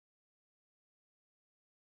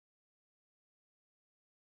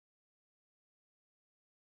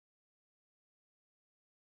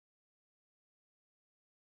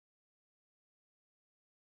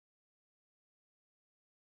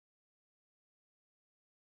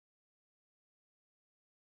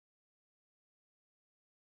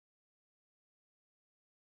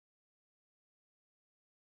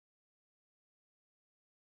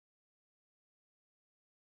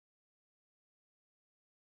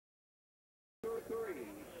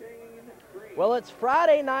Well, it's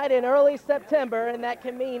Friday night in early September, and that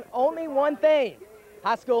can mean only one thing.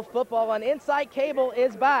 High school football on Insight Cable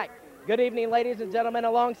is back. Good evening, ladies and gentlemen.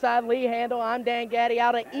 Alongside Lee Handel, I'm Dan Gaddy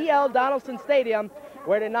out at E.L. Donaldson Stadium,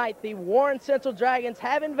 where tonight the Warren Central Dragons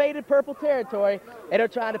have invaded purple territory and are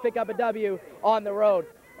trying to pick up a W on the road.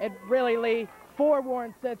 And really, Lee, for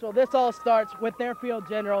Warren Central, this all starts with their field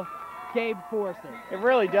general, Gabe Forrester. It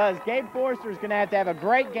really does. Gabe Forrester is going to have a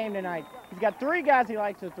great game tonight. He's got three guys he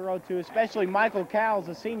likes to throw to, especially Michael Cowles,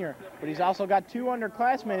 a senior, but he's also got two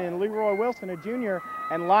underclassmen in Leroy Wilson, a junior,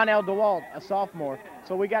 and Lionel DeWalt, a sophomore.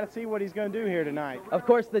 So we got to see what he's going to do here tonight. Of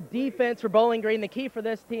course, the defense for Bowling Green, the key for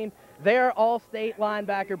this team, their all-state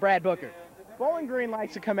linebacker, Brad Booker. Bowling Green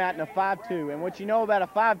likes to come out in a 5-2, and what you know about a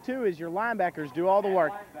 5-2 is your linebackers do all the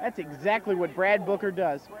work. That's exactly what Brad Booker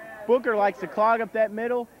does. Booker likes to clog up that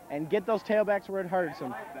middle and get those tailbacks where it hurts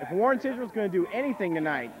them. If Warren Central is going to do anything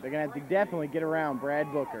tonight, they're going to have to definitely get around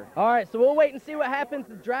Brad Booker. All right, so we'll wait and see what happens.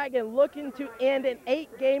 The Dragon looking to end an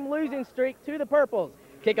 8-game losing streak to the Purples.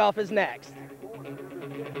 Kickoff is next.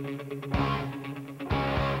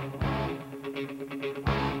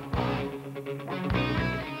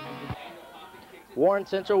 Warren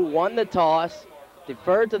Central won the toss,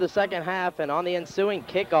 deferred to the second half, and on the ensuing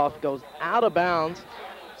kickoff goes out of bounds.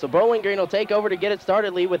 So Bowling Green will take over to get it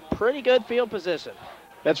started, Lee, with pretty good field position.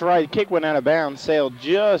 That's right. The kick went out of bounds, sailed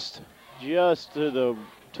just to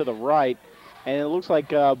the right, and it looks like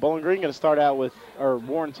Bowling Green going to start out with, or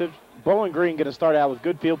Warren Central, Bowling Green going to start out with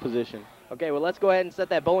good field position. Okay, well, let's go ahead and set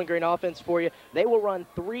that Bowling Green offense for you. They will run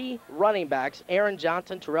three running backs, Aaron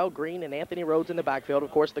Johnson, Terrell Green, and Anthony Rhodes in the backfield.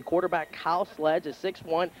 Of course, the quarterback, Kyle Sledge, a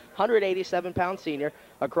 6'1", 187-pound senior.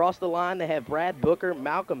 Across the line, they have Brad Booker,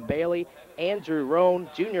 Malcolm Bailey, Andrew Roan,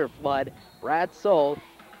 Junior Flood, Brad Soul,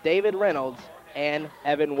 David Reynolds, and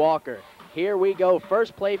Evan Walker. Here we go.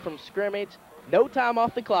 First play from scrimmage. No time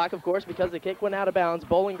off the clock, of course, because the kick went out of bounds.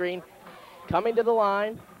 Bowling Green coming to the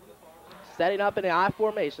line, setting up in an I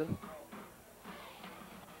formation.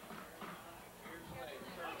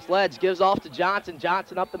 Sledge gives off to Johnson.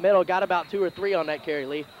 Johnson up the middle. Got about 2 or 3 on that carry,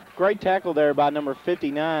 Lee. Great tackle there by number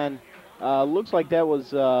 59. Looks like that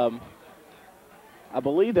was, I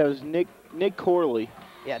believe that was Nick Corley.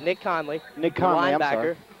 Yeah, Nick Conley. Nick Conley, linebacker, I'm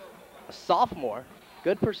sorry. A sophomore.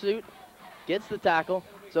 Good pursuit. Gets the tackle.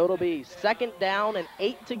 So it'll be 2nd down and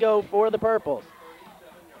 8 to go for the Purples.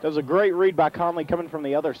 That was a great read by Conley coming from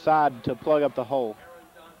the other side to plug up the hole.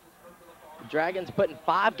 The Dragons putting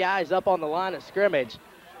 5 guys up on the line of scrimmage.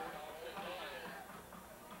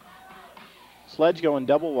 Sledge going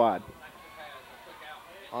double wide.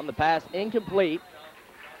 On the pass, incomplete.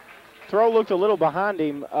 Throw looked a little behind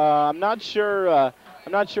him. I'm not sure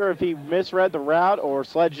if he misread the route or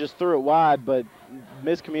Sledge just threw it wide, but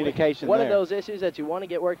miscommunication One there. of those issues that you want to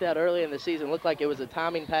get worked out early in the season. Looked like it was a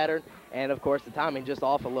timing pattern, and of course the timing just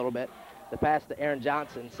off a little bit. The pass to Aaron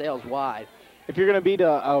Johnson sails wide. If you're going to beat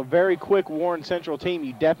a very quick Warren Central team,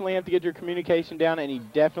 you definitely have to get your communication down, and you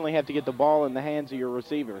definitely have to get the ball in the hands of your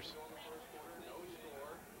receivers.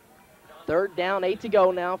 3rd down, 8 to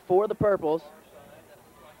go now for the Purples.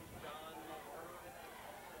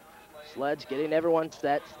 Sledge getting everyone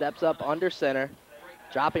set, steps up under center,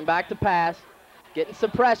 dropping back to pass, getting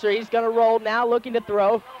some pressure. He's going to roll now, looking to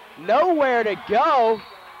throw. Nowhere to go.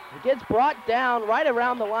 He gets brought down right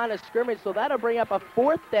around the line of scrimmage, so that'll bring up a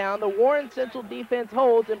 4th down. The Warren Central defense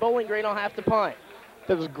holds, and Bowling Green will have to punt.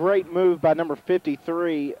 That was a great move by number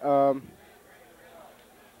 53.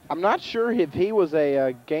 I'm not sure if he was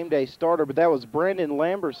a game day starter, but that was Brandon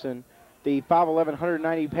Lamberson, the 5'11",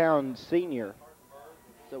 190-pound senior.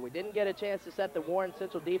 So we didn't get a chance to set the Warren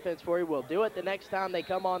Central defense for you. We'll do it the next time they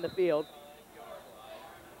come on the field.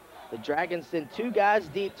 The Dragons send 2 guys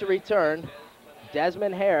deep to return.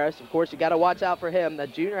 Desmond Harris, of course, you got to watch out for him, the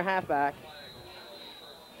junior halfback.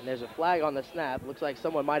 And there's a flag on the snap. Looks like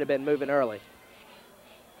someone might have been moving early.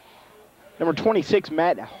 Number 26,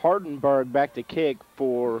 Matt Hardenberg, back to kick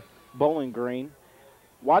for Bowling Green.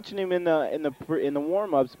 Watching him in the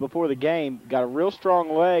warm-ups before the game, got a real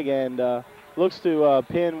strong leg and looks to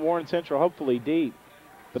pin Warren Central hopefully deep.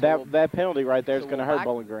 But that penalty right there is going to hurt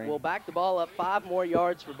Bowling Green. We'll back the ball up 5 more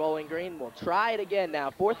yards for Bowling Green. We'll try it again now.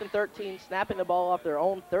 4th and 13, snapping the ball off their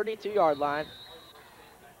own 32-yard line.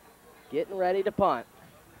 Getting ready to punt.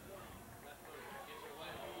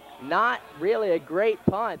 Not really a great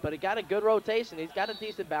punt, but it got a good rotation. He's got a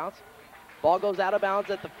decent bounce. Ball goes out of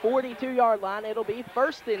bounds at the 42-yard line. It'll be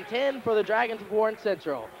 1st and 10 for the Dragons of Warren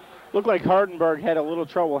Central. Looked like Hardenberg had a little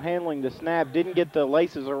trouble handling the snap, didn't get the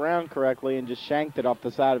laces around correctly, and just shanked it off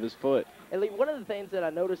the side of his foot. And Lee, one of the things that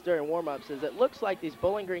I noticed during warm-ups is it looks like these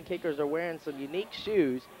Bowling Green kickers are wearing some unique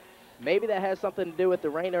shoes Maybe that has something to do with the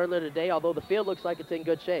rain earlier today, although the field looks like it's in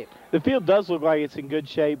good shape. The field does look like it's in good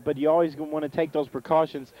shape, but you always want to take those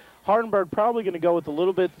precautions. Hardenberg probably going to go with a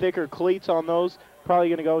little bit thicker cleats on those, probably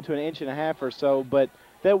going to go to 1.5 inches or so, but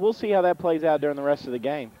we'll see how that plays out during the rest of the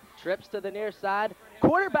game. Trips to the near side.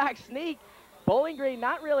 Quarterback sneak. Bowling Green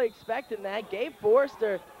not really expecting that. Gabe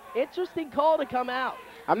Forrester, interesting call to come out.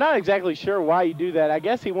 I'm not exactly sure why you do that. I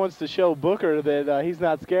guess he wants to show Booker that he's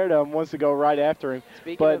not scared of him, wants to go right after him.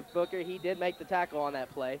 Speaking of Booker, he did make the tackle on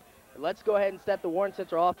that play. Let's go ahead and step the Warren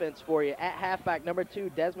Central offense for you. At halfback, number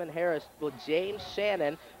 2, Desmond Harris, with James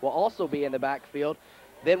Shannon will also be in the backfield.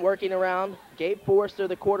 Then working around, Gabe Forrester,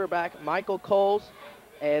 the quarterback, Michael Coles,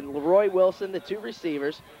 and Leroy Wilson, the 2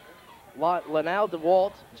 receivers. Linnell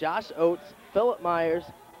DeWalt, Josh Oates, Philip Myers,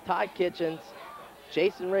 Todd Kitchens,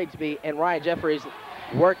 Jason Rigsby, and Ryan Jeffries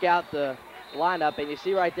work out the lineup. And you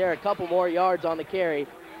see right there a couple more yards on the carry.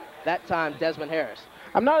 That time, Desmond Harris.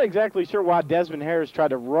 I'm not exactly sure why Desmond Harris tried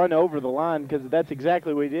to run over the line, because that's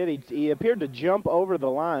exactly what he did. He appeared to jump over the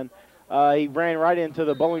line. He ran right into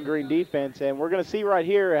the Bowling Green defense, and we're going to see right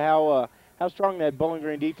here how strong that Bowling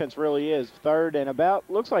Green defense really is. Third and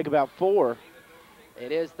looks like about 4.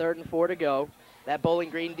 It is 3rd and 4 to go. That Bowling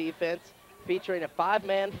Green defense featuring a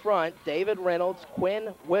 5-man front: David Reynolds,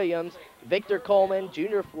 Quinn Williams, Victor Coleman,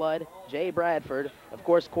 Junior Flood, Jay Bradford. Of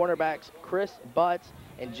course, cornerbacks Chris Butts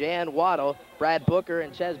and Jan Waddle, Brad Booker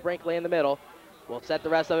and Ches Brinkley in the middle. We'll set the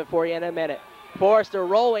rest of it for you in a minute. Forrester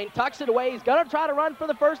rolling, tucks it away. He's going to try to run for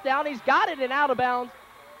the first down. He's got it and out of bounds.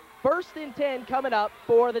 1st and 10 coming up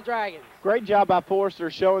for the Dragons. Great job by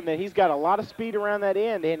Forrester, showing that he's got a lot of speed around that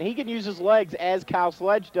end, and he can use his legs as Kyle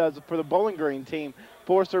Sledge does for the Bowling Green team.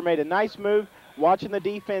 Forrester made a nice move, watching the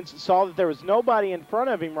defense, saw that there was nobody in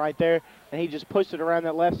front of him right there, and he just pushed it around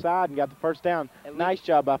that left side and got the first down. Nice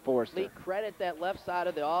job by Forrester. Lee, credit that left side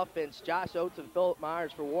of the offense, Josh Oates and Philip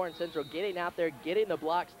Myers for Warren Central, getting out there, getting the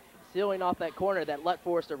blocks, sealing off that corner that let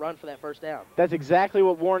Forrester run for that first down. That's exactly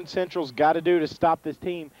what Warren Central's got to do to stop this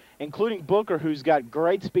team, including Booker, who's got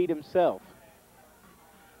great speed himself.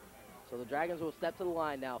 So the Dragons will step to the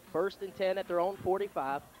line now. 1st and 10 at their own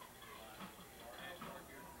 45.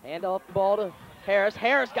 Hand off the ball to Harris.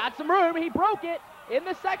 Harris got some room. He broke it in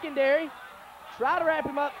the secondary. Try to wrap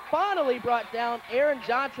him up. Finally brought down. Aaron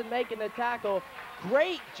Johnson making the tackle.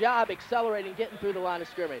 Great job accelerating, getting through the line of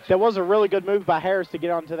scrimmage. That was a really good move by Harris to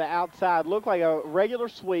get onto the outside. Looked like a regular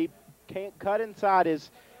sweep. Can't cut inside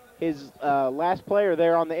his last player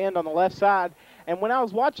there on the end on the left side. And when I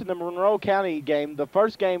was watching the Monroe County game, the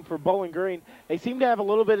first game for Bowling Green, they seemed to have a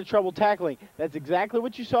little bit of trouble tackling. That's exactly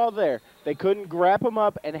what you saw there. They couldn't grab him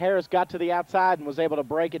up, and Harris got to the outside and was able to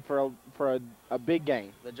break it for a big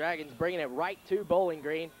gain. The Dragons bringing it right to Bowling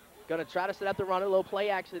Green. Going to try to set up the run, a little play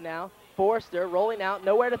action now. Forrester rolling out,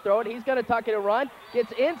 nowhere to throw it. He's going to tuck it and run.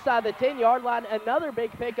 Gets inside the 10-yard line. Another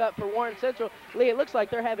big pickup for Warren Central. Lee, it looks like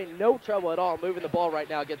they're having no trouble at all moving the ball right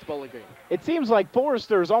now against Bowling Green. It seems like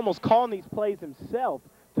Forrester is almost calling these plays himself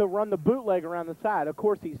to run the bootleg around the side. Of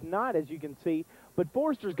course, he's not, as you can see, but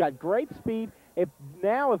Forrester's got great speed. If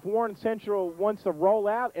Warren Central wants to roll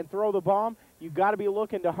out and throw the bomb, you've got to be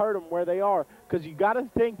looking to hurt them where they are, because you got to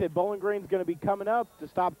think that Bowling Green's going to be coming up to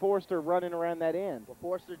stop Forrester running around that end. Well,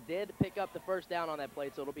 Forrester did pick up the first down on that play,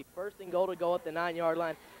 so it'll be 1st and goal to go at the 9-yard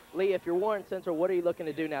line. Lee, if you're Warren Central, what are you looking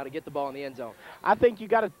to do now to get the ball in the end zone? I think you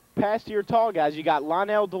got to pass to your tall guys. You got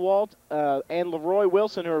Linnell DeWalt and Leroy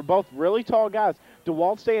Wilson, who are both really tall guys.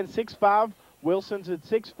 DeWalt staying 6'5", Wilson's at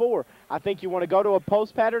 6'4". I think you want to go to a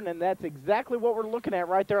post pattern, and that's exactly what we're looking at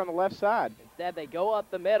right there on the left side. Instead, they go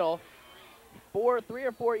up the middle. 3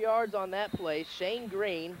 or 4 yards on that play. Shane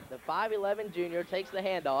Green, the 5'11 junior, takes the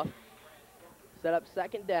handoff. Set up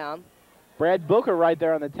 2nd down. Brad Booker right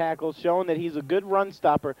there on the tackle, showing that he's a good run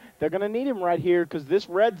stopper. They're going to need him right here, because this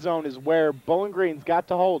red zone is where Bowling Green's got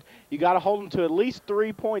to hold. You got to hold them to at least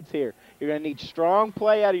 3 points here. You're going to need strong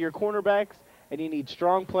play out of your cornerbacks, and you need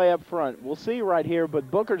strong play up front. We'll see right here, but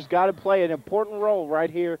Booker's got to play an important role right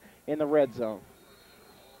here in the red zone.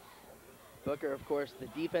 Booker, of course, the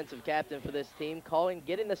defensive captain for this team,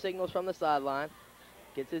 getting the signals from the sideline.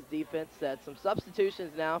 Gets his defense set. Some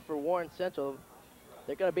substitutions now for Warren Central.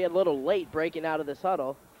 They're going to be a little late breaking out of this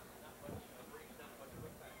huddle.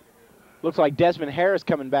 Looks like Desmond Harris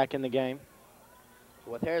coming back in the game.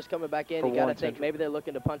 With Harris coming back in, you got to think maybe they're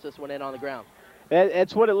looking to punch this one in on the ground.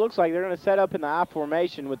 That's what it looks like. They're going to set up in the I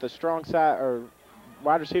formation with the strong side or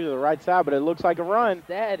wide receiver to the right side, but it looks like a run.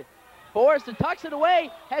 Instead, Forrester tucks it away,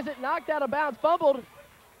 has it knocked out of bounds, fumbled.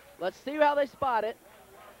 Let's see how they spot it.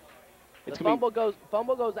 The fumble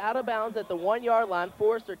goes out of bounds at the 1-yard line.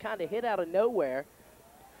 Forrester kind of hit out of nowhere.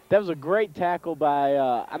 That was a great tackle by,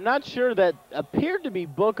 I'm not sure, that appeared to be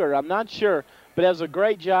Booker. I'm not sure, but that was a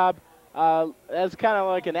great job. That's kind of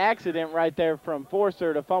like an accident right there from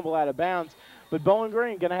Forrester to fumble out of bounds. But Bowling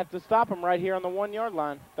Green going to have to stop him right here on the 1-yard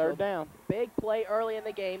line. Third down. Big play early in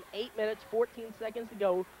the game. 8 minutes, 14 seconds to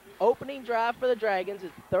go. Opening drive for the Dragons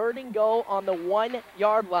is 3rd and goal on the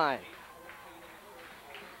 1-yard line.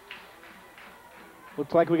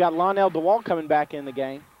 Looks like we got Lonell DeWalt coming back in the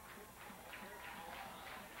game.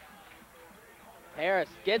 Harris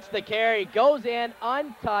gets the carry, goes in,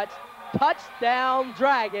 untouched. Touchdown,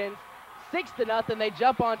 Dragons. 6-0. They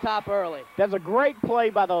jump on top early. That's a great play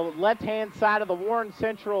by the left-hand side of the Warren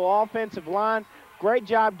Central offensive line. Great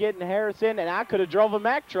job getting Harris in, and I could have drove a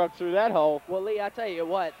Mack truck through that hole. Well, Lee, I tell you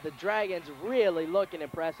what, the Dragons really looking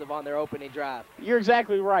impressive on their opening drive. You're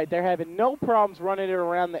exactly right. They're having no problems running it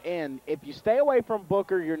around the end. If you stay away from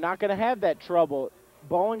Booker, you're not going to have that trouble.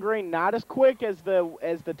 Bowling Green not as quick as the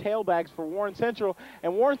tailbacks for Warren Central,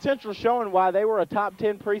 and Warren Central showing why they were a top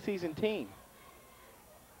 10 preseason team.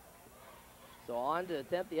 So on to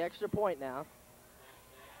attempt the extra point now.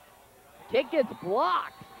 Kick gets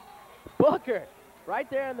blocked. Booker right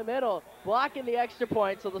there in the middle, blocking the extra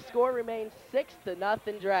point, so the score remains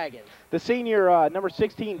 6-0 Dragons. The senior, number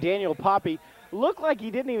 16, Daniel Poppy, looked like he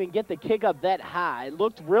didn't even get the kick up that high. It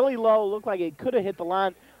looked really low, looked like it could have hit the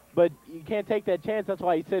line, but you can't take that chance. That's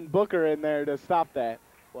why he sent Booker in there to stop that.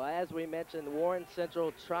 Well, as we mentioned, Warren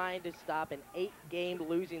Central trying to stop an 8-game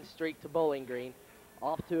losing streak to Bowling Green.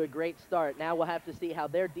 Off to a great start. Now we'll have to see how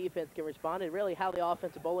their defense can respond and really how the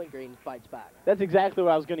offense of Bowling Green fights back. That's exactly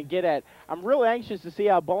what I was going to get at. I'm really anxious to see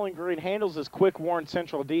how Bowling Green handles this quick Warren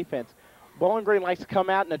Central defense. Bowling Green likes to come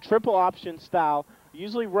out in a triple option style,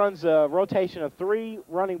 usually runs a rotation of 3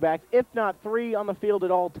 running backs, if not 3 on the field at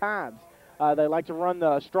all times. They like to run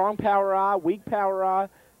the strong power I, weak power I.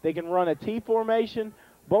 They can run a T formation.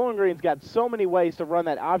 Bowling Green's got so many ways to run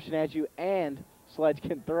that option at you, and Sledge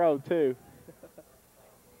can throw too.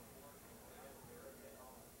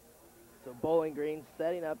 So Bowling Green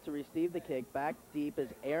setting up to receive the kick. Back deep is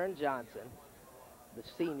Aaron Johnson, the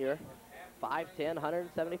senior, 5'10",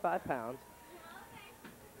 175 pounds.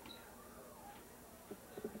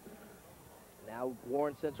 Now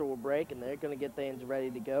Warren Central will break, and they're going to get things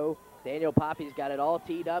ready to go. Daniel Poppy's got it all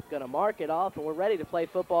teed up, going to mark it off, and we're ready to play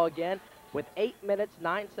football again with 8 minutes,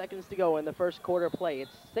 9 seconds to go in the first quarter play.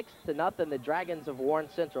 It's 6-0, the Dragons of Warren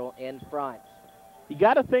Central in front. You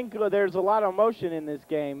got to think there's a lot of emotion in this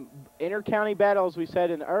game. Inter-county battle, as we said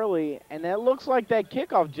in early, and it looks like that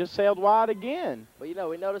kickoff just sailed wide again. Well, you know,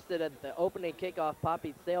 we noticed it at the opening kickoff.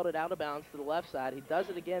 Poppy sailed it out of bounds to the left side. He does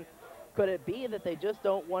it again. Could it be that they just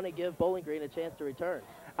don't want to give Bowling Green a chance to return?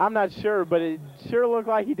 I'm not sure, but it sure looked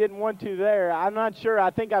like he didn't want to there. I'm not sure. I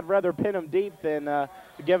think I'd rather pin him deep than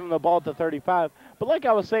give him the ball at the 35. But like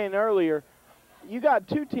I was saying earlier, you got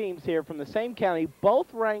 2 teams here from the same county,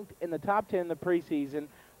 both ranked in the top 10 in the preseason.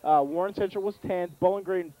 Warren Central was 10th, Bowling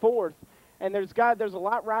Green 4th, and there's a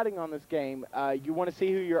lot riding on this game. You want to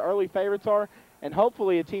see who your early favorites are, and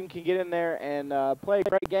hopefully a team can get in there and play a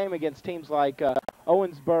great game against teams like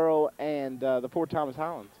Owensboro and the Fort Thomas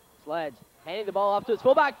Highlands. Sledge handing the ball off to his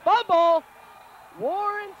fullback. Fumble!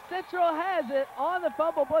 Warren Central has it on the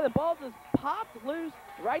fumble. Boy, the ball just popped loose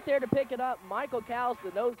right there to pick it up. Michael Cowles, the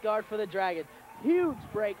nose guard for the Dragons. Huge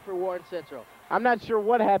break for Warren Central. I'm not sure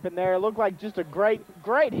what happened there. It looked like just a great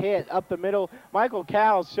hit up the middle. Michael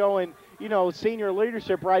Cowles showing, senior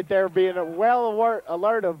leadership right there, being well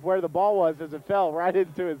alert of where the ball was as it fell right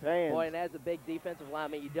into his hands. Boy, and as a big defensive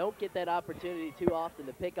lineman, you don't get that opportunity too often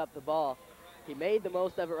to pick up the ball. He made the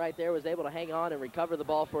most of it right there, was able to hang on and recover the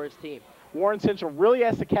ball for his team. Warren Central really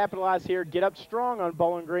has to capitalize here, get up strong on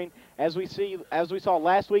Bowling Green, as we saw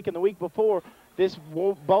last week and the week before. This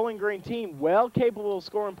Bowling Green team, well capable of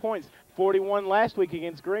scoring points. 41 last week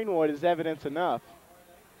against Greenwood is evidence enough.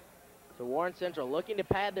 So Warren Central looking to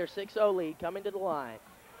pad their 6-0 lead, coming to the line.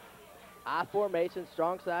 I formation,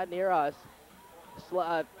 strong side near us.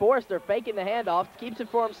 Forrester faking the handoff, keeps it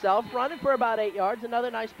for himself, running for about 8 yards.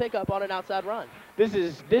 Another nice pickup on an outside run. This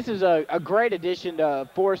is a great addition to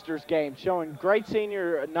Forrester's game, showing great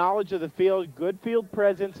senior knowledge of the field, good field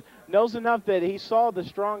presence, knows enough that he saw the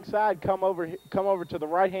strong side come over to the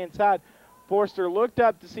right-hand side. Forrester looked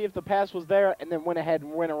up to see if the pass was there and then went ahead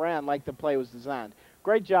and went around like the play was designed.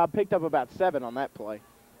 Great job, picked up about 7 on that play.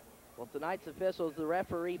 Well, tonight's officials, the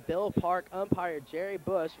referee, Bill Park, umpire Jerry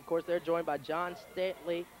Bush. Of course, they're joined by John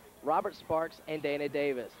Stanley, Robert Sparks, and Dana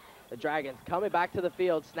Davis. The Dragons coming back to the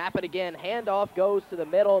field, snap it again, handoff goes to the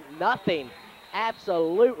middle, nothing.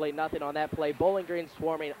 absolutely nothing on that play. Bowling Green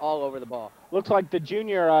swarming all over the ball. Looks like the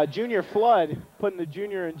junior Flood, putting the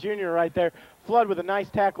junior and junior right there. Flood with a nice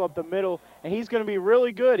tackle up the middle, and he's going to be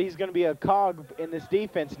really good. He's going to be a cog in this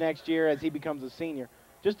defense next year as he becomes a senior.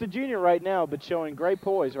 Just a junior right now, but showing great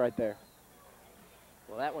poise right there.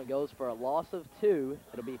 Well, that one goes for a loss of 2.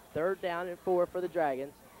 It'll be 3rd down and 4 for the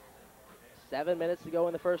Dragons. 7 minutes to go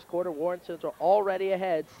in the first quarter. Warren Central already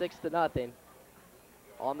ahead 6-0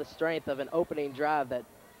 on the strength of an opening drive that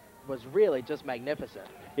was really just magnificent.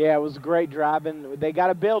 Yeah, it was a great drive, and they got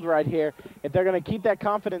to build right here. If they're going to keep that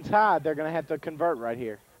confidence high, they're going to have to convert right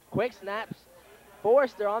here. Quick snaps.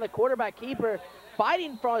 Forrester on the quarterback keeper,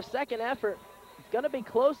 fighting for a second effort. It's going to be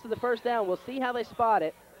close to the first down. We'll see how they spot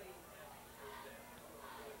it.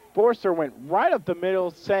 Forrester went right up the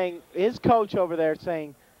middle, saying, his coach over there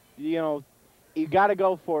saying, you know, you got to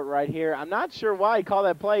go for it right here. I'm not sure why he called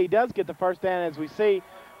that play. He does get the first down, as we see.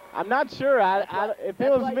 I'm not sure. If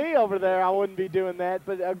it was me over there, I wouldn't be doing that.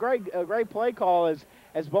 But a great play call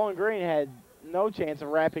as Bowling Green had no chance of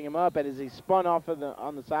wrapping him up, and as he spun off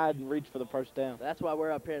on the side and reached for the first down. That's why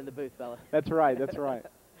we're up here in the booth, fella. That's right. That's right.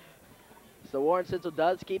 So Warren Central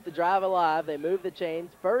does keep the drive alive. They move the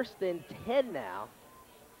chains. 1st and 10 now.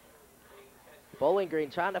 Bowling Green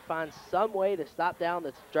trying to find some way to stop down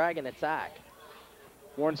this Dragon attack.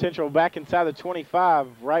 Warren Central back inside the 25,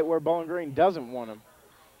 right where Bowling Green doesn't want him.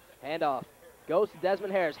 Handoff goes to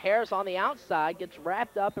Desmond Harris. Harris on the outside gets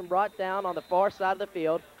wrapped up and brought down on the far side of the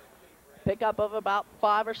field. Pickup of about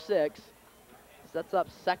 5 or 6. Sets up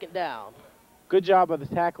 2nd down. Good job of the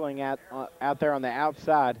tackling out there on the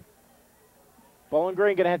outside. Bowling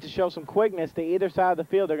Green going to have to show some quickness to either side of the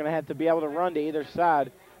field. They're going to have to be able to run to either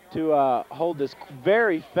side to hold this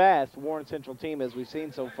very fast Warren Central team as we've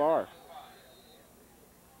seen so far.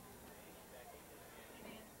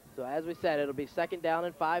 So as we said, it'll be 2nd down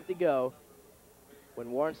and 5 to go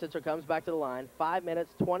when Warren Central comes back to the line. 5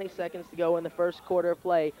 minutes, 20 seconds to go in the first quarter of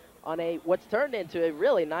play on what's turned into a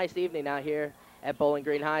really nice evening out here at Bowling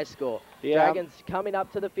Green High School. Yeah. Dragons coming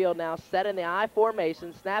up to the field now, set in the I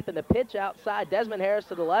formation, snapping the pitch outside. Desmond Harris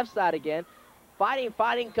to the left side again. Fighting,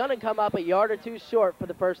 gonna come up a yard or 2 short for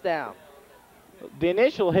the first down. The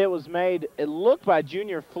initial hit was made, it looked by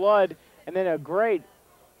Junior Flood, and then a great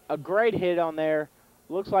hit on there.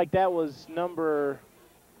 Looks like that was number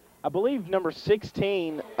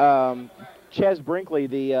 16, Ches Brinkley,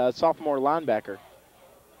 the sophomore linebacker.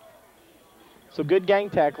 So good gang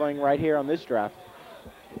tackling right here on this drive.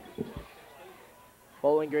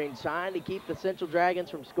 Bowling Green trying to keep the Central Dragons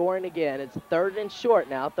from scoring again. It's 3rd and short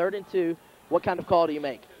now, 3rd and 2. What kind of call do you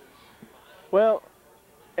make? Well,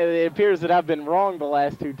 it appears that I've been wrong the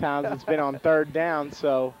last 2 times. It's been on 3rd down,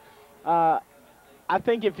 so I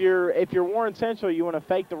think if you're Warren Central, you want to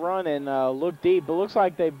fake the run and look deep. But it looks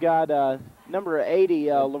like they've got number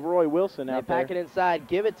 80, Leroy Wilson out there. They pack it inside,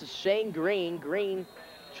 give it to Shane Green. Green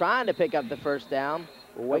trying to pick up the first down.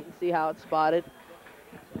 We'll wait and see how it's spotted.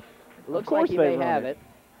 Looks like he may have it.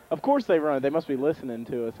 Of course they run it. They must be listening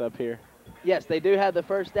to us up here. Yes, they do have the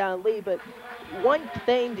first down lead, but one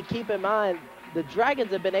thing to keep in mind, the Dragons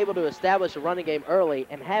have been able to establish a running game early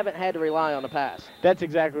and haven't had to rely on the pass. That's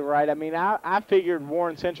exactly right. I mean, I figured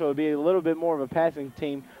Warren Central would be a little bit more of a passing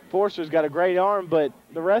team. Forrester's got a great arm, but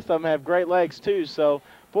the rest of them have great legs too. So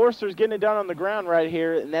Forrester's getting it done on the ground right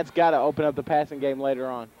here, and that's got to open up the passing game later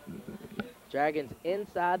on. Dragons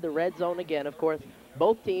inside the red zone again. Of course,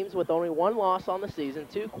 both teams with only 1 loss on the season,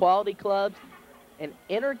 2 quality clubs. An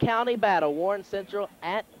inter-county battle, Warren Central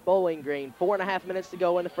at Bowling Green. 4.5 minutes to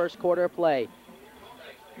go in the first quarter of play.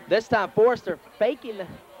 This time Forrester faking the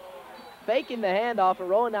handoff and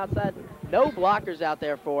rolling outside. No blockers out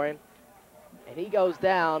there for him. And he goes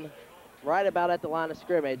down right about at the line of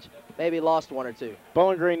scrimmage. Maybe lost 1 or 2.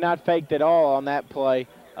 Bowling Green not faked at all on that play.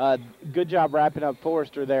 Good job wrapping up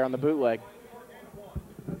Forrester there on the bootleg.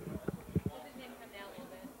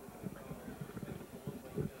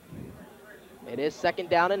 It is 2nd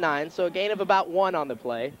down and 9, so a gain of about 1 on the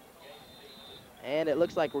play. And it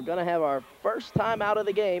looks like we're going to have our first time out of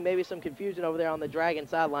the game. Maybe some confusion over there on the Dragon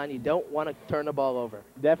sideline. You don't want to turn the ball over.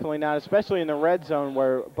 Definitely not, especially in the red zone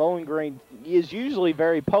where Bowling Green is usually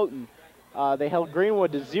very potent. They held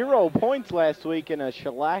Greenwood to 0 points last week in a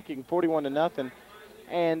shellacking 41-0.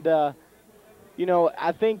 And, you know,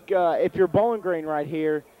 I think if you're Bowling Green right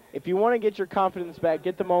here, if you want to get your confidence back,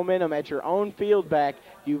 get the momentum at your own field back,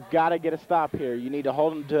 you've got to get a stop here. You need to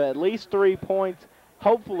hold them to at least 3 points,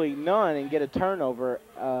 hopefully none, and get a turnover.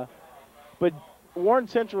 But Warren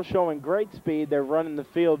Central showing great speed. They're running the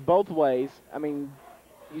field both ways. I mean,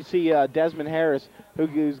 you see Desmond Harris,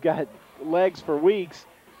 who's got legs for weeks,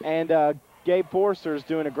 and Gabe Forrester is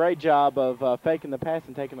doing a great job of faking the pass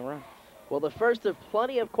and taking the run. Well, the first of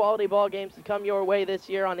plenty of quality ball games to come your way this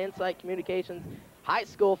year on Insight Communications High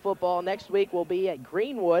School football. Next week we'll be at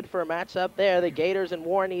Greenwood for a matchup there. The Gators and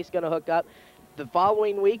Warren East going to hook up. The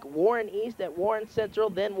following week, Warren East at Warren Central,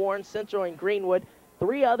 then Warren Central and Greenwood.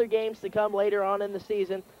 3 other games to come later on in the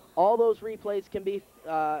season. All those replays can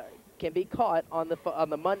be caught on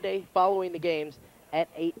the Monday following the games at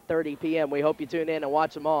 8:30 p.m. We hope you tune in and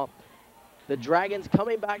watch them all. The Dragons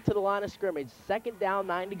coming back to the line of scrimmage. 2nd down,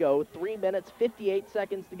 9 to go. 3 minutes, 58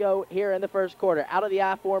 seconds to go here in the first quarter. Out of the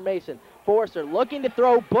I formation. Forrester looking to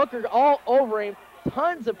throw. Booker all over him.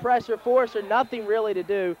 Tons of pressure. Forrester, nothing really to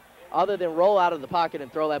do other than roll out of the pocket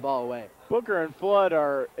and throw that ball away. Booker and Flood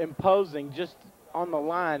are imposing just on the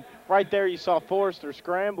line. Right there you saw Forrester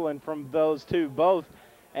scrambling from those two both.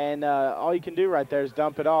 And all you can do right there is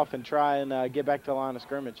dump it off and try and get back to the line of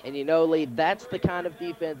scrimmage. And you know, Lee, that's the kind of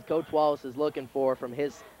defense Coach Wallace is looking for from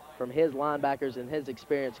his linebackers and his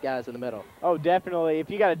experienced guys in the middle. Oh, definitely. If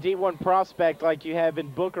you got a D1 prospect like you have in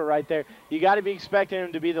Booker right there, you got to be expecting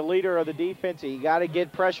him to be the leader of the defense. You got to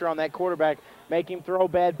get pressure on that quarterback, make him throw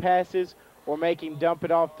bad passes, or make him dump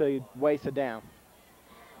it off to waste a down.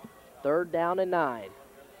 3rd down and 9.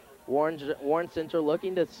 Warren Central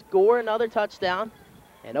looking to score another touchdown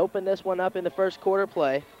and open this one up in the first quarter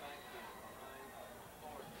play.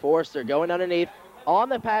 Forrester going underneath on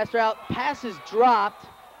the pass route. Passes dropped.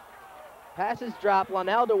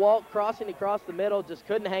 Lonell DeWalt crossing across the middle, just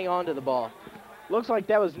couldn't hang on to the ball. Looks like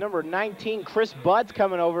that was number 19, Chris Butts,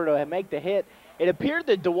 coming over to make the hit. It appeared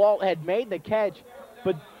that DeWalt had made the catch,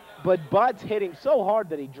 but Butts hit him so hard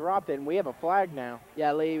that he dropped it, and we have a flag now.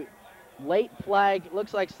 Yeah, Lee, late flag.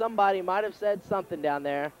 Looks like somebody might have said something down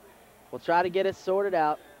there. We'll try to get it sorted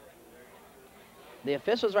out. The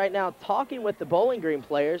officials right now talking with the Bowling Green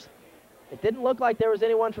players. It didn't look like there was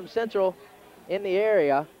anyone from Central in the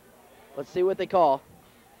area. Let's see what they call.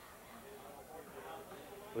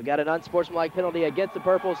 We got an unsportsmanlike penalty against the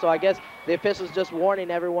Purple, so I guess the officials just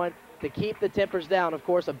warning everyone to keep the tempers down. Of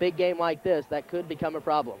course, a big game like this, that could become a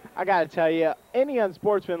problem. I got to tell you, any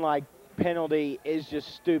unsportsmanlike penalty is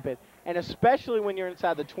just stupid, and especially when you're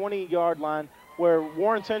inside the 20-yard line, where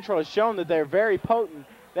Warren Central has shown that they're very potent.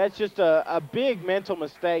 That's just a big mental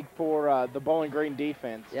mistake for the Bowling Green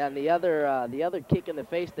defense. Yeah, and the other kick in the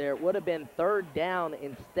face there would have been 3rd down.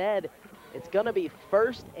 Instead, it's going to be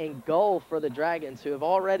 1st and goal for the Dragons, who have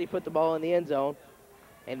already put the ball in the end zone,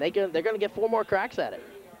 and they're going to get 4 more cracks at it.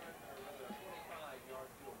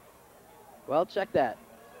 Well, check that.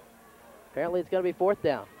 Apparently, it's going to be 4th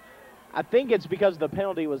down. I think it's because the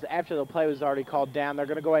penalty was after the play was already called down. They're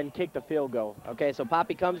going to go ahead and kick the field goal. Okay, so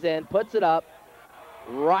Poppy comes in, puts it up,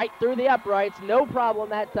 right through the uprights. No problem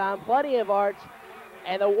that time. Plenty of arch.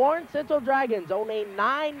 And the Warren Central Dragons own a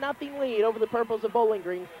 9-0 lead over the Purples of Bowling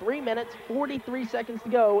Green. 3 minutes, 43 seconds to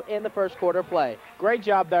go in the first quarter play. Great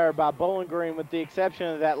job there by Bowling Green, with the exception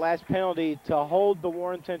of that last penalty, to hold the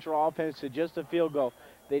Warren Central offense to just a field goal.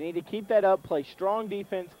 They need to keep that up, play strong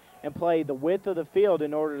defense, and play the width of the field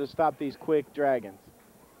in order to stop these quick Dragons.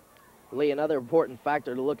 Lee, another important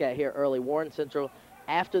factor to look at here early. Warren Central,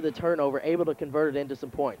 after the turnover, able to convert it into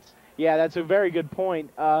some points. Yeah, that's a very good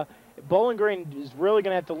point. Bowling Green is really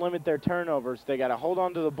going to have to limit their turnovers. They got to hold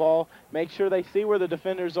on to the ball, make sure they see where the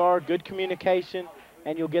defenders are, good communication,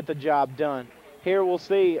 and you'll get the job done. Here we'll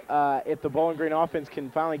see if the Bowling Green offense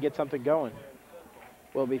can finally get something going.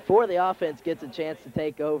 Well, before the offense gets a chance to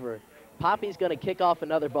take over, Poppy's going to kick off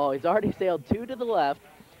another ball. He's already sailed 2 to the left,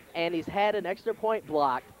 and he's had an extra point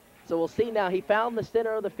blocked. So we'll see now. He found the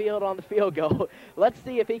center of the field on the field goal. Let's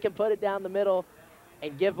see if he can put it down the middle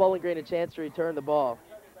and give Bowling Green a chance to return the ball.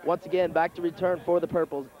 Once again, back to return for the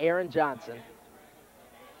Purples, Aaron Johnson.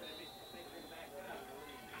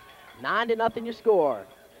 9-0 your score.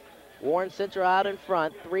 Warren Central out in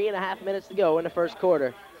front. 3.5 minutes to go in the first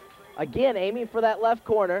quarter. Again, aiming for that left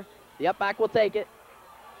corner. The up back will take it.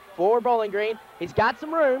 For Bowling Green. He's got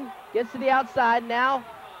some room. Gets to the outside. Now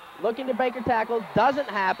looking to Baker tackle. Doesn't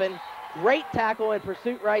happen. Great tackle and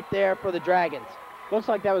pursuit right there for the Dragons. Looks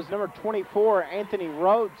like that was number 24, Anthony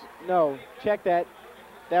Rhodes. No, check that.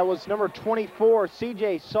 That was number 24,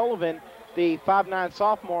 C.J. Sullivan, the 5'9"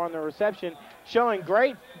 sophomore on the reception, showing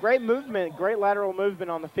great movement, great lateral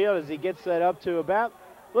movement on the field as he gets that up to about,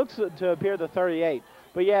 looks to appear the 38.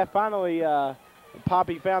 But yeah, finally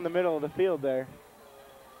Poppy found the middle of the field there.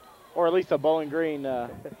 Or at least a Bowling Green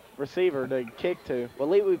receiver to kick to. Well,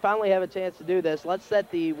 Lee, we finally have a chance to do this. Let's set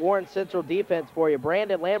the Warren Central defense for you.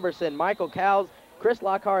 Brandon Lamberson, Michael Cowles, Chris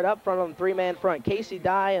Lockhart up front on the 3-man front. Casey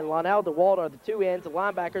Dye and Lonell DeWalt are the 2 ends. The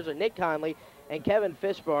linebackers are Nick Conley and Kevin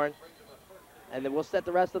Fishburne. And then we'll set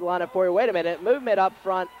the rest of the lineup for you. Wait a minute. Movement up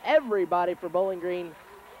front. Everybody for Bowling Green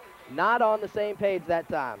not on the same page that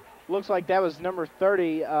time. Looks like that was number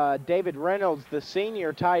 30, David Reynolds, the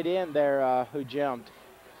senior tight end there who jumped.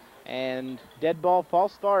 And dead ball,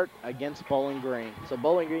 false start against Bowling Green. So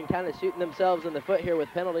Bowling Green kind of shooting themselves in the foot here with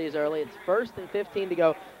penalties early. It's 1st and 15 to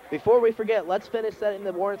go. Before we forget, let's finish setting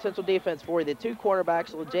the Warren Central defense for you. The 2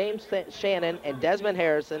 cornerbacks, James Shannon and Desmond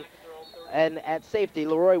Harrison. And at safety,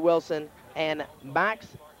 Leroy Wilson and Max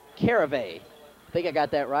Caravay. I think I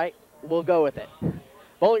got that right. We'll go with it.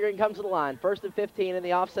 Bowling Green comes to the line. 1st and 15 in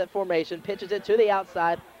the offset formation. Pitches it to the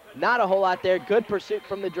outside. Not a whole lot there. Good pursuit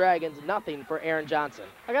from the Dragons. Nothing for Aaron Johnson.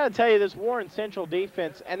 I got to tell you, this Warren Central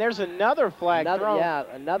defense, and there's another flag thrown. Yeah,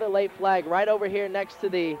 another late flag right over here next to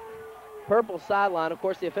the purple sideline. Of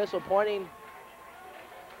course, the official pointing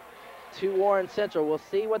to Warren Central. We'll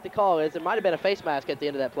see what the call is. It might have been a face mask at the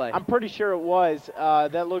end of that play. I'm pretty sure it was.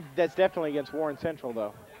 That's definitely against Warren Central,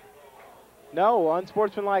 though. No,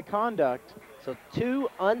 unsportsmanlike conduct. So 2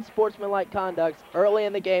 unsportsmanlike conducts early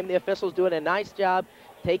in the game. The officials doing a nice job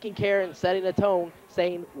taking care and setting a tone,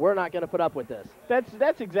 saying we're not going to put up with this.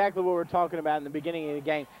 That's exactly what we're talking about in the beginning of the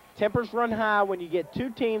game. Tempers run high when you get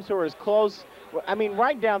 2 teams who are as close, I mean,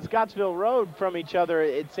 right down Scottsville Road from each other,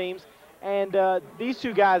 it seems. And these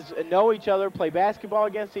 2 guys know each other, play basketball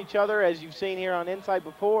against each other, as you've seen here on Insight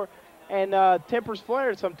before. And tempers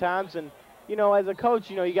flare sometimes. And, you know, as a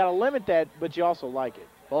coach, you know, you got to limit that, but you also like it.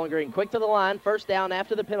 Bowling Green quick to the line, 1st down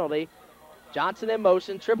after the penalty. Johnson in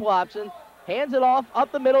motion, triple option. Hands it off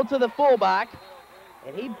up the middle to the fullback.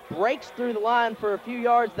 And he breaks through the line for a few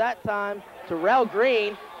yards that time. Terrell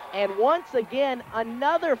Green. And once again,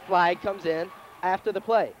 another flag comes in after the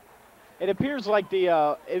play. It appears like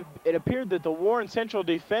it appeared that the Warren Central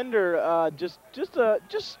defender just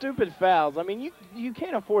stupid fouls. I mean, you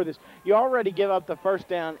can't afford this. You already give up the 1st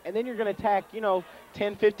down, and then you're going to tack, you know,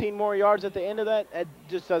 10, 15 more yards at the end of that. It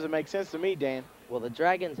just doesn't make sense to me, Dan. Well, the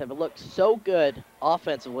Dragons have looked so good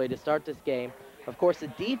offensively to start this game. Of course, the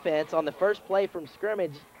defense on the first play from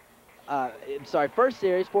scrimmage, first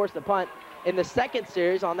series forced a punt. In the second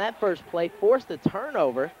series on that first play, forced a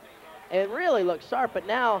turnover and really looked sharp. But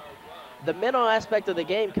now the mental aspect of the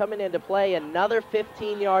game coming into play, another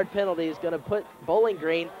 15-yard penalty is going to put Bowling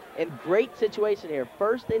Green in great situation here.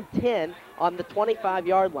 1st and 10 on the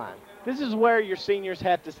 25-yard line. This is where your seniors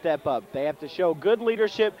have to step up. They have to show good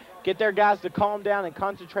leadership, get their guys to calm down and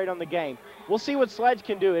concentrate on the game. We'll see what Sledge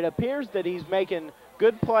can do. It appears that he's making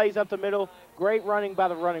good plays up the middle. Great running by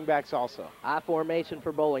the running backs also. High formation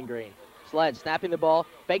for Bowling Green. Sledge snapping the ball,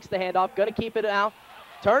 fakes the handoff, going to keep it out.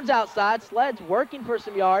 Turns outside. Sledge working for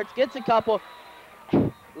some yards, gets a couple.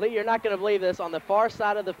 Lee, you're not going to believe this. On the far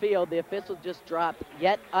side of the field, the official just dropped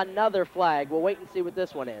yet another flag. We'll wait and see what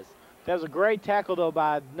this one is. That was a great tackle, though,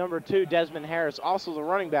 by number 2, Desmond Harris, also the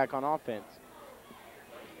running back on offense.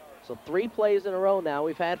 So 3 plays in a row now.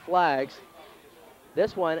 We've had flags.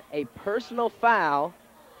 This one, a personal foul,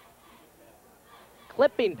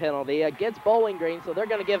 clipping penalty against Bowling Green, so they're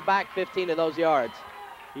going to give back 15 of those yards.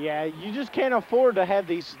 Yeah, you just can't afford to have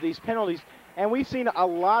these penalties. And we've seen a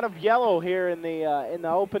lot of yellow here in the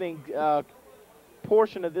opening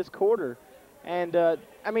portion of this quarter. And,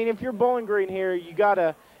 I mean, if you're Bowling Green here, you got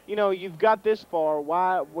to, you know, you've got this far.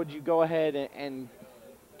 Why would you go ahead and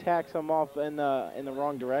tax them off in the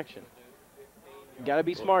wrong direction? You got to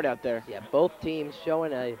be smart out there. Yeah, both teams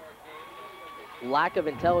showing a lack of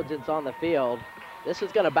intelligence on the field. This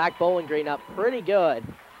is going to back Bowling Green up pretty good.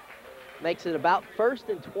 Makes it about 1st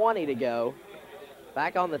and 20 to go.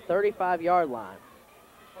 Back on the 35-yard line.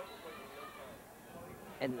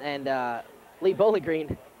 And Lee, Bowling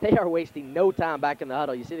Green, they are wasting no time back in the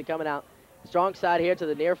huddle. You see them coming out. Strong side here to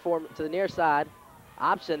the near side.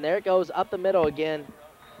 Option, there it goes up the middle again.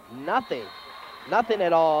 Nothing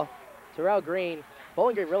at all. Terrell Green,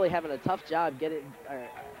 Bowling Green really having a tough job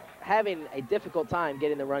having a difficult time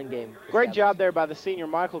getting the run game. Great job there by the senior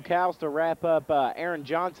Michael Cowles to wrap up Aaron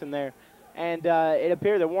Johnson there. And it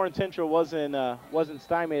appeared that Warren Central wasn't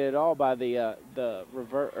stymied at all by the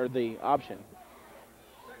option.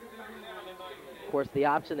 Of course, the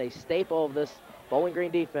option, a staple of this Bowling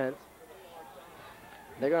Green defense.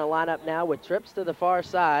 They're going to line up now with trips to the far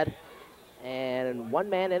side and 1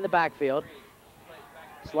 man in the backfield.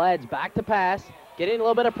 Sledge back to pass, getting a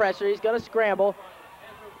little bit of pressure. He's going to scramble.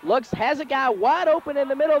 Has a guy wide open in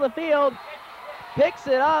the middle of the field. Picks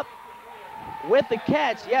it up with the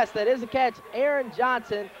catch. Yes, that is a catch. Aaron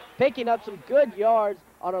Johnson picking up some good yards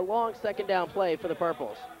on a long 2nd down play for the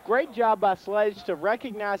Purples. Great job by Sledge to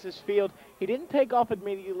recognize his field. He didn't take off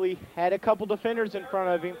immediately, had a couple defenders in front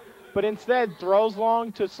of him, but instead throws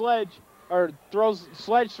long to Sledge,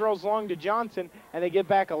 Sledge throws long to Johnson, and they get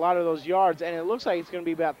back a lot of those yards. And it looks like it's going to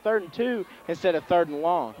be about 3rd and 2 instead of 3rd and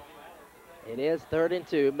long. It is 3rd and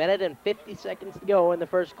 2. Minute and 50 seconds to go in the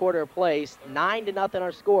first quarter of play. 9-0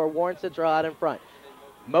 our score. Warren Central out in front.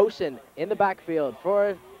 Motion in the backfield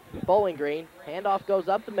for Bowling Green. Handoff goes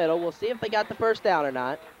up the middle. We'll see if they got the first down or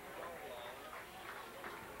not.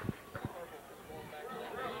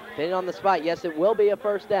 Depending on the spot, yes, it will be a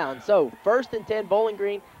first down. So 1st and 10, Bowling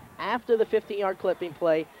Green, after the 15-yard clipping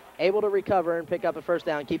play, able to recover and pick up a first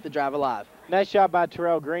down and keep the drive alive. Nice job by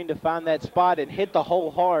Terrell Green to find that spot and hit the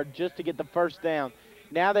hole hard just to get the first down.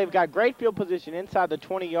 Now they've got great field position inside the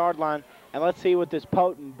 20-yard line, and let's see what this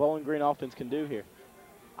potent Bowling Green offense can do here.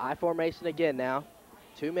 I formation again now.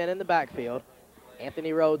 2 men in the backfield.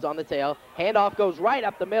 Anthony Rhodes on the tail. Handoff goes right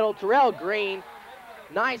up the middle. Terrell Green,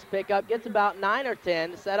 nice pickup, gets about 9 or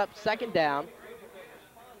 10 to set up 2nd down.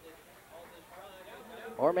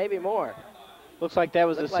 Or maybe more. Looks like that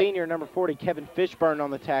was the senior, number 40, Kevin Fishburne, on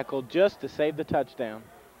the tackle just to save the touchdown.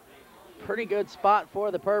 Pretty good spot for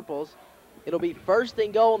the Purples. It'll be 1st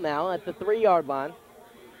and goal now at the 3-yard line.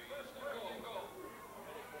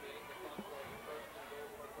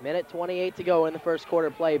 Minute 28 to go in the first quarter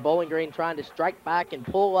play. Bowling Green trying to strike back and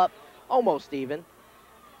pull up almost even.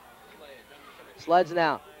 Sledge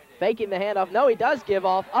now faking the handoff. No, he does give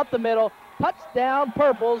off up the middle. Touchdown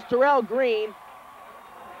Purples, Terrell Green.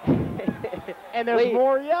 And there's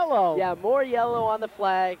more yellow. Yeah, more yellow on the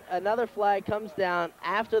flag. Another flag comes down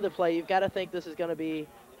after the play. You've got to think this is going to be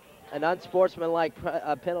an unsportsmanlike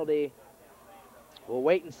penalty. We'll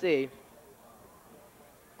wait and see.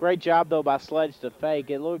 Great job, though, by Sledge to fake.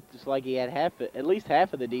 It looked just like he had at least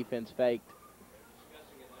half of the defense faked.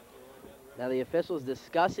 Now the officials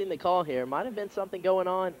discussing the call here. Might have been something going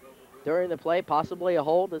on during the play, possibly a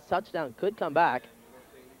hold. This touchdown could come back.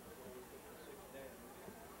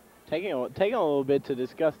 Taking a little bit to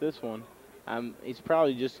discuss this one. He's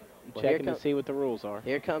probably just checking to see what the rules are.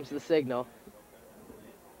 Here comes the signal.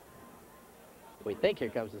 We think here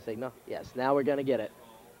comes the signal. Yes, now we're going to get it.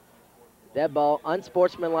 Dead ball,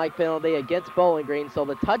 unsportsmanlike penalty against Bowling Green, so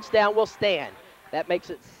the touchdown will stand. That makes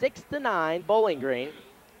it 6-9 Bowling Green.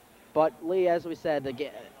 But Lee, as we said,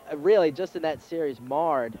 really just in that series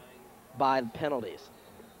marred by penalties.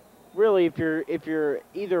 Really, if you're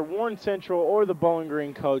either Warren Central or the Bowling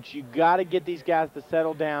Green coach, you got to get these guys to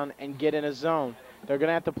settle down and get in a zone. They're going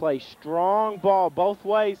to have to play strong ball both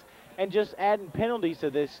ways, and just adding penalties to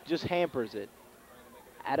this just hampers it.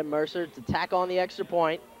 Adam Mercer to tack on the extra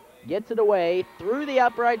point, gets it away through the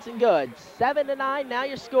uprights and good. 7-9. Now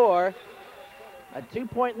your score. A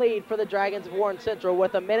 2-point lead for the Dragons of Warren Central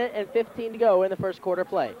with 1 minute and 15 to go in the first quarter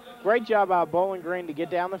play. Great job by Bowling Green to get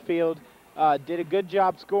down the field. Did a good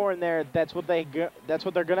job scoring there. That's what they're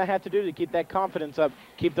going to have to do to keep that confidence up.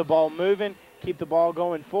 Keep the ball moving. Keep the ball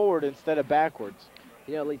going forward instead of backwards.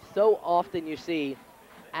 You know, Lee, so often you see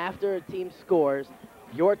after a team scores,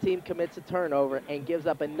 your team commits a turnover and gives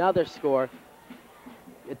up another score.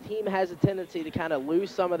 The team has a tendency to kind of lose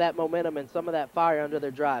some of that momentum and some of that fire under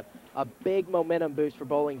their drive. A big momentum boost for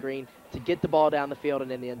Bowling Green to get the ball down the field and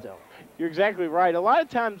in the end zone. You're exactly right. A lot of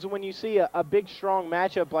times when you see a big, strong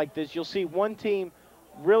matchup like this, you'll see one team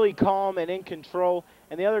really calm and in control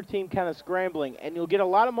and the other team kind of scrambling, and you'll get a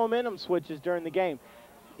lot of momentum switches during the game.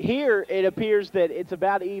 Here, it appears that it's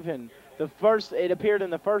about even. It appeared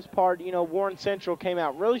in the first part, Warren Central came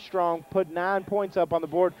out really strong, put 9 points up on the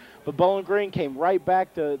board, but Bowling Green came right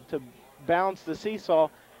back to balance the seesaw,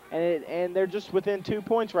 and they're just within 2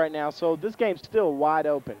 points right now, so this game's still wide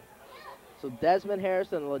open. So Desmond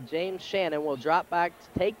Harris and James Shannon will drop back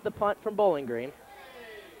to take the punt from Bowling Green.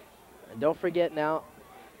 And don't forget now,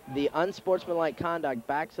 the unsportsmanlike conduct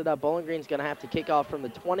backs it up. Bowling Green's going to have to kick off from the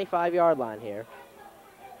 25-yard line here.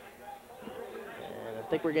 And I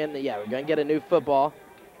think we're going to get a new football.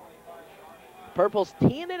 Purples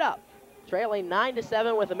teeing it up, trailing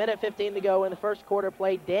 9-7 with 1 minute 15 to go in the first quarter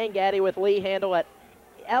play. Dan Gaddy with Lee Handel at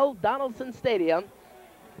L. Donaldson Stadium.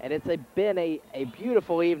 And it's been a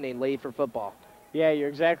beautiful evening, Lee, for football. Yeah, you're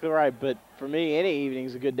exactly right. But for me, any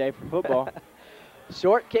evening's a good day for football.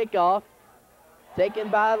 Short kickoff taken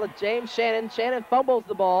by James Shannon. Shannon fumbles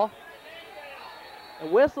the ball.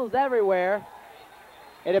 And whistles everywhere.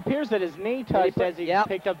 It appears that his knee touched as he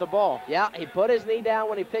picked up the ball. Yeah, he put his knee down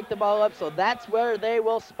when he picked the ball up, so that's where they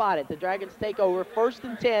will spot it. The Dragons take over 1st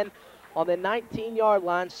and 10 on the 19-yard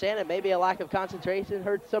line. Shannon, maybe a lack of concentration,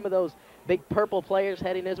 heard some of those big purple players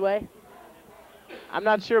heading his way. I'm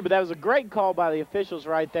not sure, but that was a great call by the officials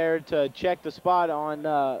right there to check the spot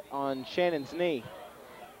on Shannon's knee.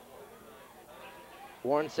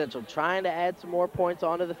 Warren Central trying to add some more points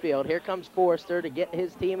onto the field. Here comes Forrester to get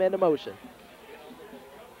his team into motion.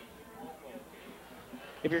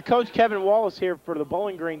 If you're Coach Kevin Wallace here for the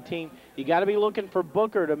Bowling Green team, you got to be looking for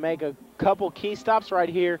Booker to make a couple key stops right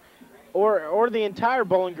here, or the entire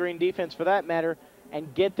Bowling Green defense for that matter,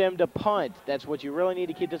 and get them to punt. That's what you really need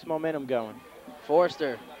to keep this momentum going.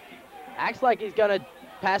 Forrester acts like he's going to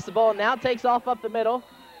pass the ball, now takes off up the middle,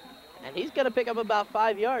 and he's going to pick up about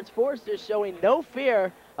 5 yards. Forrester's showing no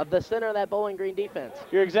fear of the center of that Bowling Green defense.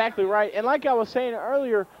 You're exactly right. And like I was saying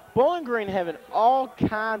earlier, Bowling Green having all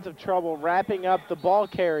kinds of trouble wrapping up the ball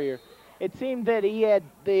carrier. It seemed that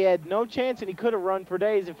they had no chance, and he could have run for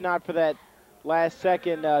days if not for that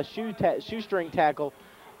last-second shoestring tackle.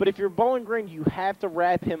 But if you're Bowling Green, you have to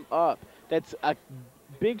wrap him up. That's a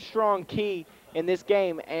big, strong key in this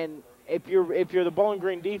game. And if you're the Bowling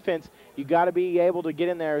Green defense, you got to be able to get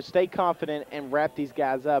in there, stay confident, and wrap these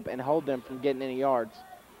guys up and hold them from getting any yards.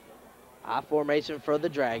 I formation for the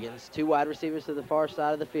Dragons. 2 wide receivers to the far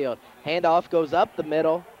side of the field. Handoff goes up the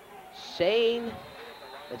middle. Shane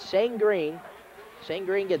Green. Shane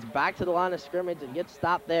Green gets back to the line of scrimmage and gets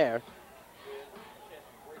stopped there.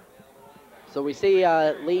 So we see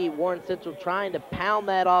Lee Warren Central trying to pound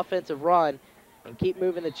that offensive run and keep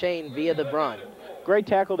moving the chain via the run. Great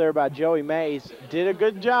tackle there by Joey Mays. Did a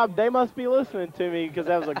good job. They must be listening to me because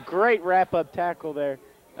that was a great wrap-up tackle there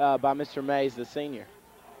by Mr. Mays, the senior.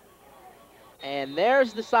 And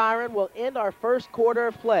there's the siren. We'll end our first quarter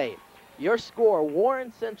of play. Your score,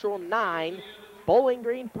 Warren Central 9, Bowling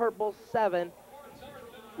Green Purple 7.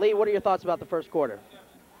 Lee, what are your thoughts about the first quarter?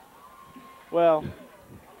 Well,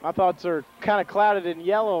 my thoughts are kind of clouded in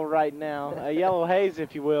yellow right now, a yellow haze,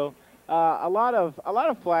 if you will. A lot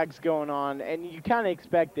of flags going on, and you kind of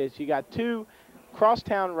expect this. You got 2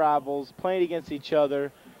 crosstown rivals playing against each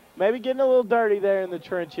other, maybe getting a little dirty there in the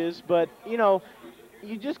trenches, but, you know,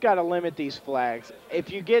 you just got to limit these flags. If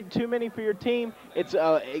you get too many for your team, it's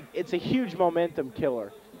a huge momentum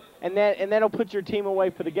killer, and that'll put your team away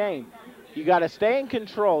for the game. You got to stay in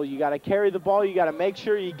control. You got to carry the ball. You got to make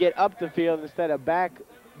sure you get up the field instead of back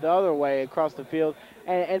the other way across the field.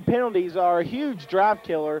 And penalties are a huge drive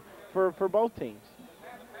killer for both teams.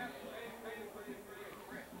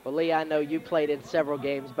 Well, Lee, I know you played in several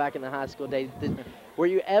games back in the high school days. Were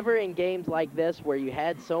you ever in games like this where you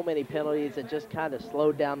had so many penalties that just kind of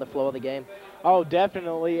slowed down the flow of the game? Oh,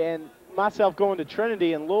 definitely. And myself going to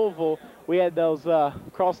Trinity in Louisville, we had those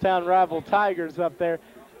crosstown rival Tigers up there.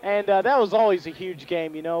 And that was always a huge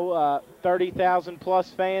game, you know,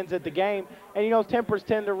 30,000-plus fans at the game. And, you know, tempers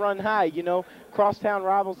tend to run high. You know, crosstown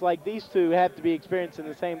rivals like these two have to be experiencing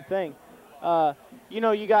the same thing. You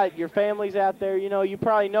know, you got your families out there. You know, you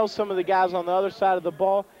probably know some of the guys on the other side of the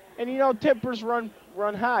ball. And, you know, tempers run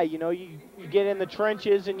high. You know, you get in the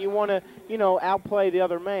trenches and you want to, you know, outplay the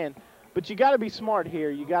other man. But you got to be smart here.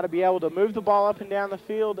 You got to be able to move the ball up and down the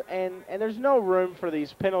field. And there's no room for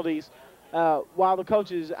these penalties. While the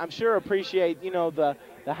coaches, I'm sure, appreciate, you know, the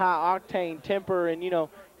high-octane temper and, you know,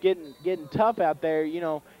 getting tough out there, you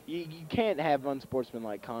know, you can't have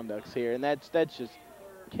unsportsmanlike conducts here, and that's just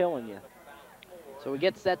killing you. So we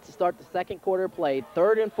get set to start the second quarter play.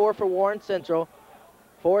 3rd and 4 for Warren Central.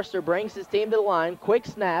 Forrester brings his team to the line. Quick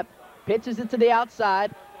snap. Pitches it to the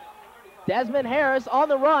outside. Desmond Harris on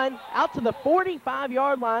the run out to the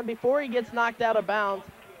 45-yard line before he gets knocked out of bounds.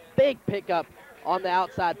 Big pickup on the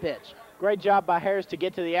outside pitch. Great job by Harris to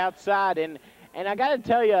get to the outside, and I got to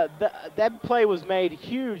tell you, that play was made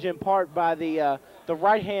huge in part by the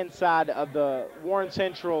right-hand side of the Warren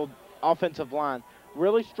Central offensive line.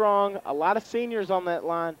 Really strong, a lot of seniors on that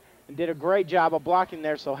line, and did a great job of blocking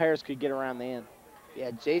there so Harris could get around the end.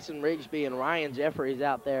 Yeah, Jason Rigsby and Ryan Jeffries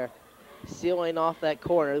out there sealing off that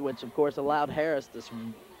corner, which, of course, allowed Harris to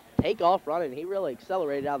take off running. He really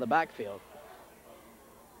accelerated out of the backfield.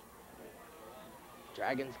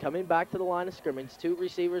 Dragons coming back to the line of scrimmage. 2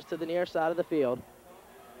 receivers to the near side of the field.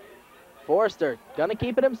 Forrester gonna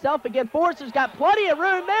keep it himself again. Forrester's got plenty of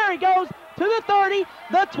room. There he goes to the 30,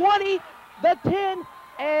 the 20, the 10,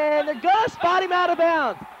 and they're gonna spot him out of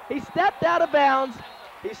bounds. He stepped out of bounds.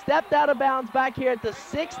 He stepped out of bounds back here at the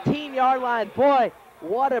 16-yard line. Boy,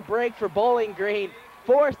 what a break for Bowling Green.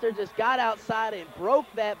 Forrester just got outside and broke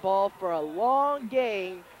that ball for a long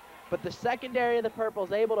gain. But the secondary of the Purple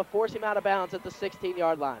is able to force him out of bounds at the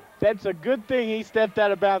 16-yard line. That's a good thing he stepped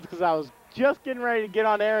out of bounds because I was just getting ready to get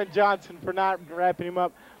on Aaron Johnson for not wrapping him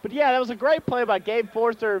up. But, yeah, that was a great play by Gabe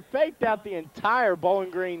Forrester. Faked out the entire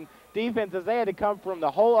Bowling Green defense as they had to come from the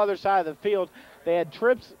whole other side of the field. They had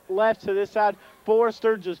trips left to this side.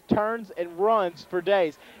 Forrester just turns and runs for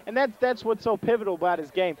days. And that's what's so pivotal about his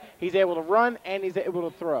game. He's able to run and he's able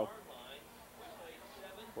to throw.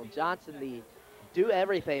 Well, Johnson, the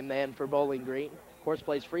do-everything man for Bowling Green. Of course,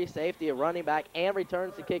 plays free safety, a running back, and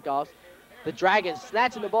returns the kickoffs. The Dragons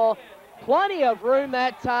snatching the ball. Plenty of room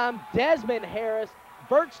that time. Desmond Harris,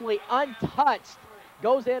 virtually untouched,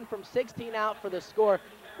 goes in from 16 out for the score.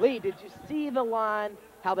 Lee, did you see the line,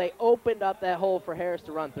 how they opened up that hole for Harris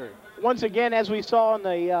to run through? Once again, as we saw on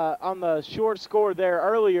the short score there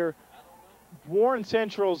earlier, Warren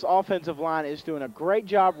Central's offensive line is doing a great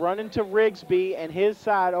job running to Rigsby and his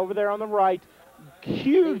side over there on the right.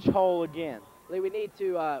 Huge hole again. Lee, we need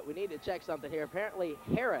to check something here. Apparently,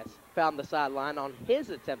 Harris found the sideline on his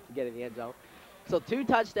attempt to get in the end zone. So 2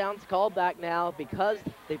 touchdowns called back now because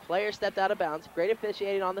the player stepped out of bounds. Great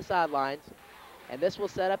officiating on the sidelines. And this will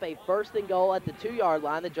set up a 1st and goal at the 2-yard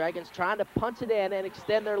line. The Dragons trying to punch it in and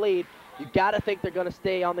extend their lead. You got to think they're going to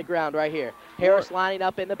stay on the ground right here. Harris lining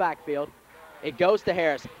up in the backfield. It goes to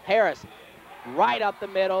Harris. Harris right up the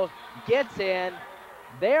middle, gets in.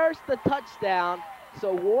 There's the touchdown.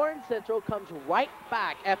 So Warren Central comes right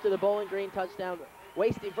back after the Bowling Green touchdown,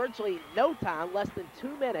 wasting virtually no time, less than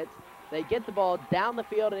 2 minutes. They get the ball down the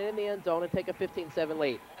field and in the end zone and take a 15-7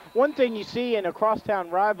 lead. One thing you see in a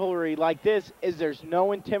crosstown rivalry like this is there's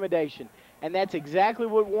no intimidation. And that's exactly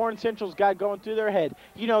what Warren Central's got going through their head.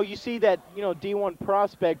 You know, you see that, D1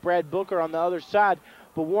 prospect, Brad Booker, on the other side,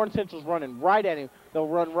 but Warren Central's running right at him. They'll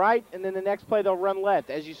run right, and then the next play they'll run left,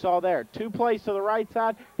 as you saw there. 2 plays to the right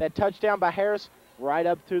side, that touchdown by Harris right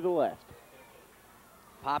up to the left.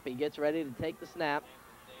 Poppy gets ready to take the snap.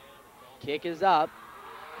 Kick is up.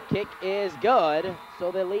 Kick is good.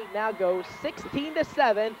 So the lead now goes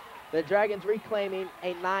 16-7. The Dragons reclaiming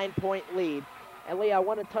a 9-point lead. And Lee, I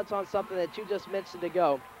want to touch on something that you just mentioned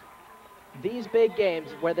ago. These big games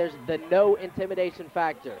where there's the no intimidation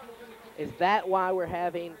factor, is that why we're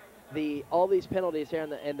having all these penalties here in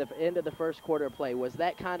the end of the first quarter of play? Was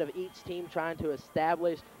that kind of each team trying to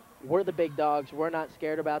establish we're the big dogs, we're not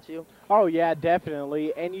scared about you? Oh, yeah,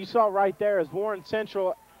 definitely. And you saw right there as Warren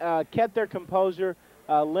Central kept their composure,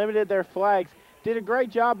 limited their flags, did a great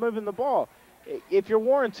job moving the ball. If you're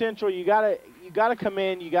Warren Central, you gotta come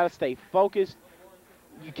in, you gotta stay focused.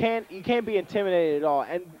 You can't be intimidated at all.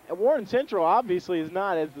 And Warren Central obviously is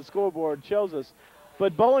not, as the scoreboard shows us.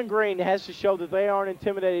 But Bowling Green has to show that they aren't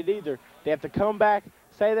intimidated either. They have to come back,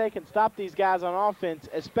 say they can stop these guys on offense,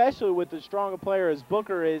 especially with as strong a player as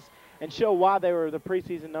Booker is, and show why they were the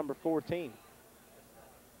preseason number 14.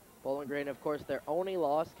 Bowling Green, of course, their only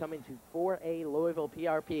loss coming to 4A Louisville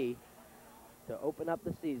PRP to open up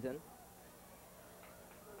the season.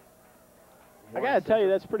 I got to tell you,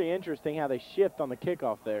 that's pretty interesting how they shift on the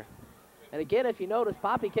kickoff there. And again, if you notice,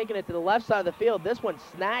 Poppy kicking it to the left side of the field. This one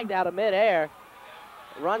snagged out of midair.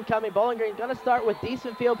 Run coming. Bowling Green going to start with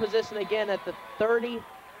decent field position again at the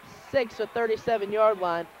 36 or 37-yard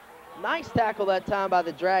line. Nice tackle that time by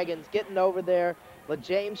the Dragons, getting over there with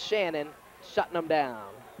James Shannon, shutting them down.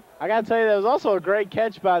 I got to tell you, that was also a great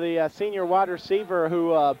catch by the senior wide receiver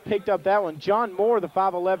who picked up that one. John Moore, the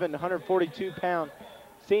 5'11", 142-pound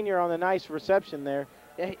senior, on the nice reception there.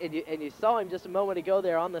 Yeah, and you saw him just a moment ago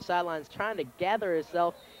there on the sidelines trying to gather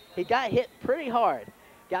himself. He got hit pretty hard.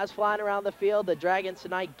 Guys flying around the field. The Dragons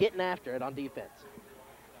tonight getting after it on defense.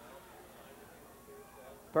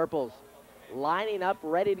 Purples lining up,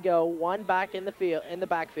 ready to go. 1 back in the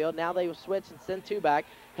backfield. Now they will switch and send 2 back.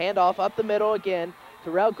 Handoff up the middle again.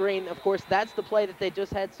 Terrell Green, of course, that's the play that they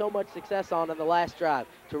just had so much success on in the last drive.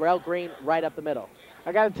 Terrell Green right up the middle.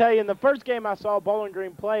 I got to tell you, in the first game I saw Bowling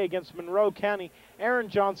Green play against Monroe County, Aaron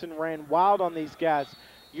Johnson ran wild on these guys.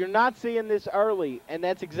 You're not seeing this early, and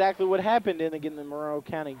that's exactly what happened in the Monroe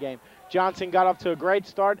County game. Johnson got off to a great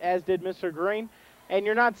start, as did Mr. Green, and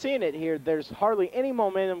you're not seeing it here. There's hardly any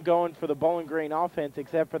momentum going for the Bowling Green offense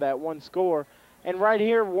except for that 1 score. And right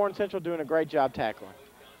here, Warren Central doing a great job tackling.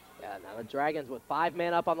 Yeah, now the Dragons with 5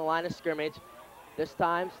 men up on the line of scrimmage. This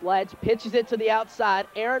time, Sledge pitches it to the outside.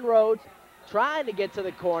 Aaron Rhodes trying to get to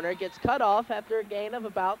the corner, gets cut off after a gain of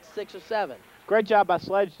about 6 or 7. Great job by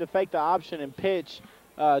Sledge to fake the option and pitch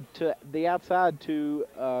to the outside to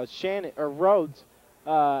Shannon or Rhodes.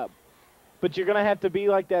 But you're going to have to be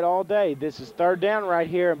like that all day. This is 3rd down right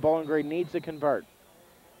here, and Bowling Green needs to convert.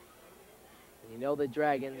 You know the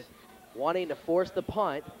Dragons wanting to force the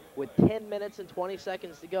punt with 10 minutes and 20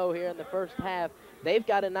 seconds to go here in the first half. They've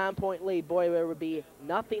got a 9-point lead. Boy, there would be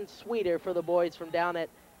nothing sweeter for the boys from down at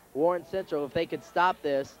Warren Central if they could stop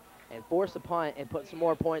this and force a punt and put some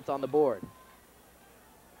more points on the board.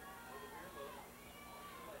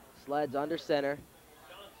 Sledge under center.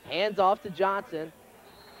 Hands off to Johnson.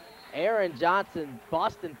 Aaron Johnson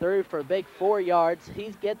busting through for a big 4 yards.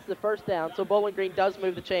 He gets the first down, so Bowling Green does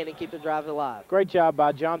move the chain and keep the drive alive. Great job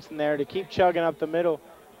by Johnson there to keep chugging up the middle.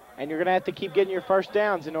 and you're going to have to keep getting your first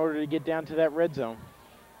downs in order to get down to that red zone.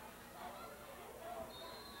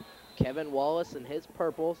 Kevin Wallace and his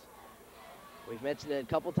Purples. We've mentioned it a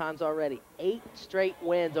couple times already. 8 straight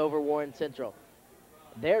wins over Warren Central.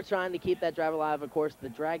 They're trying to keep that drive alive. Of course, the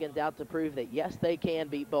Dragons out to prove that, yes, they can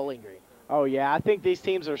beat Bowling Green. Oh, yeah. I think these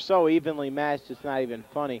teams are so evenly matched, it's not even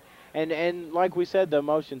funny. And like we said, the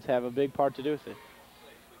emotions have a big part to do with it.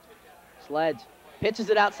 Sledge pitches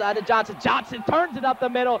it outside to Johnson. Johnson turns it up the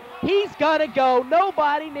middle. He's going to go.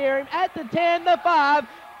 Nobody near him at the 10, the 5.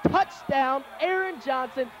 Touchdown, Aaron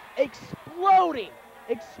Johnson exploding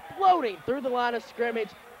through the line of scrimmage.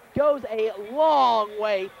 Goes a long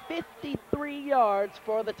way, 53 yards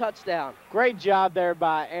for the touchdown. Great job there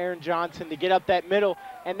by Aaron Johnson to get up that middle,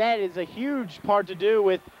 and that is a huge part to do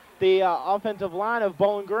with the offensive line of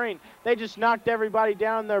Bowling Green. They just knocked everybody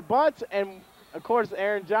down on their butts, and, of course,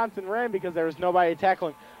 Aaron Johnson ran because there was nobody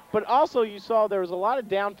tackling. But also you saw there was a lot of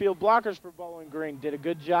downfield blockers for Bowling Green. Did a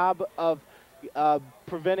good job of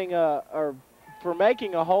making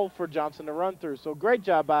a hole for Johnson to run through. So great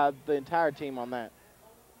job by the entire team on that.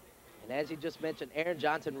 And as you just mentioned, Aaron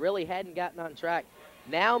Johnson really hadn't gotten on track.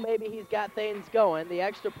 Now maybe he's got things going. The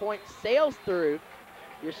extra point sails through.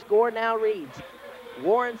 Your score now reads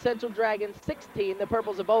Warren Central Dragons 16, the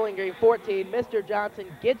Purples of Bowling Green 14. Mr. Johnson,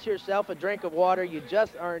 get yourself a drink of water. You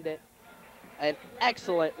just earned it. An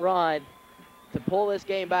excellent run to pull this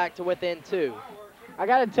game back to within 2. I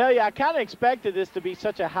got to tell you, I kind of expected this to be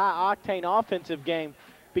such a high-octane offensive game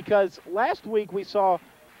because last week we saw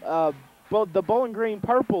the Bowling Green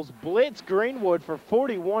Purples blitz Greenwood for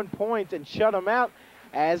 41 points and shut them out,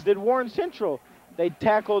 as did Warren Central. They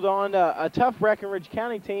tackled on a tough Breckenridge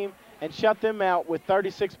County team and shut them out with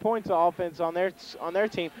 36 points of offense on their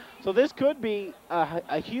team. So this could be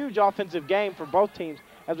a huge offensive game for both teams,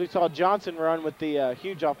 as we saw Johnson run with the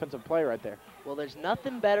huge offensive play right there. Well, there's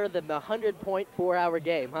nothing better than the 100-point 4-hour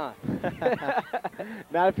game, huh?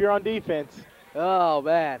 Not if you're on defense. Oh,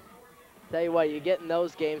 man. Tell you what, you get in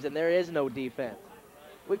those games and there is no defense.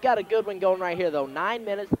 We've got a good one going right here, though. 9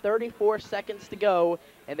 minutes, 34 seconds to go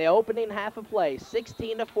in the opening half of play.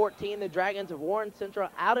 16-14, the Dragons of Warren Central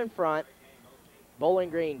out in front.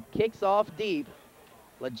 Bowling Green kicks off deep.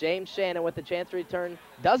 James Shannon with the chance to return.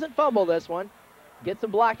 Doesn't fumble this one. Gets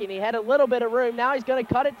some blocking. He had a little bit of room. Now he's going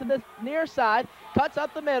to cut it to the near side. Cuts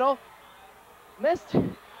up the middle. Missed.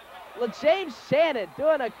 James Shannon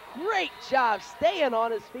doing a great job staying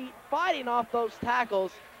on his feet, fighting off those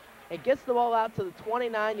tackles, and gets the ball out to the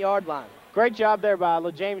 29-yard line. Great job there by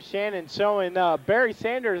James Shannon, showing Barry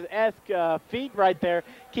Sanders-esque feet right there,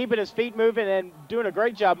 keeping his feet moving and doing a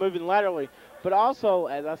great job moving laterally. But also,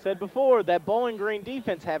 as I said before, that Bowling Green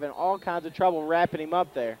defense having all kinds of trouble wrapping him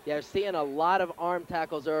up there. Yeah, they're seeing a lot of arm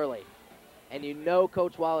tackles early, and you know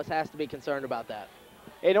Coach Wallace has to be concerned about that.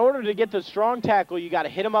 In order to get the strong tackle, you got to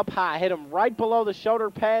hit him up high, hit him right below the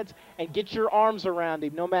shoulder pads, and get your arms around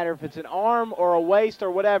him, no matter if it's an arm or a waist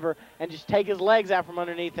or whatever, and just take his legs out from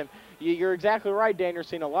underneath him. You're exactly right, Dan. You're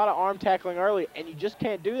seeing a lot of arm tackling early, and you just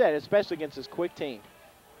can't do that, especially against this quick team.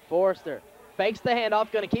 Forrester fakes the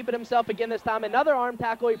handoff, going to keep it himself again this time. Another arm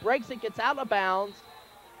tackle. He breaks it, gets out of bounds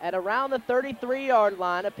at around the 33-yard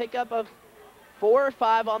line. A pickup of 4 or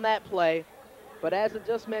 5 on that play. But as I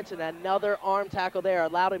just mentioned, another arm tackle there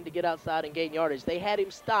allowed him to get outside and gain yardage. They had him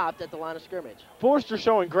stopped at the line of scrimmage. Forrester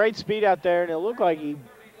showing great speed out there, and it looked like he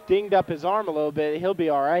dinged up his arm a little bit. He'll be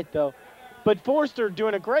all right, though. But Forrester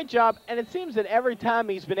doing a great job, and it seems that every time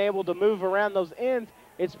he's been able to move around those ends,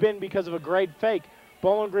 it's been because of a great fake.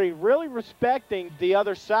 Bowling Green really respecting the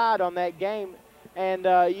other side on that game, and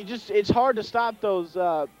it's hard to stop those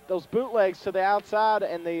bootlegs to the outside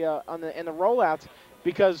and the rollouts,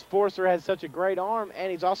 because Forrester has such a great arm, and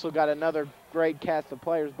he's also got another great cast of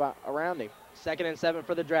players around him. 2nd and 7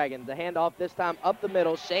 for the Dragons. The handoff this time up the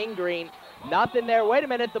middle. Shane Green, nothing there. Wait a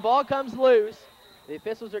minute, the ball comes loose. The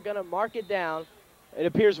officials are going to mark it down. It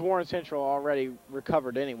appears Warren Central already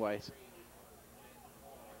recovered anyways.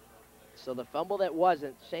 So the fumble that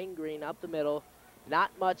wasn't, Shane Green up the middle. Not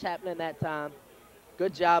much happening that time.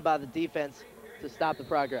 Good job by the defense to stop the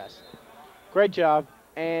progress. Great job.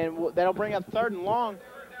 And that'll bring up 3rd and long,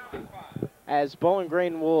 as Bowling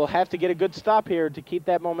Green will have to get a good stop here to keep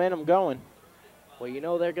that momentum going. Well, you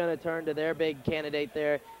know they're going to turn to their big candidate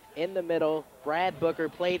there in the middle. Brad Booker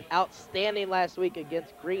played outstanding last week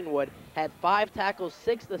against Greenwood. Had 5 tackles,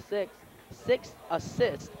 6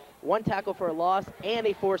 assists, 1 tackle for a loss, and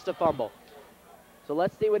he forced a fumble. So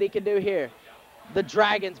let's see what he can do here. The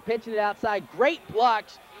Dragons pitching it outside. Great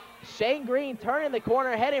blocks. Shane Green turning the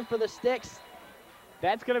corner, heading for the sticks.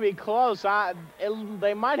 That's going to be close.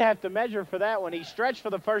 They might have to measure for that one. He stretched for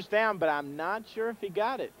the first down, but I'm not sure if he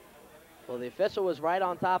got it. Well, the official was right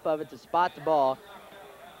on top of it to spot the ball.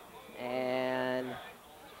 And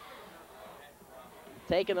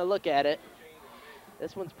taking a look at it,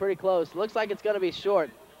 this one's pretty close. Looks like it's going to be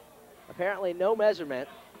short. Apparently no measurement.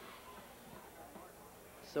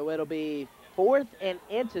 So it'll be 4th and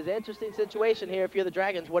inches. Interesting situation here. If you're the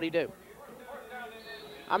Dragons, what do you do?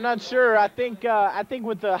 I'm not sure. I think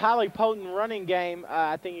with the highly potent running game,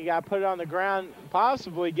 I think you got to put it on the ground,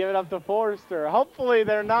 possibly give it up to Forrester. Hopefully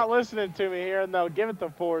they're not listening to me here, and they'll give it to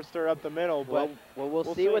Forrester up the middle. But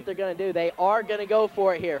we'll see what they're going to do. They are going to go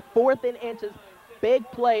for it here. 4th and inches. Big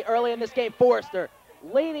play early in this game. Forrester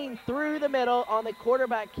leading through the middle on the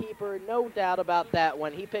quarterback keeper. No doubt about that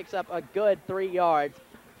one. He picks up a good 3 yards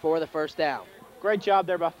for the first down. Great job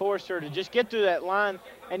there by Forrester to just get through that line.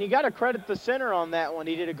 And you got to credit the center on that one.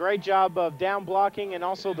 He did a great job of down blocking and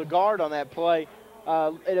also the guard on that play.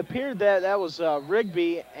 It appeared that was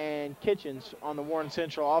Rigby and Kitchens on the Warren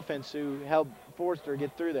Central offense who helped Forrester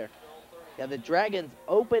get through there. Yeah, the Dragons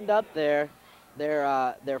opened up their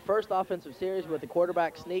first offensive series with the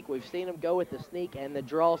quarterback sneak. We've seen them go with the sneak and the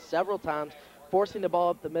draw several times, forcing the ball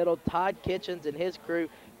up the middle. Todd Kitchens and his crew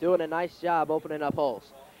doing a nice job opening up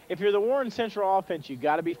holes. If you're the Warren Central offense, you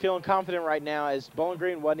got to be feeling confident right now, as Bowling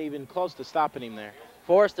Green wasn't even close to stopping him there.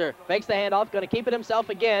 Forrester fakes the handoff, going to keep it himself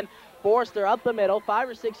again. Forrester up the middle, 5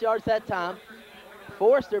 or 6 yards that time.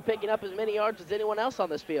 Forrester picking up as many yards as anyone else on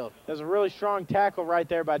this field. There's a really strong tackle right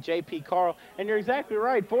there by J.P. Carl. And you're exactly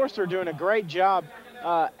right. Forrester doing a great job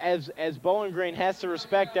as Bowling Green has to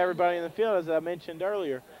respect everybody in the field, as I mentioned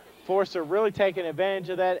earlier. Forrester really taking advantage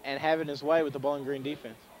of that and having his way with the Bowling Green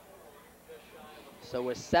defense. So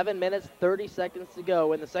with 7 minutes, 30 seconds to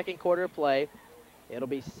go in the second quarter of play, it'll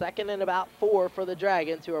be 2nd and about 4 for the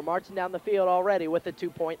Dragons, who are marching down the field already with a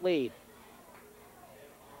 2-point lead.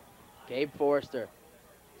 Gabe Forrester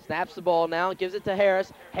snaps the ball now, gives it to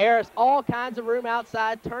Harris. Harris, all kinds of room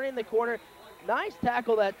outside, turning the corner. Nice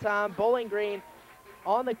tackle that time. Bowling Green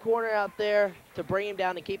on the corner out there to bring him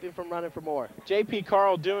down and keep him from running for more. J.P.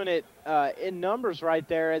 Carl doing it in numbers right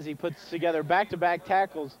there as he puts together back-to-back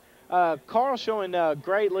tackles. Carl showing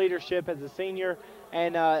great leadership as a senior,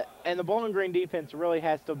 and the Bowling Green defense really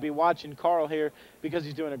has to be watching Carl here because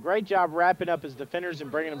he's doing a great job wrapping up his defenders and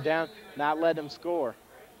bringing them down, not letting them score.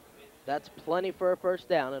 That's plenty for a first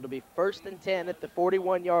down. It'll be 1st and 10 at the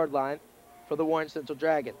 41-yard line for the Warren Central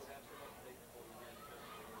Dragons.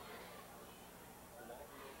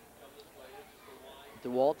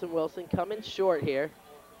 DeWalton Wilson coming short here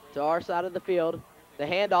to our side of the field. The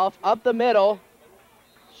handoff up the middle.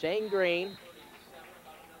 Shane Green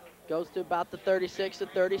goes to about the 36 to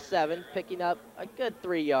 37, picking up a good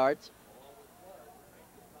 3 yards.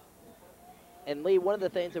 And Lee, one of the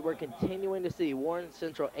things that we're continuing to see, Warren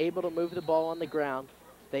Central able to move the ball on the ground.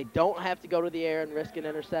 They don't have to go to the air and risk an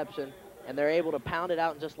interception, and they're able to pound it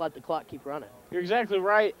out and just let the clock keep running. You're exactly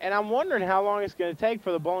right, and I'm wondering how long it's going to take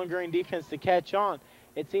for the Bowling Green defense to catch on.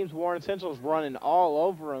 It seems Warren Central's running all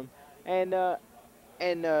over them,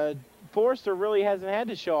 and Forrester really hasn't had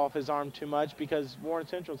to show off his arm too much because Warren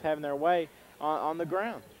Central's having their way on the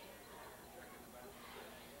ground.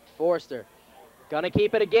 Forrester gonna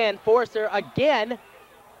keep it again. Forrester again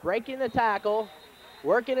breaking the tackle,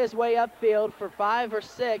 working his way upfield for 5 or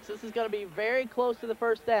 6. This is gonna be very close to the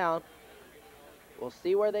first down. We'll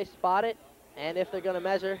see where they spot it and if they're gonna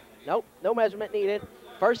measure. Nope, no measurement needed.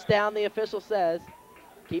 First down, the official says.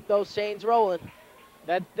 Keep those chains rolling.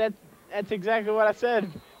 That's exactly what I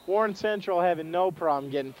said. Warren Central having no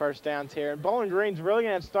problem getting first downs here. And Bowling Green's really going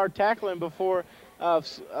to have to start tackling before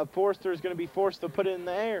Forrester is going to be forced to put it in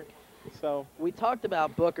the air. So we talked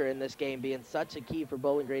about Booker in this game being such a key for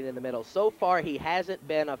Bowling Green in the middle. So far, he hasn't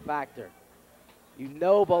been a factor. You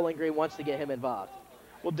know Bowling Green wants to get him involved.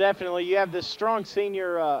 Well, definitely. You have this strong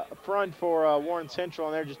senior front for Warren Central,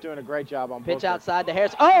 and they're just doing a great job on Booker. Pitch outside to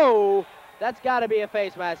Harris. Oh, that's got to be a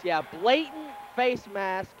face mask. Yeah, blatant face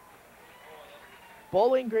mask.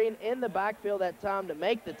 Bowling Green in the backfield that time to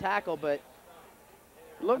make the tackle, but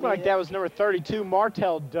it looked like that was number 32,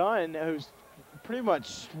 Martell Dunn, who's pretty much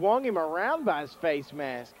swung him around by his face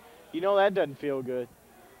mask. You know that doesn't feel good.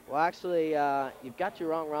 Well, actually, you've got your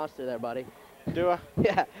wrong roster there, buddy. Do I?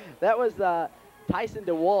 Yeah, that was Tyson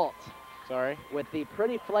DeWalt. Sorry. With the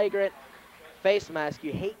pretty flagrant face mask.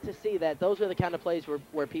 You hate to see that. Those are the kind of plays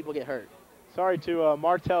where people get hurt. Sorry to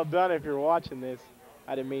Martell Dunn if you're watching this.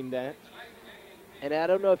 I didn't mean that. And I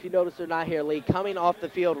don't know if you noticed or not here, Lee, coming off the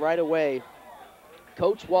field right away,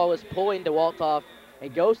 Coach Wallace pulling DeWalt off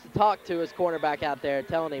and goes to talk to his cornerback out there,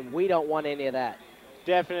 telling him we don't want any of that.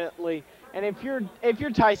 Definitely. And if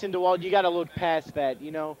you're Tyson DeWalt, you got to look past that.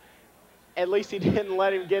 You know, at least he didn't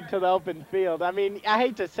let him get to the open field. I mean, I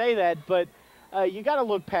hate to say that, but you got to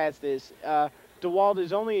look past this. DeWalt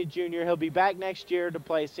is only a junior. He'll be back next year to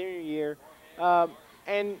play senior year.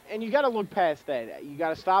 And you got to look past that. You got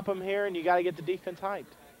to stop him here, and you got to get the defense hyped.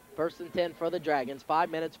 1st and 10 for the Dragons. 5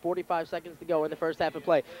 minutes, 45 seconds to go in the first half of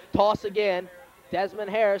play. Toss again. Desmond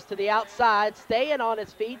Harris to the outside, staying on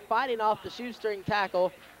his feet, fighting off the shoestring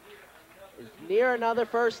tackle. Is near another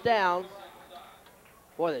first down.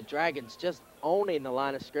 Boy, the Dragons just owning the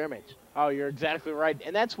line of scrimmage. Oh, you're exactly right.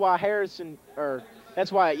 And that's why Harrison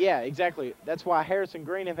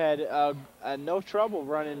Green have had no trouble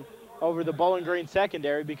running over the Bowling Green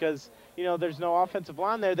secondary because, you know, there's no offensive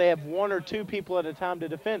line there. They have 1 or 2 people at a time to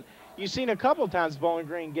defend. You've seen a couple of times Bowling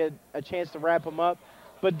Green get a chance to wrap them up,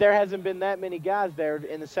 but there hasn't been that many guys there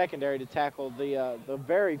in the secondary to tackle the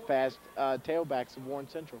very fast tailbacks of Warren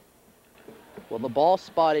Central. Well, the ball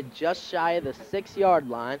spotted just shy of the 6-yard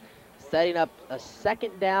line, setting up a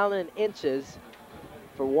 2nd down and inches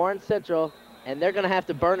for Warren Central, and they're going to have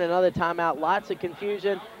to burn another timeout. Lots of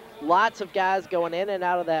confusion. Lots of guys going in and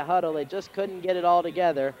out of that huddle. They just couldn't get it all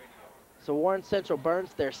together. So Warren Central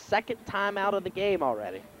burns their 2nd timeout of the game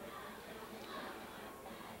already.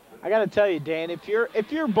 I got to tell you, Dan, if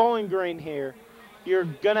you're Bowling Green here, you're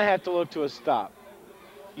going to have to look to a stop.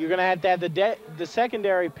 You're going to have the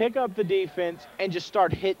secondary pick up the defense and just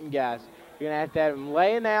start hitting guys. You're going to have them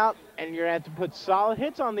laying out, and you're going to have to put solid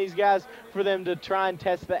hits on these guys for them to try and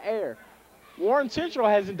test the air. Warren Central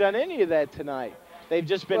hasn't done any of that tonight. They've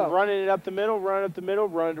just been running it up the middle, running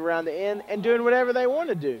it around the end, and doing whatever they want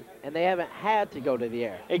to do. And they haven't had to go to the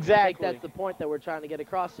air. Exactly. I think that's the point that we're trying to get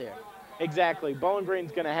across here. Exactly. Bowling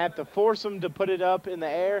Green's going to have to force them to put it up in the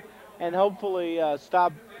air and hopefully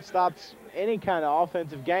stops any kind of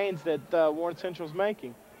offensive gains that Warren Central's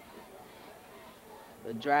making.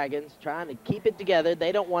 The Dragons trying to keep it together.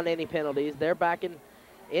 They don't want any penalties. They're back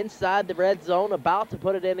inside the red zone, about to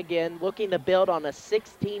put it in again, looking to build on a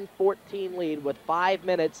 16-14 lead with 5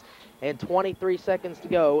 minutes and 23 seconds to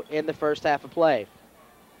go in the first half of play.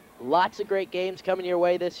 Lots of great games coming your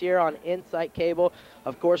way this year on Insight Cable.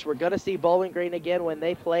 Of course, we're going to see Bowling Green again when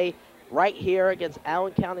they play right here against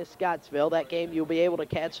Allen County Scottsville. That game you'll be able to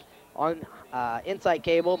catch on Insight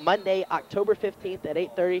Cable Monday, October 15th at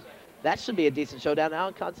 8:30. That should be a decent showdown.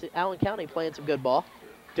 Allen County playing some good ball.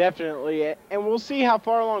 Definitely, and we'll see how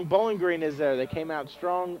far along Bowling Green is there. They came out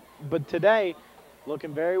strong, but today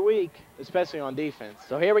looking very weak, especially on defense.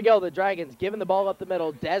 So here we go, the Dragons giving the ball up the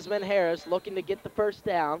middle. Desmond Harris looking to get the first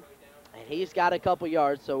down, and he's got a couple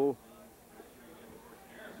yards, so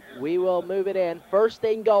we will move it in.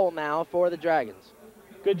 1st and goal now for the Dragons.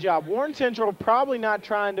 Good job. Warren Central probably not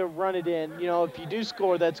trying to run it in. You know, if you do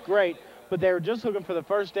score, that's great, but they were just looking for the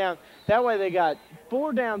first down. That way they got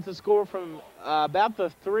 4 downs to score from about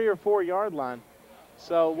the 3 or 4 yard line.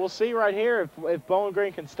 So we'll see right here if Bowling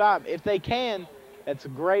Green can stop. If they can, that's a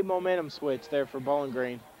great momentum switch there for Bowling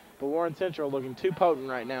Green. But Warren Central looking too potent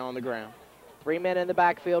right now on the ground. 3 men in the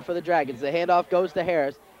backfield for the Dragons. The handoff goes to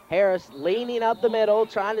Harris. Harris leaning up the middle,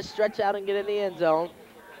 trying to stretch out and get in the end zone.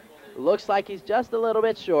 Looks like he's just a little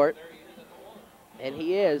bit short. And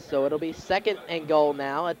he is, so it'll be 2nd and goal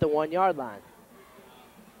now at the 1 yard line.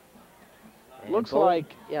 And Looks like...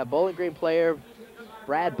 Yeah, Bowling Green player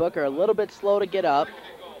Brad Booker a little bit slow to get up.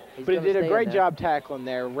 But he did a great job tackling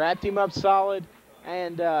there. Wrapped him up solid,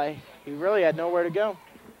 and he really had nowhere to go.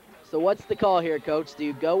 So what's the call here, Coach? Do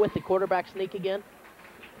you go with the quarterback sneak again?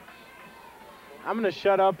 I'm going to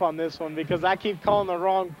shut up on this one because I keep calling the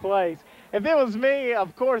wrong plays. If it was me,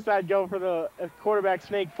 of course I'd go for the quarterback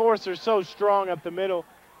sneak. Forrester's so strong up the middle,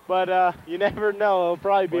 but you never know. It'll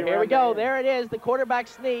probably be here we go. There it is, the quarterback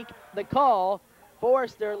sneak, the call.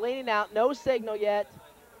 Forrester leaning out, no signal yet.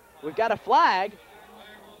 We've got a flag.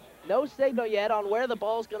 No signal yet on where the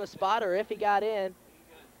ball's going to spot or if he got in.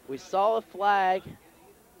 We saw a flag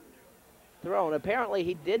thrown. Apparently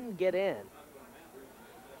he didn't get in.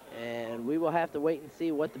 And we will have to wait and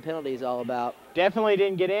see what the penalty is all about. Definitely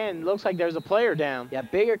didn't get in. Looks like there's a player down. Yeah,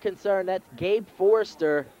 bigger concern. That's Gabe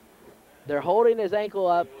Forrester. They're holding his ankle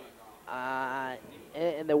up.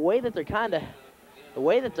 And the way that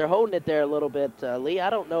they're holding it there a little bit, Lee, I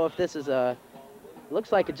don't know if this is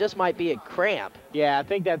looks like it just might be a cramp. Yeah, I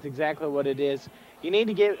think that's exactly what it is. You need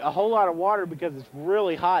to get a whole lot of water because it's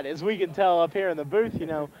really hot, as we can tell up here in the booth, you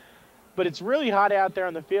know. But it's really hot out there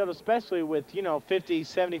on the field, especially with, 50,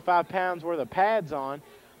 75 pounds worth of pads on.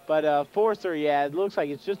 But Forrester, yeah, it looks like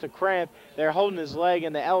it's just a cramp. They're holding his leg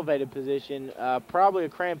in the elevated position, probably a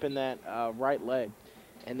cramp in that right leg.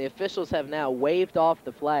 And the officials have now waved off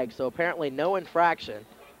the flag, so apparently no infraction.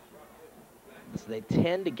 So they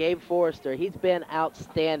 10 to Gabe Forrester. He's been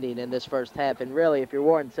outstanding in this first half, and really, if you're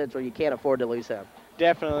Warren Central, you can't afford to lose him.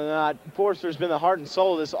 Definitely not. Forrester's been the heart and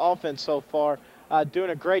soul of this offense so far, doing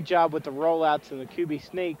a great job with the rollouts and the QB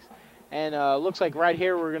sneaks. And looks like right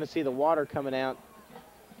here we're going to see the water coming out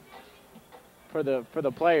for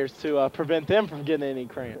the players to prevent them from getting any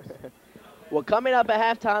cramps. Well, coming up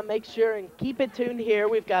at halftime, make sure and keep it tuned here.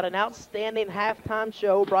 We've got an outstanding halftime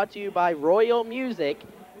show brought to you by Royal Music,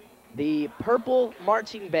 the Purple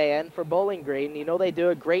Marching Band for Bowling Green. You know they do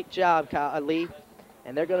a great job, Lee,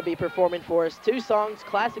 and they're going to be performing for us 2 songs,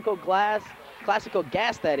 Classical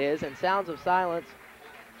Gas that is, and Sounds of Silence.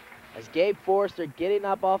 As Gabe Forrester getting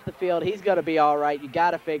up off the field, he's going to be all right. You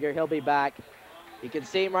got to figure he'll be back. You can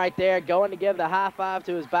see him right there going to give the high five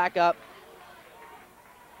to his backup.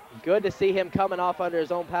 Good to see him coming off under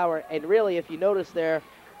his own power. And really, if you notice there,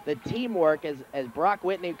 the teamwork as Brock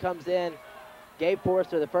Whitney comes in, Gabe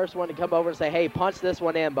Forrester, the first one to come over and say, hey, punch this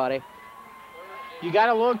one in, buddy. You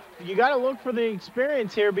gotta look for the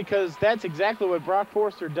experience here, because that's exactly what Brock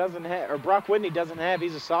Forrester doesn't have, or Brock Whitney doesn't have.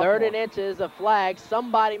 He's a sophomore. 3rd and inches, a flag,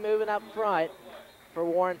 somebody moving up front for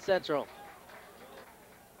Warren Central.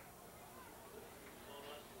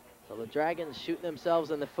 So the Dragons shooting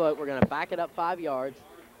themselves in the foot. We're gonna back it up 5 yards.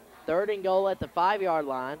 3rd and goal at the 5-yard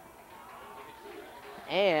line.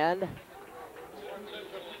 And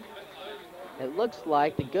it looks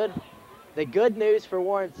like the good news for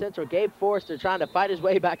Warren Central, Gabe Forrester trying to fight his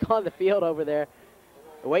way back on the field over there,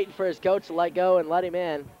 waiting for his coach to let go and let him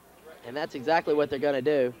in, and that's exactly what they're going to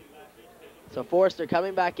do. So Forrester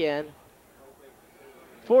coming back in.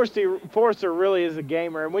 Forrester really is a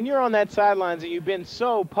gamer, and when you're on that sidelines and you've been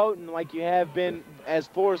so potent like you have been, as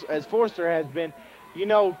Forrester has been, you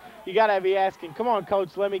know you got to be asking, come on,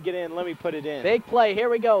 coach, let me get in, let me put it in. Big play, here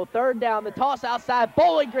we go, 3rd down, the toss outside,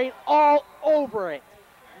 Bowling Green all over it.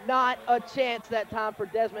 Not a chance that time for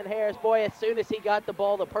Desmond Harris. Boy, as soon as he got the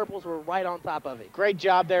ball, the Purples were right on top of it. Great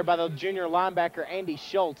job there by the junior linebacker, Andy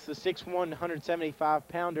Schultz, the 6'1",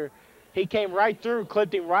 175-pounder. He came right through,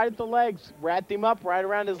 clipped him right at the legs, wrapped him up right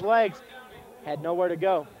around his legs. Had nowhere to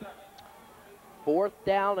go. 4th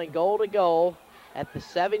down and goal to go at the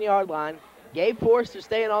 7-yard line. Gabe Forrester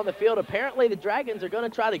staying on the field. Apparently the Dragons are going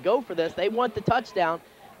to try to go for this. They want the touchdown.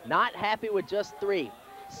 Not happy with just 3.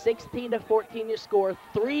 16-14 your score.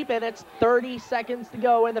 3 minutes, 30 seconds to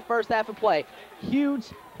go in the first half of play. Huge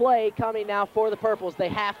play coming now for the Purples. They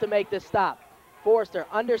have to make this stop. Forrester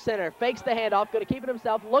under center, fakes the handoff, going to keep it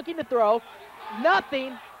himself, looking to throw.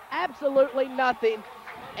 Nothing, absolutely nothing.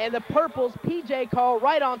 And the Purples, P.J. Carl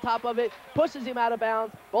right on top of it, pushes him out of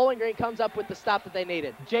bounds. Bowling Green comes up with the stop that they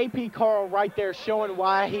needed. J.P. Carl right there showing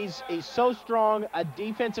why he's so strong, a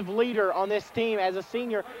defensive leader on this team as a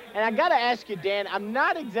senior. And I got to ask you, Dan, I'm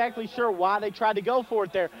not exactly sure why they tried to go for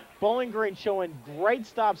it there. Bowling Green showing great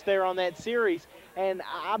stops there on that series. And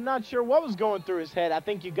I'm not sure what was going through his head. I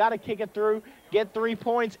think you got to kick it through, get 3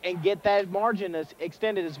 points, and get that margin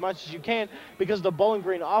extended as much as you can, because the Bowling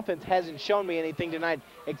Green offense hasn't shown me anything tonight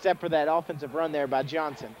except for that offensive run there by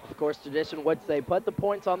Johnson. Of course, tradition would say put the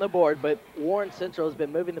points on the board, but Warren Central has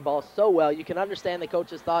been moving the ball so well. You can understand the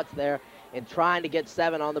coach's thoughts there in trying to get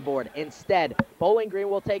 7 on the board. Instead, Bowling Green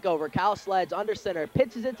will take over. Kyle Sledge under center,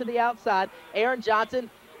 pitches it to the outside. Aaron Johnson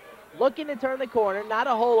looking to turn the corner, not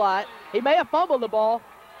a whole lot. He may have fumbled the ball.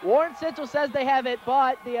 Warren Central says they have it,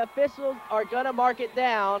 but the officials are going to mark it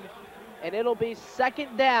down, and it'll be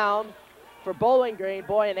 2nd down for Bowling Green.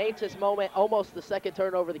 Boy, an anxious moment, almost the 2nd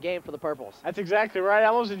turnover of the game for the Purples. That's exactly right.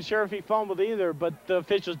 I wasn't sure if he fumbled either, but the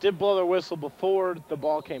officials did blow their whistle before the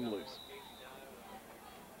ball came loose.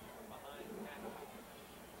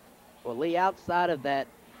 Well, Lee, outside of that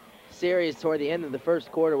series toward the end of the first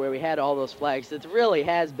quarter where we had all those flags, it really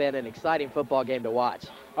has been an exciting football game to watch.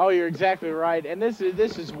 Oh, you're exactly right, and this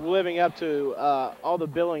is living up to all the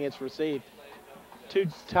billing it's received. 2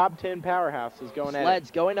 top 10 powerhouses going at it.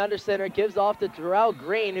 Sledge going under center, gives off to Terrell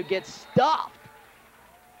Green, who gets stuffed.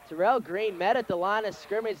 Terrell Green met at the line of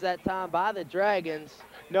scrimmage that time by the Dragons.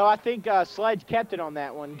 No, I think Sledge kept it on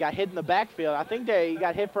that one, got hit in the backfield. I think he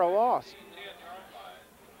got hit for a loss.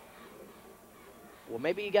 Well,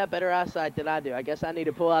 maybe you got better eyesight than I do. I guess I need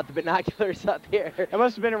to pull out the binoculars up here. It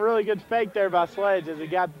must have been a really good fake there by Sledge, as he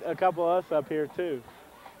got a couple of us up here too.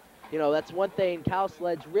 You know, that's one thing. Kyle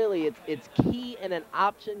Sledge, really, it's key in an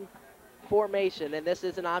option formation, and this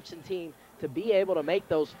is an option team, to be able to make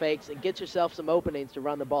those fakes and get yourself some openings to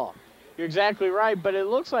run the ball. You're exactly right, but it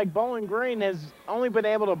looks like Bowling Green has only been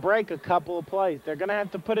able to break a couple of plays. They're going to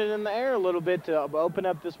have to put it in the air a little bit to open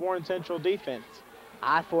up this Warren Central defense.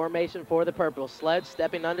 I formation for the Purple. Sledge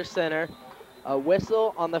stepping under center. A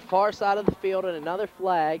whistle on the far side of the field and another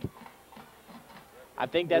flag. I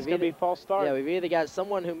think that's going to be a false start. Yeah, we've either got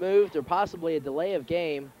someone who moved or possibly a delay of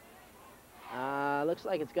game. Looks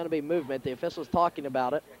like it's going to be movement. The official's talking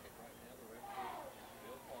about it.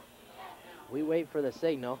 We wait for the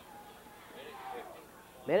signal.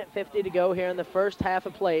 Minute 50 to go here in the first half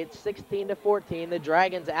of play. It's 16-14. The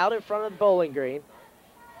Dragons out in front of the Bowling Green.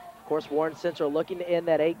 Of course, Warren Central looking to end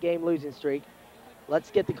that 8-game losing streak. Let's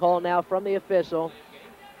get the call now from the official.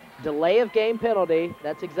 Delay of game penalty.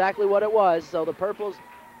 That's exactly what it was. So the Purples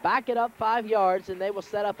back it up 5 yards, and they will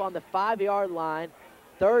set up on the 5-yard line.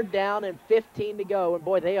 3rd down and 15 to go. And,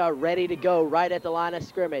 boy, they are ready to go right at the line of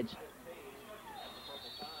scrimmage.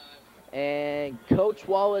 And Coach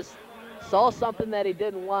Wallace saw something that he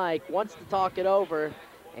didn't like, wants to talk it over,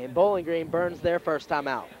 and Bowling Green burns their first time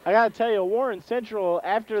out. I got to tell you, Warren Central,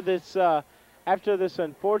 after this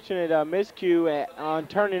unfortunate miscue on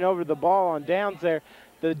turning over the ball on downs there,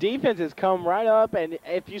 the defense has come right up, and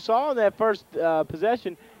if you saw in that first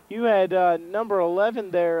possession, you had number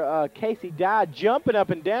 11 there, Casey Dye, jumping up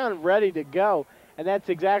and down, ready to go, and that's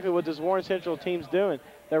exactly what this Warren Central team's doing.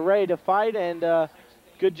 They're ready to fight, and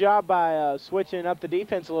good job by switching up the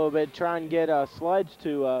defense a little bit, trying to get Sledge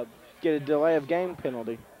to get a delay of game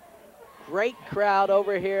penalty. Great crowd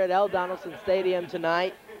over here at L. Donaldson Stadium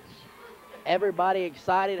tonight. Everybody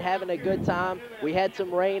excited, having a good time. We had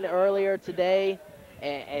some rain earlier today,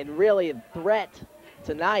 and really a threat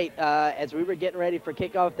tonight as we were getting ready for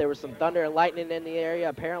kickoff. There was some thunder and lightning in the area.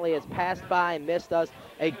 Apparently it's passed by and missed us.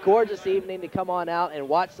 A gorgeous evening to come on out and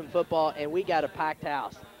watch some football, and we got a packed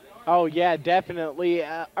house. Oh, yeah, definitely.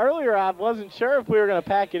 Earlier I wasn't sure if we were going to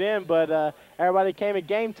pack it in, but everybody came at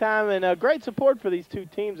game time, and great support for these two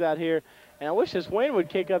teams out here. And I wish this wind would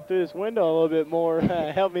kick up through this window a little bit more.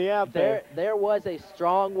 Help me out there. There was a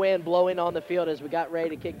strong wind blowing on the field as we got ready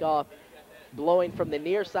to kick off, blowing from the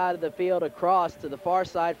near side of the field across to the far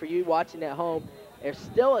side for you watching at home. There's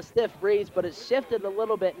still a stiff breeze, but it's shifted a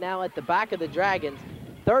little bit now at the back of the Dragons.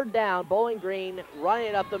 3rd down, Bowling Green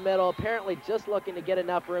running up the middle, apparently just looking to get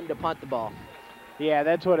enough room to punt the ball. Yeah,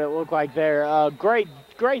 that's what it looked like there. Great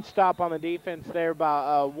stop on the defense there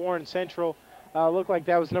by Warren Central. Looked like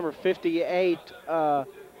that was number 58,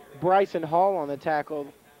 Bryson Hall on the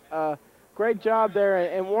tackle. Great job there,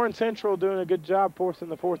 and Warren Central doing a good job forcing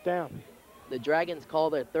the 4th down. The Dragons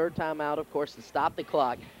call their 3rd timeout, of course, to stop the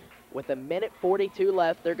clock. With a minute 42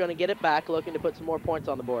 left, they're going to get it back, looking to put some more points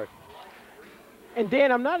on the board. And,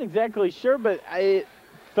 Dan, I'm not exactly sure, but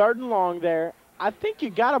 3rd and long there, I think you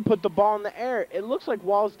got to put the ball in the air. It looks like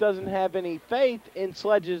Wallace doesn't have any faith in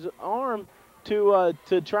Sledge's arm to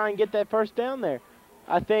try and get that 1st down there.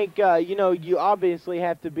 I think, you obviously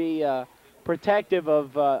have to be protective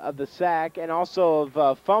of the sack and also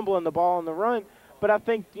of fumbling the ball on the run. But I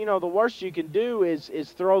think, the worst you can do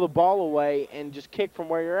is throw the ball away and just kick from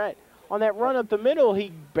where you're at. On that run up the middle,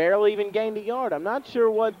 he barely even gained a yard. I'm not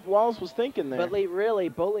sure what Wallace was thinking there. But, Lee, really,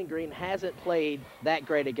 Bowling Green hasn't played that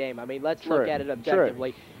great a game. I mean, let's look at it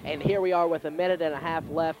objectively. And here we are with a minute and a half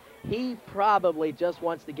left. He probably just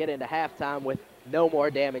wants to get into halftime with no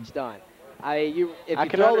more damage done. If you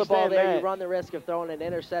throw the ball there, you run the risk of throwing an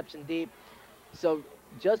interception deep. So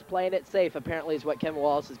just playing it safe apparently is what Kevin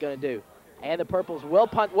Wallace is going to do. And the Purples will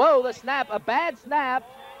punt. Whoa, the snap, a bad snap.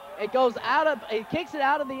 It kicks it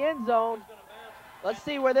out of the end zone. Let's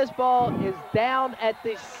see where this ball is down at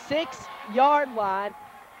the 6-yard line.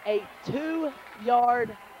 A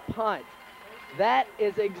 2-yard punt. That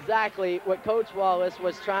is exactly what Coach Wallace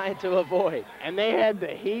was trying to avoid. And they had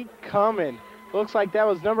the heat coming. Looks like that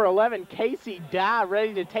was number 11, Casey Dye,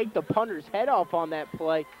 ready to take the punter's head off on that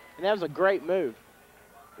play. And that was a great move.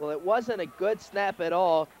 Well, it wasn't a good snap at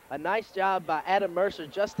all. A nice job by Adam Mercer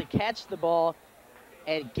just to catch the ball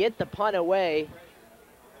and get the punt away.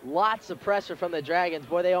 Lots of pressure from the Dragons.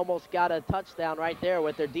 Boy, they almost got a touchdown right there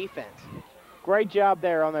with their defense. Great job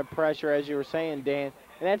there on that pressure, as you were saying, Dan.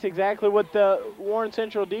 And that's exactly what the Warren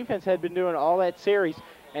Central defense had been doing all that series.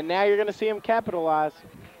 And now you're going to see them capitalize.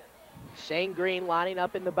 Shane Green lining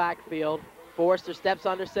up in the backfield. Forrester steps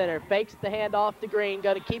under center, fakes the handoff to Green,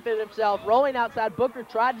 going to keep it himself, rolling outside. Booker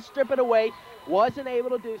tried to strip it away, wasn't able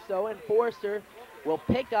to do so, and Forrester will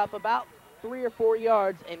pick up about 3 or 4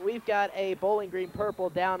 yards, and we've got a Bowling Green purple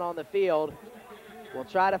down on the field. We'll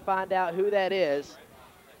try to find out who that is.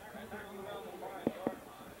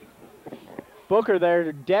 Booker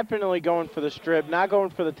there definitely going for the strip, not going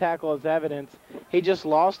for the tackle as evidence. He just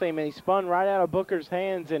lost him, and he spun right out of Booker's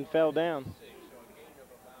hands and fell down.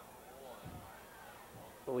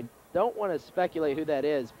 Well, we don't want to speculate who that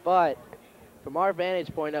is, but from our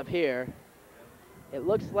vantage point up here, it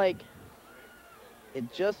looks like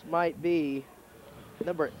it just might be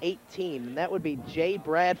number 18, and that would be Jay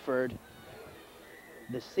Bradford.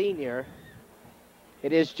 the senior.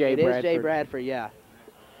 It is Jay Bradford. It is Jay Bradford, yeah.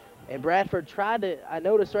 And Bradford tried to, I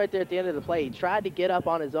noticed right there at the end of the play, he tried to get up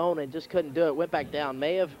on his own and just couldn't do it. Went back down.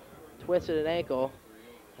 May have twisted an ankle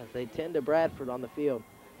as they tend to Bradford on the field.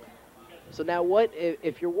 So now what,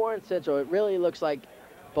 if you're Warren Central, it really looks like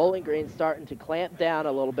Bowling Green's starting to clamp down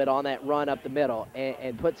a little bit on that run up the middle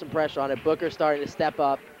and put some pressure on it. Booker's starting to step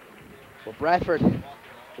up. Well, Bradford,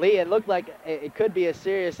 Lee, it looked like it could be a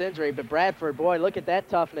serious injury, but Bradford, boy, look at that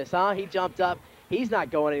toughness, huh? He jumped up. He's not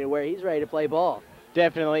going anywhere. He's ready to play ball.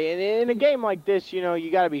 Definitely. And in a game like this, you know, you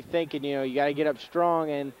got to be thinking, you know, you got to get up strong.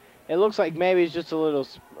 And it looks like maybe it's just a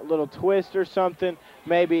little twist or something,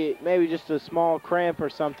 maybe just a small cramp or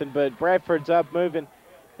something. But Bradford's up, moving.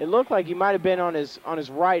 It looked like he might have been on his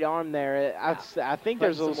right arm there. I think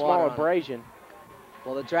there's a small abrasion.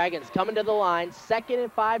 Well, the Dragons coming to the line, 2nd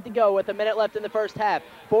and 5 to go with a minute left in the first half.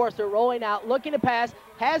 Forrester rolling out, looking to pass,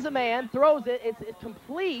 has a man, throws it. It's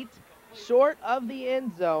complete, short of the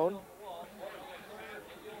end zone.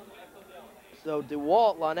 So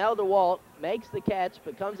Lonell DeWalt makes the catch,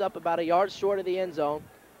 but comes up about a yard short of the end zone.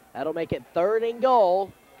 That'll make it 3rd and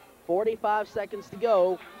goal, 45 seconds to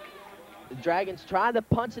go. The Dragons trying to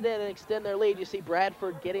punch it in and extend their lead. You see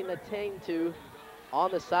Bradford getting a ting to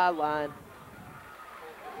on the sideline.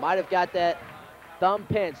 Might have got that thumb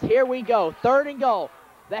pinched. Here we go, 3rd and goal.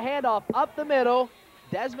 The handoff up the middle.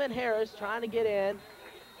 Desmond Harris trying to get in,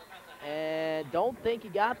 and don't think he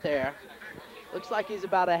got there. Looks like he's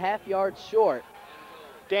about a half yard short.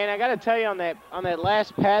 Dan, I got to tell you on that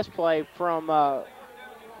last pass play from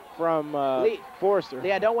Forrester.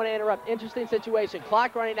 Lee, I don't want to interrupt. Interesting situation.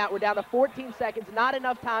 Clock running out. We're down to 14 seconds. Not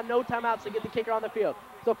enough time. No timeouts to get the kicker on the field.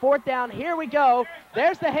 So 4th down. Here we go.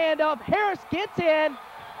 There's the handoff. Harris gets in.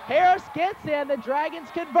 The Dragons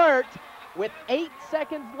convert. With 8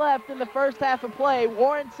 seconds left in the first half of play,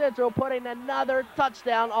 Warren Central putting another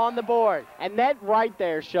touchdown on the board. And that right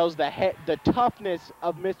there shows the toughness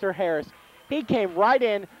of Mr. Harris. He came right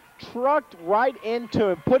in, trucked right into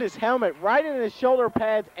him, put his helmet right in his shoulder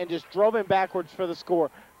pads, and just drove him backwards for the score.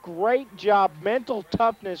 Great job, mental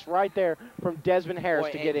toughness right there from Desmond Harris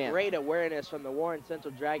to get in. Great awareness from the Warren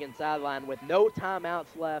Central Dragon sideline with no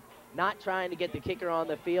timeouts left, not trying to get the kicker on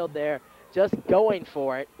the field there, just going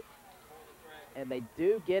for it. And they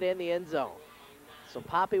do get in the end zone. So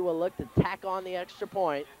Poppy will look to tack on the extra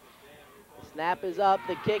point. The snap is up,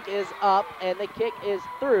 the kick is up, and the kick is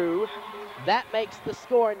through. That makes the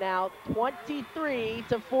score now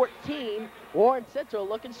 23-14. Warren Central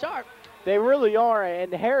looking sharp. They really are,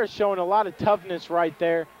 and Harris showing a lot of toughness right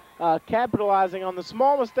there, capitalizing on the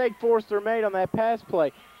small mistake Forrester made on that pass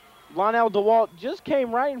play. Lonell DeWalt just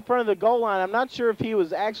came right in front of the goal line. I'm not sure if he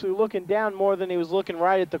was actually looking down more than he was looking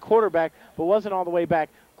right at the quarterback, but wasn't all the way back.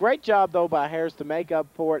 Great job, though, by Harris to make up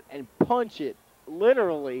for it and punch it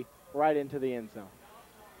literally right into the end zone.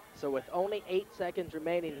 So with only 8 seconds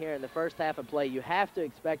remaining here in the first half of play, you have to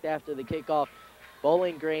expect after the kickoff,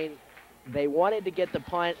 Bowling Green, they wanted to get the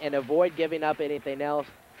punt and avoid giving up anything else.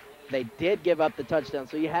 They did give up the touchdown,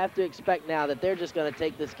 so you have to expect now that they're just going to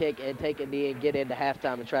take this kick and take a knee and get into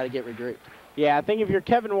halftime and try to get regrouped. Yeah, I think if you're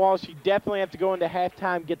Kevin Walsh, you definitely have to go into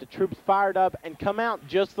halftime, get the troops fired up, and come out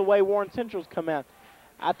just the way Warren Central's come out.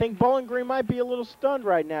 I think Bowling Green might be a little stunned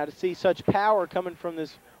right now to see such power coming from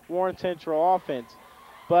this Warren Central offense.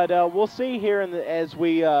 But we'll see here as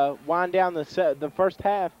we wind down the first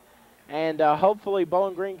half, and hopefully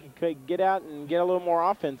Bowling Green can get out and get a little more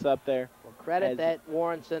offense up there. Credit that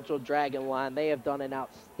Warren Central Dragon line. They have done an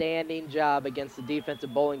outstanding job against the defense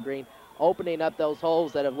of Bowling Green, opening up those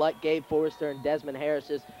holes that have let Gabe Forrester and Desmond Harris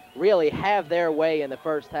just really have their way in the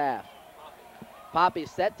first half. Poppy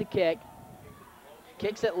set to kick.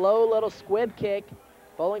 Kicks it low, little squib kick.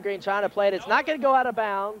 Bowling Green trying to play it. It's not going to go out of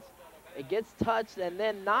bounds. It gets touched and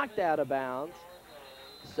then knocked out of bounds.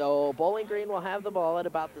 So Bowling Green will have the ball at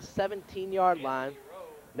about the 17-yard line.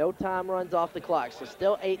 No time runs off the clock, so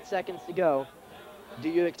still 8 seconds to go. Do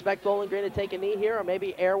you expect Bowling Green to take a knee here or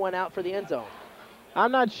maybe air one out for the end zone?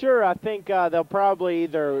 I'm not sure. I think they'll probably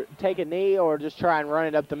either take a knee or just try and run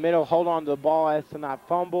it up the middle, hold on to the ball as to not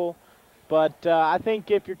fumble. But I think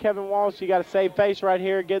if you're Kevin Walsh, you got to save face right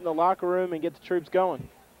here, get in the locker room, and get the troops going.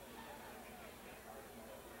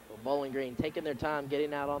 Well, Bowling Green taking their time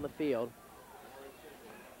getting out on the field.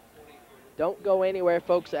 Don't go anywhere,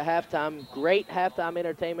 folks, at halftime. Great halftime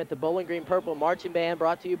entertainment. The Bowling Green Purple Marching Band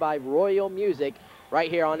brought to you by Royal Music right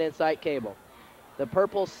here on Insight Cable. The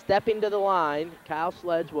Purple stepping to the line. Kyle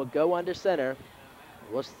Sledge will go under center.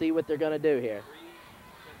 We'll see what they're going to do here.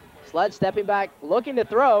 Sledge stepping back, looking to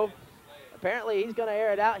throw. Apparently he's going to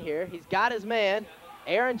air it out here. He's got his man,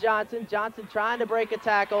 Aaron Johnson. Johnson trying to break a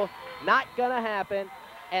tackle. Not going to happen.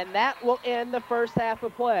 and that will end the first half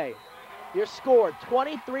of play. Your score,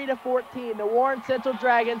 23-14. The Warren Central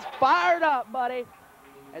Dragons fired up, buddy,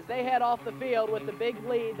 as they head off the field with the big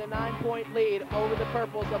lead, the 9-point lead over the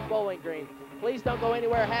Purples of Bowling Green. Please don't go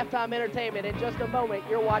anywhere. Halftime entertainment. In just a moment,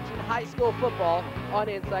 you're watching high school football on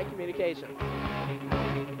Insight Communications.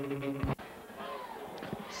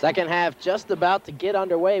 Second half just about to get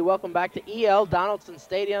underway. Welcome back to E.L. Donaldson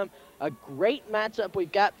Stadium. A great matchup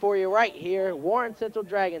we've got for you right here. Warren Central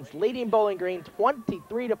Dragons leading Bowling Green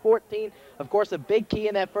 23-14. Of course, a big key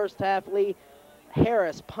in that first half lead.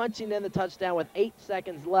 Harris punching in the touchdown with 8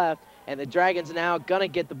 seconds left, and the Dragons now gonna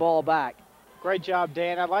get the ball back. Great job,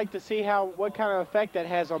 Dan. I'd like to see what kind of effect that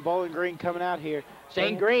has on Bowling Green coming out here.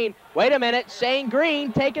 Shane Green, wait a minute. Shane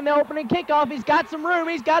Green taking the opening kickoff. He's got some room.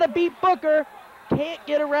 He's got to beat Booker. Can't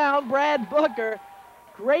get around Brad Booker.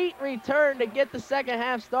 Great return to get the second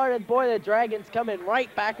half started. Boy, the Dragons coming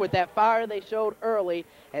right back with that fire they showed early,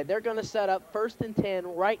 and they're going to set up 1st and 10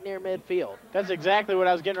 right near midfield. That's exactly what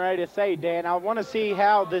I was getting ready to say, Dan. I want to see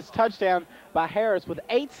how this touchdown by Harris with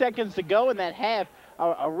 8 seconds to go in that half,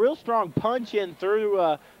 a real strong punch in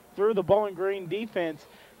through the Bowling Green defense,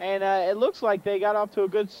 and it looks like they got off to a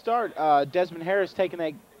good start. Desmond Harris taking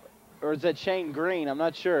that, or is that Shane Green? I'm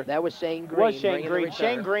not sure. That was Shane Green.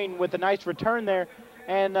 Shane Green with a nice return there.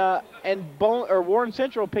 And Warren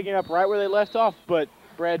Central picking up right where they left off, but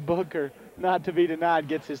Brad Booker, not to be denied,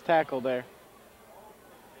 gets his tackle there.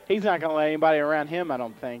 He's not going to let anybody around him, I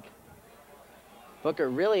don't think. Booker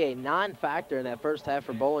really a non-factor in that first half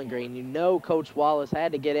for Bowling Green. You know Coach Wallace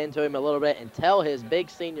had to get into him a little bit and tell his big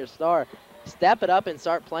senior star, step it up and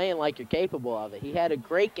start playing like you're capable of it. He had a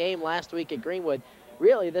great game last week at Greenwood.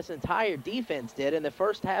 Really, this entire defense did. In the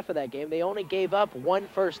first half of that game, they only gave up 1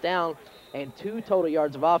 first down and 2 total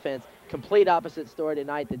yards of offense. Complete opposite story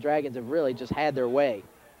tonight. The Dragons have really just had their way.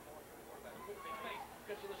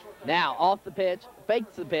 Now, off the pitch,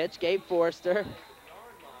 fakes the pitch, Gabe Forrester.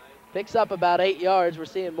 Picks up about 8 yards. We're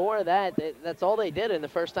seeing more of that. That's all they did in the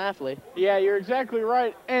first half, Lee. Yeah, you're exactly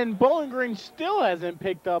right. And Bowling Green still hasn't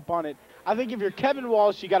picked up on it. I think if you're Kevin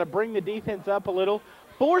Walsh, you got to bring the defense up a little.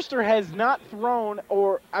 Forrester has not thrown,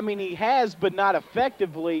 he has, but not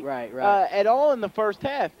effectively at all in the first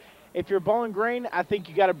half. If you're Bowling Green, I think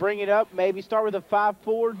you got to bring it up. Maybe start with a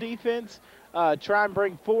 5-4 defense. Try and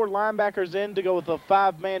bring 4 linebackers in to go with a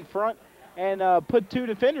 5-man front, and put 2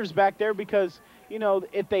 defenders back there because,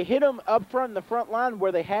 if they hit them up front in the front line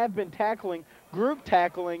where they have been group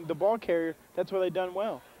tackling the ball carrier, that's where they've done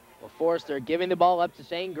well. Well, Forrester giving the ball up to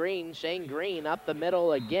Shane Green. Shane Green up the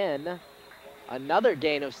middle again. Another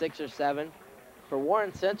gain of 6 or 7 for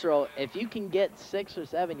Warren Central. If you can get 6 or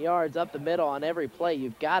 7 yards up the middle on every play,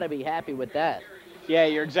 you've got to be happy with that. Yeah,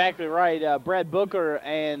 you're exactly right. Brad Booker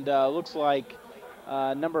and looks like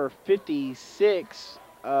number 56,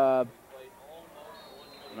 I'm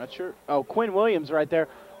not sure. Oh, Quinn Williams right there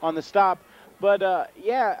on the stop. But,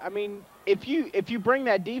 if you bring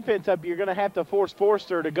that defense up, you're going to have to force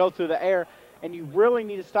Forrester to go through the air, and you really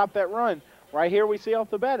need to stop that run. Right here we see off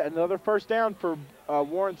the bat another first down for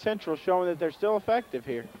Warren Central, showing that they're still effective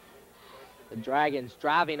here. The Dragons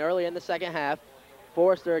driving early in the second half.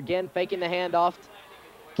 Forrester again faking the handoff,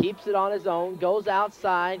 keeps it on his own, goes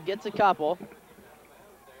outside, gets a couple.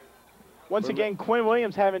 Once again, Quinn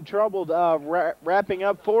Williams having trouble wrapping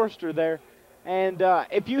up Forrester there. And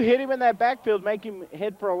if you hit him in that backfield, make him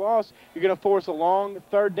hit for a loss, you're going to force a long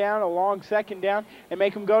 3rd down, a long 2nd down, and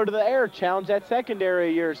make him go to the air, challenge that secondary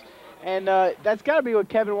of yours. And that's got to be what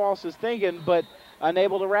Kevin Walsh is thinking, but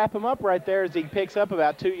unable to wrap him up right there as he picks up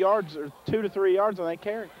about 2 yards or 2 to 3 yards on that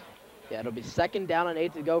carry. Yeah, it'll be 2nd down and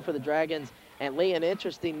 8 to go for the Dragons. And Lee, an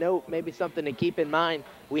interesting note, maybe something to keep in mind.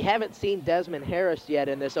 We haven't seen Desmond Harris yet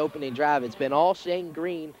in this opening drive. It's been all Shane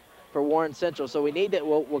Green for Warren Central. So we need that.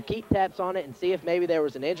 We'll keep tabs on it and see if maybe there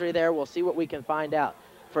was an injury there. We'll see what we can find out.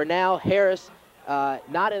 For now, Harris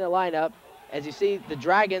not in the lineup. As you see, the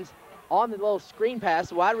Dragons on the little screen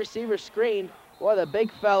pass, wide receiver screen. Boy, the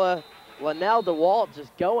big fella, Linnell DeWalt,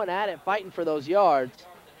 just going at it, fighting for those yards.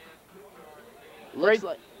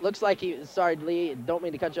 Looks like he, sorry, Lee, don't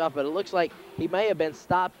mean to cut you off, but it looks like he may have been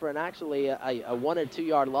stopped for actually a 1 or 2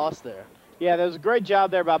 yard loss there. Yeah, there was a great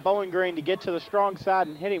job there by Bowling Green to get to the strong side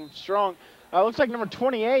and hit him strong. Looks like number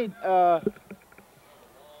 28,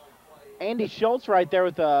 Andy Schultz right there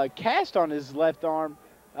with a cast on his left arm.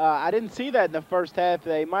 I didn't see that in the first half.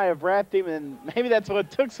 They might have wrapped him, and maybe that's what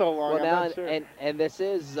took so long. Well, now, not sure. and this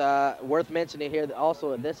is worth mentioning here that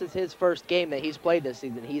also, this is his first game that he's played this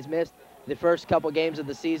season. He's missed the first couple games of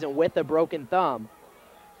the season with a broken thumb.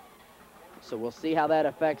 So we'll see how that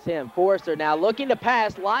affects him. Forrester now looking to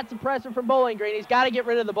pass. Lots of pressure from Bowling Green. He's got to get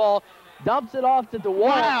rid of the ball. dumps it off to DeWalt.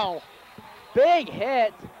 Wow. Big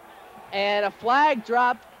hit, and a flag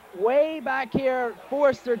dropped way back here.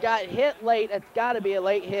 Forrester got hit late. It's got to be a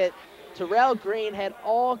late hit. Terrell Green had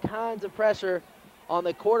all kinds of pressure on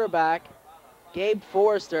the quarterback, Gabe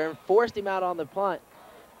Forrester, and forced him out on the punt.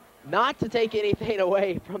 Not to take anything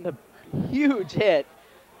away from the huge hit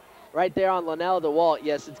right there on Linnell DeWalt.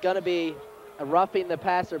 Yes, it's going to be a roughing the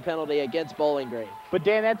passer penalty against Bowling Green. But,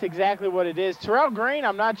 Dan, that's exactly what it is. Terrell Green,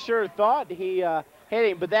 I'm not sure, thought he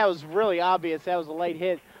hit him, but that was really obvious. That was a late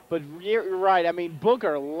hit. But you're right. I mean,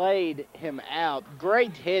 Booker laid him out.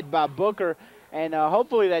 Great hit by Booker, and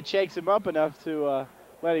hopefully that shakes him up enough to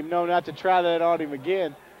let him know not to try that on him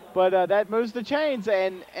again. But that moves the chains,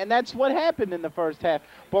 and that's what happened in the first half.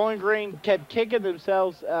 Bowling Green kept kicking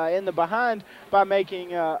themselves in the behind by making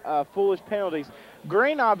foolish penalties.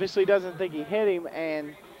 Green obviously doesn't think he hit him,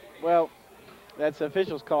 and, well, that's the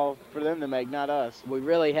officials' call for them to make, not us. We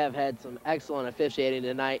really have had some excellent officiating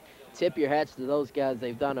tonight. Tip your hats to those guys.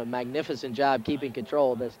 They've done a magnificent job keeping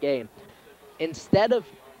control of this game. Instead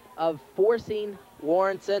of forcing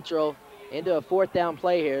Warren Central into a fourth down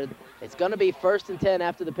play here, it's going to be 1st and 10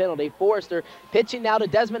 after the penalty. Forrester pitching now to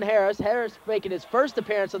Desmond Harris. Harris making his first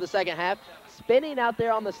appearance of the second half, spinning out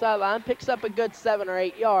there on the sideline, picks up a good 7 or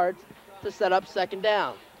 8 yards to set up 2nd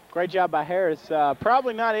down. Great job by Harris.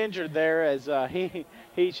 Probably not injured there, as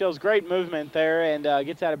he shows great movement there and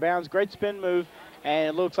gets out of bounds. Great spin move, and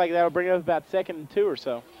it looks like that'll bring it up about 2nd and 2 or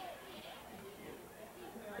so.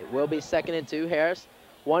 It will be 2nd and 2. Harris,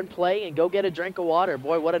 one play and go get a drink of water.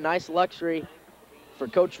 Boy, what a nice luxury for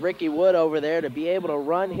Coach Ricky Wood over there to be able to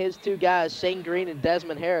run his two guys, Shane Green and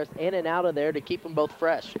Desmond Harris, in and out of there to keep them both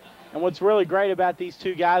fresh. And what's really great about these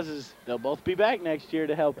two guys is they'll both be back next year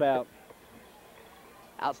to help out.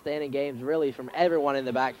 Outstanding games really from everyone in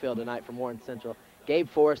the backfield tonight from Warren Central. Gabe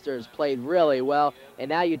Forrester has played really well, and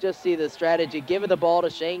now you just see the strategy, giving the ball to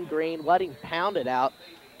Shane Green, letting him pound it out.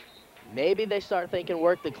 Maybe they start thinking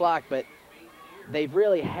work the clock, but they've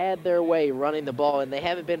really had their way running the ball, and they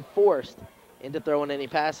haven't been forced into throwing any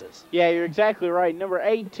passes. Yeah, you're exactly right. Number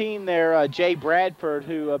 18 there, Jay Bradford,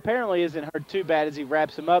 who apparently isn't hurt too bad as he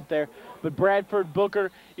wraps him up there. But Bradford,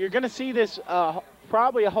 Booker, you're going to see this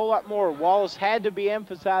probably a whole lot more. Wallace had to be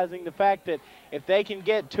emphasizing the fact that if they can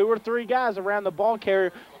get 2 or 3 guys around the ball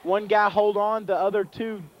carrier, one guy hold on, the other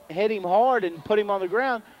 2 hit him hard and put him on the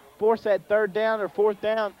ground, force that 3rd down or 4th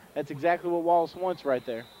down. That's exactly what Wallace wants right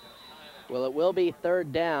there. Well, it will be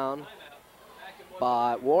 3rd down,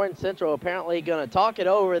 but Warren Central apparently going to talk it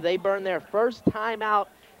over. They burn their first timeout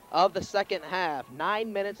of the second half.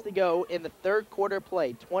 9 minutes to go in the 3rd quarter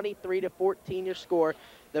play. 23-14 your score.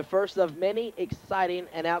 The first of many exciting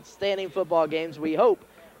and outstanding football games, we hope,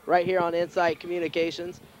 right here on Insight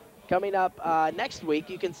Communications. Coming up next week,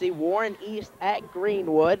 you can see Warren East at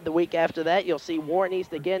Greenwood. The week after that, you'll see Warren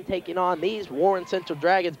East again taking on these Warren Central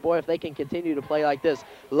Dragons. Boy, if they can continue to play like this,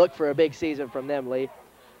 look for a big season from them, Lee.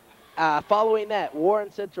 Following that,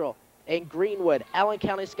 Warren Central and Greenwood, Allen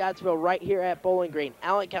County Scottsville right here at Bowling Green,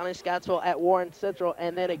 Allen County Scottsville at Warren Central,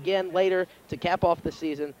 and then again later to cap off the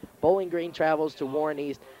season, Bowling Green travels to Warren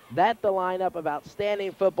East. That's the lineup of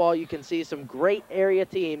outstanding football. You can see some great area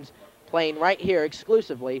teams playing right here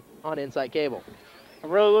exclusively on Insight Cable. I'm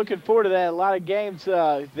really looking forward to that. A lot of games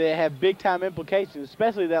that have big-time implications,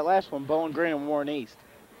 especially that last one, Bowling Green and Warren East.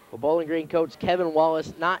 Well, Bowling Green coach Kevin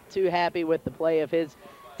Wallace not too happy with the play of his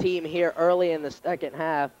team here early in the second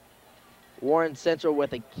half. Warren Central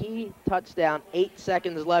with a key touchdown, 8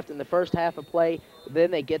 seconds left in the first half of play. Then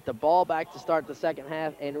they get the ball back to start the second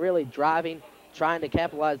half and really driving, trying to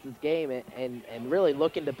capitalize this game and really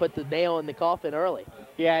looking to put the nail in the coffin early.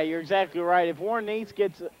 Yeah, you're exactly right. If Warren East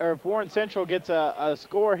gets, or if Warren Central gets a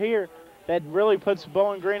score here, that really puts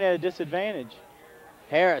Bowling Green at a disadvantage.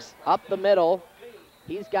 Harris up the middle.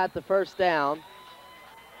 He's got the first down.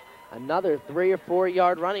 Another 3 or 4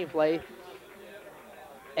 yard running play.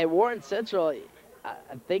 At Warren Central, I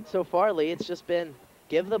think so far, Lee, it's just been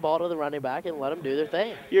give the ball to the running back and let them do their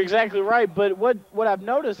thing. You're exactly right, but what I've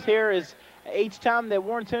noticed here is each time that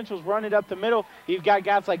Warren Central's running up the middle, you've got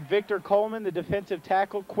guys like Victor Coleman, the defensive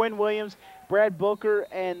tackle, Quinn Williams, Brad Booker,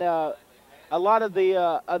 and a lot of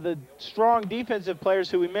the strong defensive players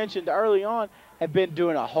who we mentioned early on have been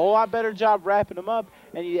doing a whole lot better job wrapping them up.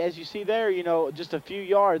 And as you see there, just a few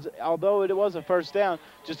yards, although it was a first down,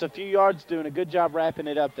 just a few yards doing a good job wrapping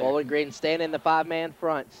it up there. Bowling Green staying in the 5-man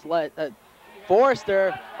front.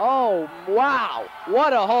 Forrester, oh, wow,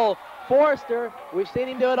 what a hole. Forrester, we've seen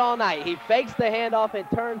him do it all night. He fakes the handoff and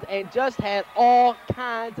turns and just had all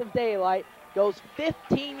kinds of daylight. Goes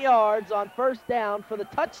 15 yards on first down for the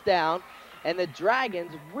touchdown. and the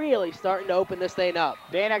Dragons really starting to open this thing up.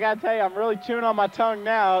 Dan, I got to tell you, I'm really chewing on my tongue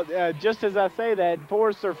now. Just as I say that,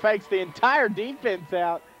 Forrester fakes the entire defense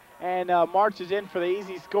out and marches in for the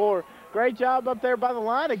easy score. Great job up there by the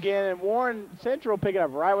line again, and Warren Central picking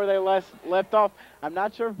up right where they left off. I'm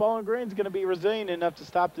not sure if Bowling Green's going to be resilient enough to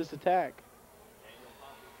stop this attack.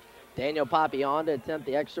 Daniel Poppy on to attempt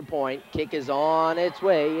the extra point. Kick is on its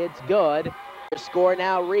way. It's good. The score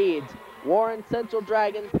now reads Warren Central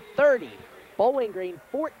Dragons 30, Bowling Green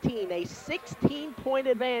 14, a 16-point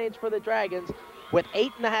advantage for the Dragons with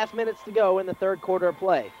 8.5 minutes to go in the third quarter of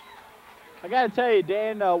play. I got to tell you,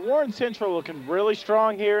 Dan, Warren Central looking really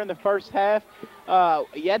strong here in the first half.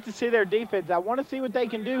 You have to see their defense. I want to see what they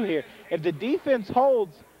can do here. If the defense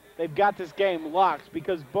holds, they've got this game locked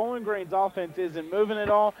because Bowling Green's offense isn't moving at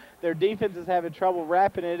all. Their defense is having trouble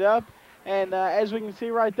wrapping it up. And as we can see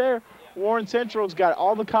right there, Warren Central's got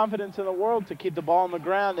all the confidence in the world to keep the ball on the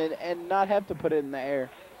ground and not have to put it in the air.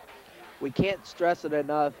 We can't stress it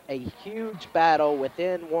enough, a huge battle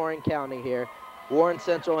within Warren County here. Warren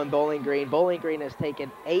Central and Bowling Green. Bowling Green has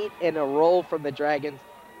taken 8 in a row from the Dragons.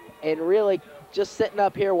 And really, just sitting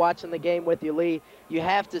up here watching the game with you, Lee, you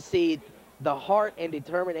have to see the heart and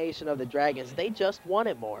determination of the Dragons. They just want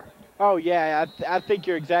it more. Oh, yeah, I think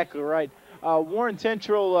you're exactly right. Warren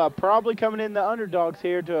Central probably coming in the underdogs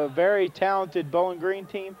here to a very talented Bowling Green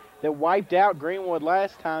team that wiped out Greenwood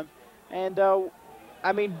last time. And,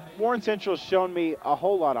 I mean, Warren Central's shown me a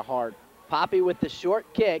whole lot of heart. Poppy with the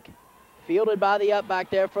short kick, fielded by the up back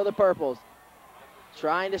there for the Purples.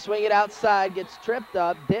 Trying to swing it outside, gets tripped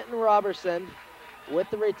up. Denton Robertson with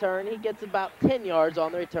the return. He gets about 10 yards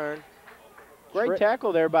on the return. Great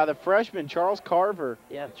tackle there by the freshman, Charles Carver.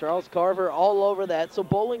 Yeah, Charles Carver all over that. So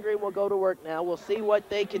Bowling Green will go to work now. We'll see what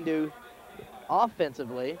they can do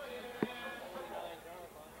offensively.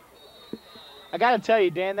 I got to tell you,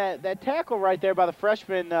 Dan, that tackle right there by the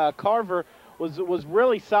freshman Carver was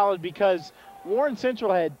really solid because Warren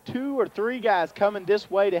Central had 2 or 3 guys coming this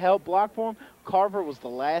way to help block for him. Carver was the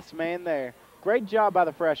last man there. Great job by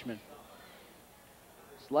the freshman.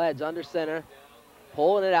 Sledge under center.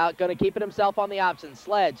 Pulling it out, going to keep it himself on the option.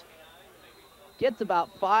 Sledge gets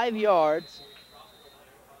about 5 yards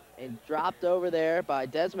and dropped over there by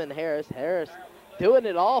Desmond Harris. Harris doing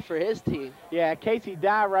it all for his team. Yeah, Casey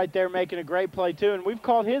Dye right there making a great play too, and we've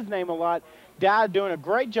called his name a lot. Dye doing a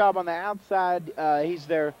great job on the outside. He's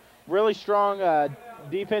their really strong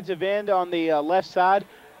defensive end on the left side.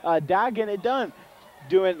 Dye getting it done.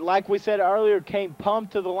 Doing, like we said earlier, came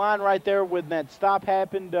pumped to the line right there when that stop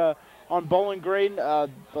happened on Bowling Green, the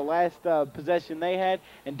last possession they had,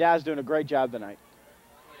 and Dye's doing a great job tonight.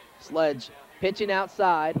 Sledge pitching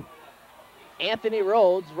outside. Anthony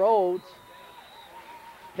Rhodes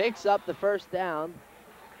picks up the first down.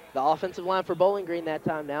 The offensive line for Bowling Green that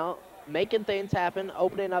time now, making things happen,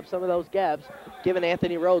 opening up some of those gaps, giving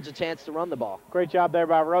Anthony Rhodes a chance to run the ball. Great job there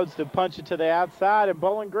by Rhodes to punch it to the outside, and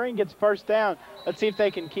Bowling Green gets first down. Let's see if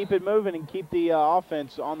they can keep it moving and keep the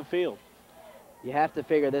offense on the field. You have to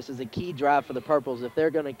figure this is a key drive for the Purples. If they're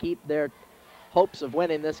going to keep their hopes of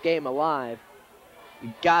winning this game alive,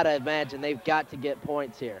 you've got to imagine they've got to get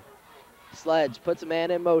points here. Sledge puts a man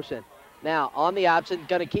in motion. Now, on the option,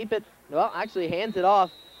 going to keep it, well, actually hands it off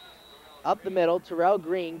up the middle. Terrell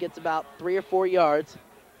Green gets about 3 or 4 yards.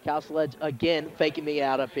 Cal Sledge again faking me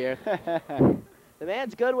out up here. The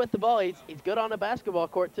man's good with the ball. He's good on the basketball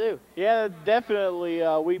court, too. Yeah, definitely.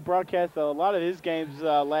 We broadcast a lot of his games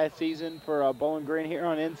last season for Bowling Green here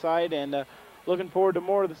on Insight, and looking forward to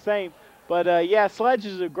more of the same. But, yeah, Sledge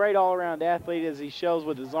is a great all-around athlete as he shows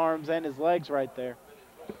with his arms and his legs right there.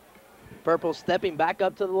 Purple stepping back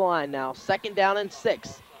up to the line now. 2nd down and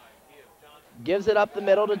 6. Gives it up the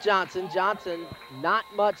middle to Johnson. Johnson, not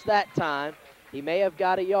much that time. He may have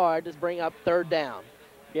got a yard to bring up 3rd down.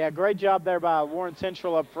 Yeah, great job there by Warren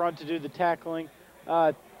Central up front to do the tackling.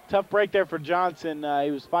 Tough break there for Johnson.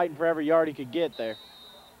 He was fighting for every yard he could get there.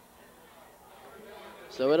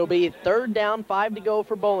 So it'll be 3rd down, 5 to go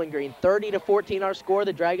for Bowling Green. 30-14 our score.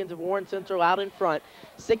 The Dragons of Warren Central out in front.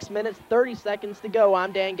 6 minutes, 30 seconds to go.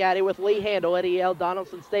 I'm Dan Gaddy with Lee Handel at E.L.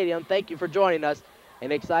 Donaldson Stadium. Thank you for joining us.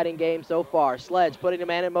 An exciting game so far. Sledge putting a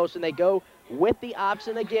man in motion. They go with the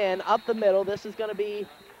option again up the middle. This is going to be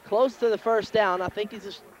close to the 1st down. I think he's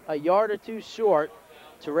just a yard or 2 short.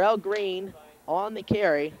 Terrell Green on the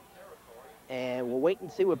carry. And we'll wait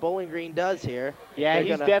and see what Bowling Green does here. Yeah,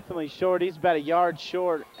 he's definitely short. He's about a yard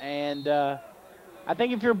short. And I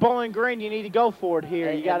think if you're Bowling Green, you need to go for it here.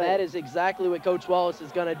 And that is exactly what Coach Wallace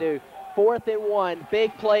is going to do. 4th and 1.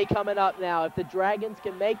 Big play coming up now. If the Dragons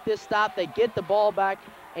can make this stop, they get the ball back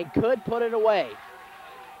and could put it away.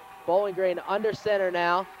 Bowling Green under center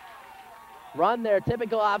now. run their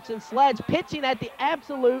typical option. Sledge pitching at the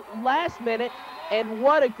absolute last minute, and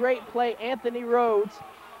what a great play. Anthony Rhodes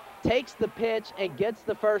takes the pitch and gets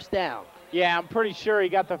the first down. Yeah, I'm pretty sure he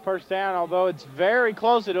got the first down, although it's very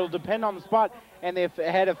close. It'll depend on the spot, and the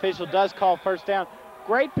head official does call first down.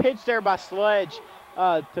 Great pitch there by Sledge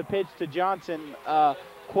to pitch to Johnson.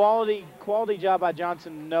 Quality job by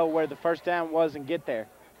Johnson to know where the first down was and get there.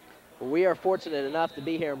 We are fortunate enough to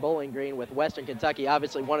be here in Bowling Green with Western Kentucky,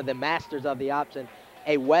 obviously one of the masters of the option.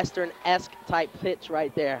 A Western-esque type pitch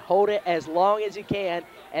right there. Hold it as long as you can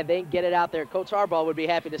and then get it out there. Coach Harbaugh would be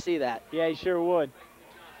happy to see that. Yeah, he sure would.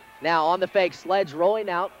 Now on the fake, Sledge rolling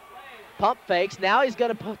out, pump fakes. Now he's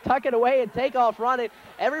going to tuck it away and take off running.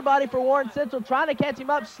 Everybody for Warren Central trying to catch him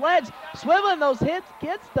up. Sledge swiveling those hits,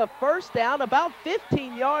 gets the first down, about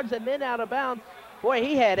 15 yards and then out of bounds. Boy,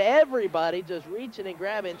 he had everybody just reaching and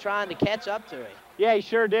grabbing, trying to catch up to him. Yeah, he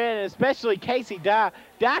sure did, and especially Casey Dye.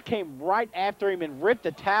 Dye came right after him and ripped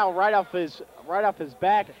the towel right off his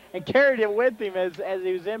back and carried it with him as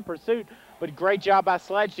he was in pursuit. But great job by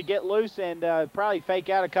Sledge to get loose and probably fake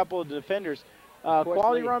out a couple of the defenders.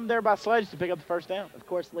 Quality run there by Sledge to pick up the first down. Of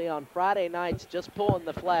course, Leon, Friday nights, just pulling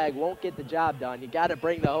the flag won't get the job done. You got to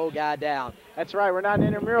bring the whole guy down. That's right. We're not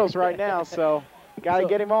in intramurals right now, so got to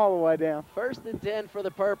get him all the way down. 1st and 10 for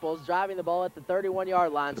the Purples, driving the ball at the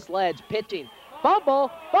 31-yard line. Sledge pitching.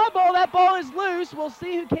 Fumble. That ball is loose. We'll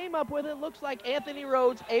see who came up with it. Looks like Anthony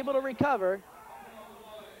Rhodes able to recover.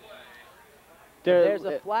 There's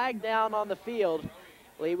a flag down on the field.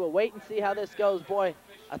 Lee, we'll wait and see how this goes. Boy,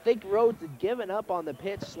 I think Rhodes had given up on the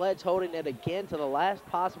pitch. Sledge holding it again to the last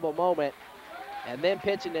possible moment and then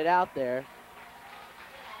pitching it out there.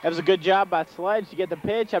 That was a good job by Sledge to get the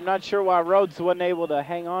pitch. I'm not sure why Rhodes wasn't able to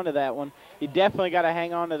hang on to that one. You definitely got to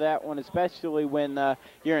hang on to that one, especially when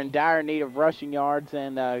you're in dire need of rushing yards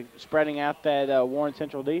and spreading out that Warren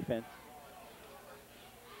Central defense.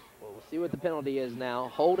 Well, we'll see what the penalty is now.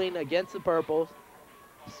 Holding against the Purples,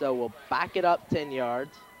 so we'll back it up 10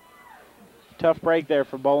 yards. Tough break there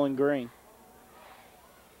for Bowling Green.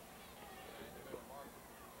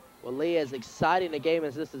 Well, Lee, as exciting a game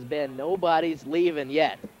as this has been, nobody's leaving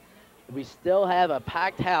yet. We still have a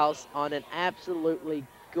packed house on an absolutely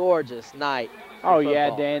gorgeous night. Oh,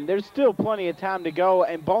 yeah, Dan. There's still plenty of time to go,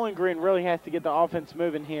 and Bowling Green really has to get the offense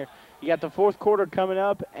moving here. You got the 4th quarter coming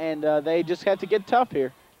up, and they just have to get tough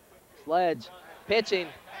here. Sledge pitching.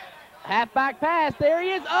 Halfback pass. There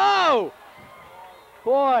he is. Oh!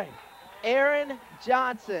 Boy, Aaron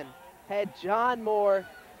Johnson had John Moore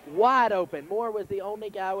wide open. Moore was the only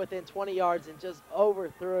guy within 20 yards and just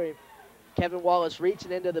overthrew him. Kevin Wallace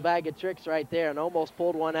reaching into the bag of tricks right there and almost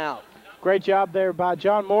pulled one out. Great job there by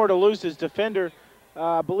John Moore to lose his defender.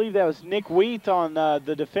 I believe that was Nick Wheat on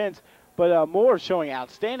the defense. But Moore showing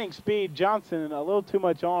outstanding speed. Johnson, a little too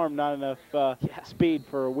much arm, not enough speed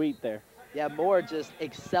for Wheat there. Yeah, Moore just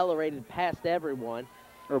accelerated past everyone.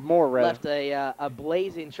 Or Moore, rather. Left a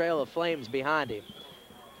blazing trail of flames behind him.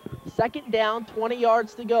 2nd down, 20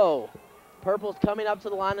 yards to go. Purple's coming up to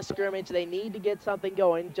the line of scrimmage. They need to get something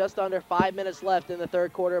going. Just under 5 minutes left in the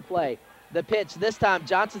 3rd quarter of play. The pitch, this time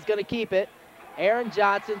Johnson's going to keep it. Aaron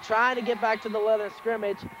Johnson trying to get back to the line of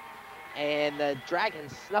scrimmage. And the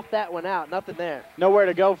Dragons snuffed that one out. Nothing there. Nowhere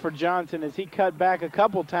to go for Johnson as he cut back a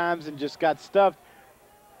couple times and just got stuffed.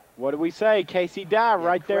 What do we say? Casey Dye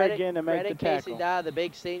right there again to make the tackle. Casey Dye, the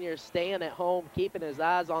big senior, staying at home, keeping his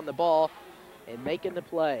eyes on the ball and making the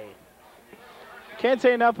play. Can't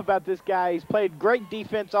say enough about this guy. He's played great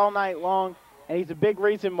defense all night long, and he's a big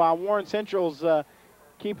reason why Warren Central's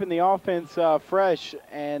keeping the offense fresh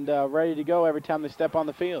and ready to go every time they step on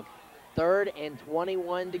the field. 3rd and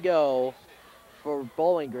 21 to go for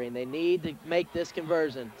Bowling Green. They need to make this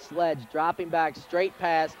conversion. Sledge dropping back, straight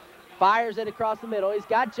pass, fires it across the middle. He's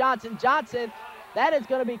got Johnson. Johnson, that is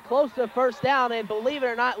going to be close to first down, and believe it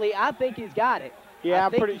or not, Lee, I think he's got it. Yeah,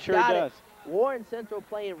 I'm pretty sure he does. Warren Central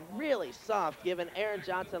playing really soft, giving Aaron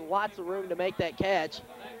Johnson lots of room to make that catch,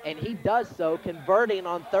 and he does so, converting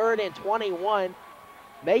on 3rd and 21.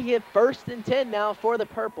 Make it 1st and 10 now for the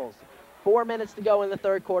Purples. 4 minutes to go in the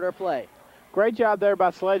 3rd quarter play. Great job there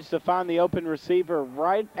by Sledge to find the open receiver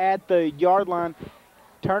right at the yard line.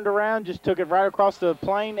 Turned around, just took it right across the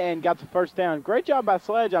plane and got the first down. Great job by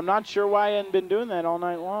Sledge. I'm not sure why he hadn't been doing that all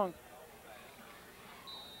night long.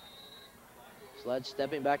 Sledge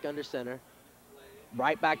stepping back under center.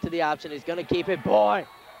 Right back to the option. He's going to keep it. Boy,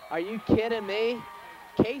 are you kidding me?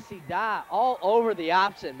 Casey Dye all over the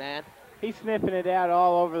option, man. He's sniffing it out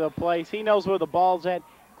all over the place. He knows where the ball's at.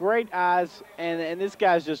 Great eyes, and this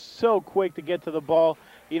guy's just so quick to get to the ball.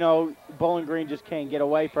 You know, Bowling Green just can't get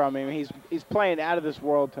away from him. He's playing out of this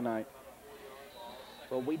world tonight.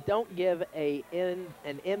 Well, we don't give an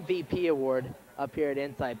MVP award up here at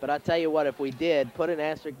Insight, but I tell you what, if we did, put an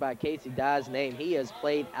asterisk by Casey Dye's name. He has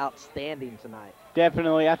played outstanding tonight.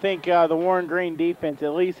 Definitely. I think the Warren Green defense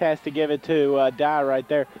at least has to give it to Dye right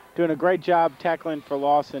there. Doing a great job tackling for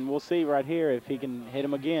Lawson. We'll see right here if he can hit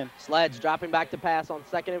him again. Sledge dropping back to pass on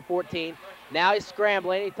 2nd and 14. Now he's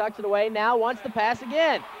scrambling. He tucks it away. Now wants to pass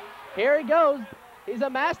again. Here he goes. He's a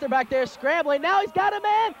master back there scrambling. Now he's got a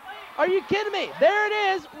man. Are you kidding me? There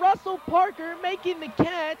it is. Russell Parker making the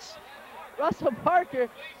catch. Russell Parker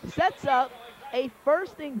sets up a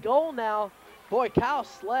 1st and goal now. Boy, Kyle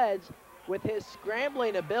Sledge, with his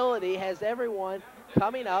scrambling ability, has everyone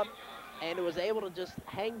coming up and was able to just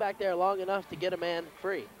hang back there long enough to get a man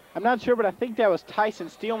free. I'm not sure, but I think that was Tyson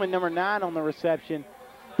Steelman, number 9, on the reception.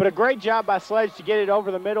 But a great job by Sledge to get it over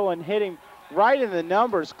the middle and hit him right in the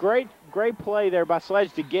numbers. Great play there by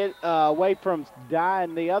Sledge to get away from Dye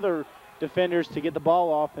and the other defenders to get the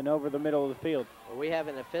ball off and over the middle of the field. Well, we have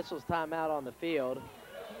an official's timeout on the field.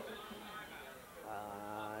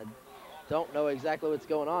 Don't know exactly what's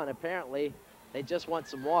going on. Apparently, they just want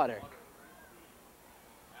some water.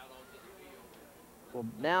 Well,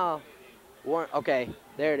 now, okay,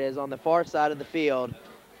 there it is on the far side of the field.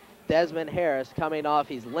 Desmond Harris coming off.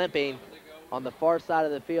 He's limping on the far side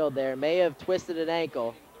of the field there. May have twisted an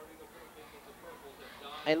ankle.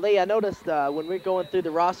 And Lee, I noticed when we're going through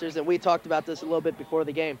the rosters, and we talked about this a little bit before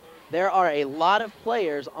the game, there are a lot of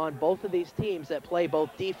players on both of these teams that play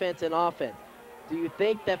both defense and offense. Do you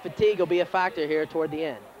think that fatigue will be a factor here toward the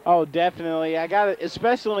end? Oh, definitely. I got it,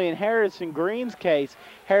 especially in Harris and Green's case.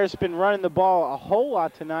 Harris been running the ball a whole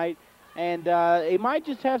lot tonight, and he might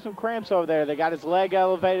just have some cramps over there. They got his leg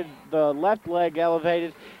elevated, the left leg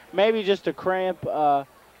elevated, maybe just a cramp.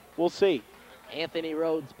 We'll see. Anthony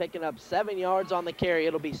Rhodes picking up 7 yards on the carry.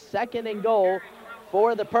 It'll be 2nd and goal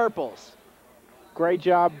for the Purples. Great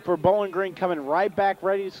job for Bowling Green coming right back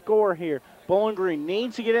ready to score here. Bowling Green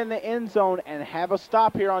needs to get in the end zone and have a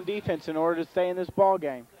stop here on defense in order to stay in this ball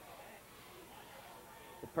game.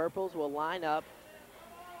 The Purples will line up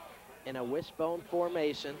in a wishbone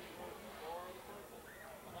formation.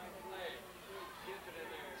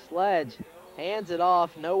 Sledge hands it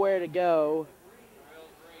off, nowhere to go.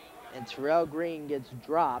 And Terrell Green gets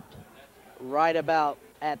dropped right about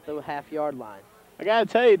at the half-yard line. I got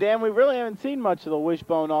to tell you, Dan, we really haven't seen much of the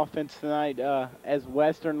wishbone offense tonight as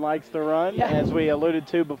Western likes to run, as we alluded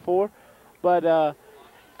to before. But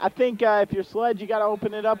I think if you're Sledge, you got to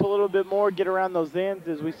open it up a little bit more, get around those ends.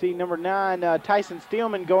 As we see number 9, Tyson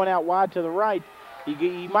Steelman going out wide to the right.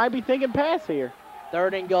 You might be thinking pass here.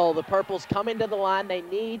 3rd and goal. The Purples coming to the line. They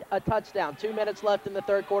need a touchdown. 2 minutes left in the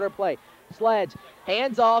 3rd quarter play. Sledge,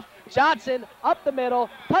 hands off. Johnson up the middle.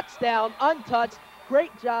 Touchdown, untouched.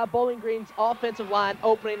 Great job, Bowling Green's offensive line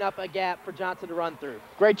opening up a gap for Johnson to run through.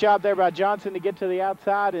 Great job there by Johnson to get to the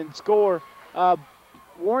outside and score.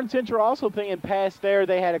 Warren Central also thinking pass there.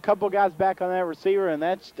 They had a couple guys back on that receiver, and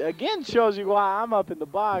that, again, shows you why I'm up in the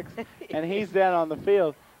box and he's down on the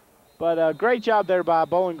field. But great job there by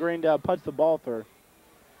Bowling Green to punch the ball through.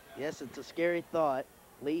 Yes, it's a scary thought.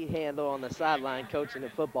 Lee Handel on the sideline coaching the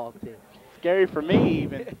football team. Scary for me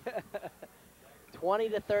even.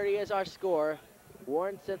 20-30 is our score.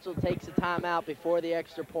 Warren Central takes a timeout before the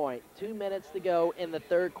extra point. 2 minutes to go in the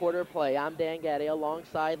 3rd quarter play. I'm Dan Gaddy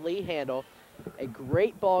alongside Lee Handel. A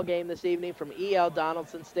great ball game this evening from E.L.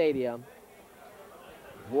 Donaldson Stadium.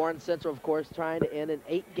 Warren Central, of course, trying to end an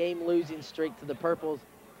 8-game losing streak to the Purples.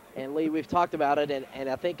 And Lee, we've talked about it, and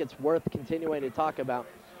I think it's worth continuing to talk about.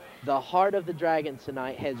 The heart of the Dragons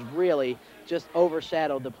tonight has really just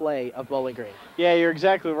overshadowed the play of Bowling Green. Yeah, you're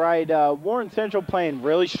exactly right. Warren Central playing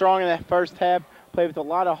really strong in that first half, played with a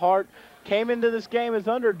lot of heart. Came into this game as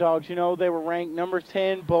underdogs. You know, they were ranked number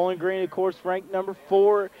 10. Bowling Green, of course, ranked number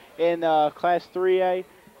 4 in Class 3A.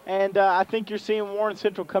 And I think you're seeing Warren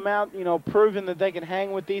Central come out, you know, proving that they can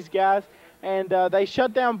hang with these guys. And they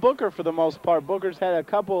shut down Booker for the most part. Booker's had a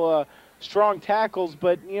couple strong tackles,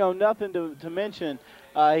 but, you know, nothing to mention.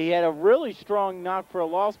 He had a really strong knock for a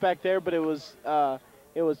loss back there, but it was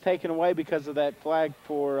taken away because of that flag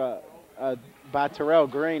for by Terrell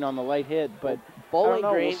Green on the late hit. But Bowling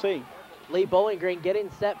Green, Green, we'll see. Lee Bowling Green getting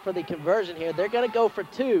set for the conversion here. They're going to go for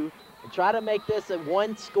 2 and try to make this a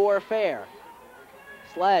 1-score affair.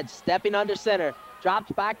 Sledge stepping under center,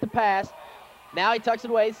 drops back to pass. Now he tucks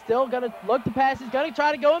it away, still going to look to pass. He's going to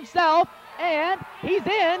try to go himself, and he's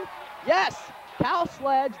in. Yes, Cal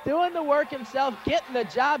Sledge doing the work himself, getting the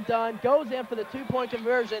job done, goes in for the 2-point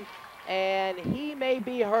conversion, and he may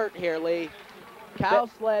be hurt here, Lee. Cal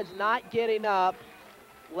Sledge not getting up,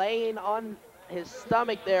 laying on his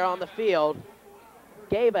stomach there on the field.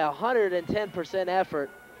 gave a 110%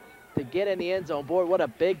 effort to get in the end zone. Boy, what a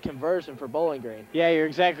big conversion for Bowling Green. Yeah, you're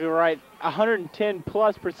exactly right.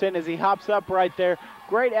 110+% as he hops up right there.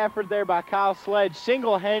 Great effort there by Kyle Sledge,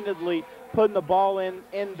 single-handedly putting the ball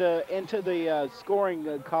into the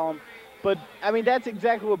scoring column. But, I mean, that's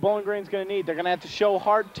exactly what Bowling Green's going to need. They're going to have to show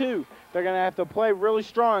heart, too. They're going to have to play really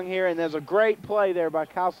strong here, and there's a great play there by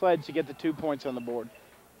Kyle Sledge to get the 2 points on the board.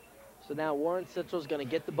 So now Warren Central's going to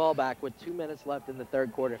get the ball back with 2 minutes left in the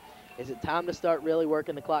third quarter. Is it time to start really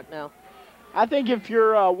working the clock now? I think if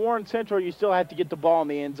you're Warren Central, you still have to get the ball in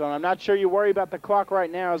the end zone. I'm not sure you worry about the clock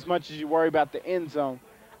right now as much as you worry about the end zone.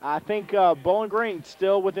 I think Bowling Green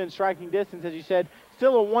still within striking distance, as you said.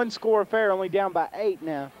 Still a one-score affair, only down by 8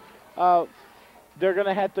 now. They're going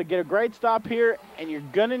to have to get a great stop here, and you're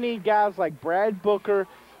going to need guys like Brad Booker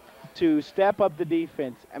to step up the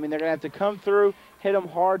defense. I mean, they're going to have to come through, hit them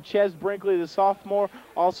hard. Ches Brinkley, the sophomore,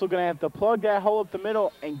 also going to have to plug that hole up the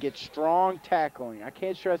middle and get strong tackling. I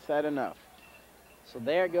can't stress that enough. So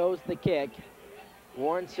there goes the kick.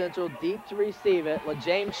 Warren Central deep to receive it.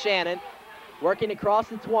 LaJames Shannon working across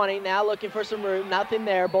the 20, now looking for some room. Nothing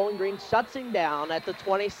there. Bowling Green shuts him down at the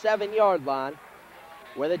 27-yard line,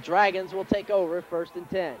 where the Dragons will take over 1st and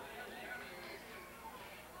 10.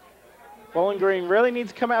 Bowling Green really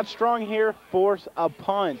needs to come out strong here, force a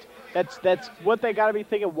punt. That's what they got to be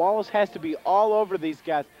thinking. Wallace has to be all over these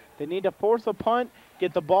guys. They need to force a punt,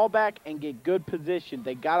 get the ball back, and get good position.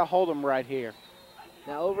 They got to hold them right here.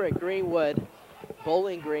 Now over at Greenwood,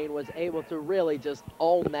 Bowling Green was able to really just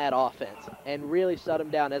own that offense and really shut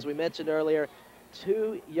them down. As we mentioned earlier,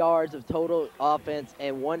 2 yards of total offense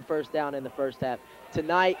and 1 first down in the first half.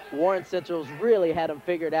 Tonight, Warren Central's really had them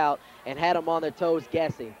figured out and had them on their toes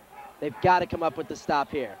guessing. They've got to come up with the stop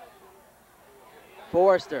here.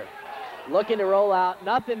 Forrester looking to roll out.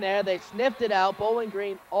 Nothing there. They sniffed it out. Bowling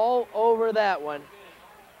Green all over that one.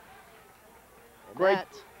 And Great.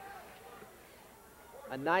 that's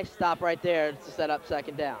a nice stop right there to set up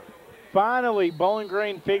 2nd down. Finally, Bowling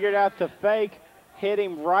Green figured out the fake, hit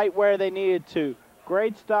him right where they needed to.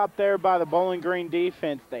 Great stop there by the Bowling Green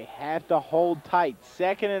defense. They have to hold tight.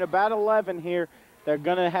 2nd and about 11 here. They're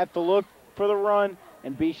going to have to look for the run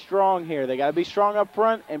and be strong here. They got to be strong up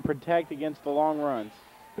front and protect against the long runs.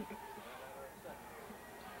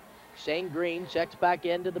 Shane Green checks back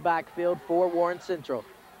into the backfield for Warren Central.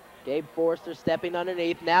 Gabe Forrester stepping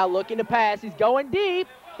underneath, now looking to pass. He's going deep.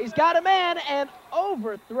 He's got a man and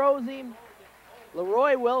overthrows him.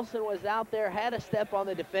 Leroy Wilson was out there, had a step on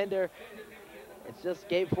the defender. It's just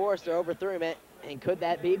Gabe Forrester overthrew him. And could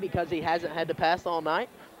that be because he hasn't had to pass all night?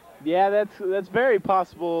 Yeah, that's very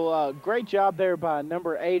possible. Great job there by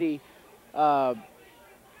number 80,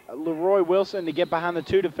 Leroy Wilson, to get behind the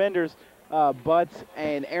 2 defenders, Butts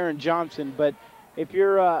and Aaron Johnson. But if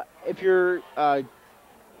you're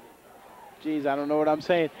geez, I don't know what I'm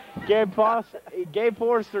saying. Gabe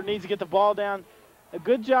Forrester needs to get the ball down. A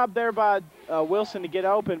good job there by Wilson to get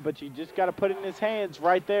open, but you just got to put it in his hands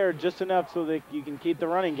right there just enough so that you can keep the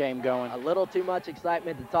running game going. A little too much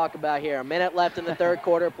excitement to talk about here. A minute left in the third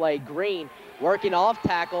quarter play. Green working off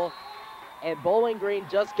tackle, and Bowling Green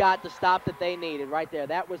just got the stop that they needed right there.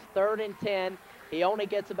 That was 3rd and 10. He only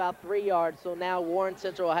gets about 3 yards, so now Warren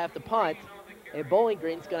Central will have to punt. And Bowling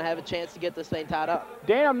Green's going to have a chance to get this thing tied up.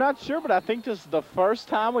 Dan, I'm not sure, but I think this is the first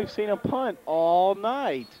time we've seen a punt all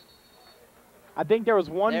night. I think there was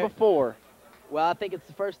one before. Well, I think it's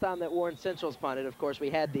the first time that Warren Central's punted. Of course, we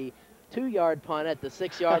had the 2-yard punt at the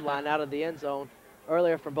 6-yard line out of the end zone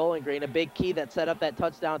earlier from Bowling Green, a big key that set up that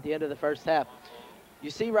touchdown at the end of the first half.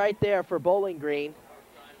 You see right there for Bowling Green,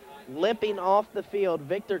 limping off the field,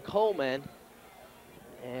 Victor Coleman,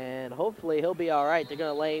 and hopefully he'll be all right. They're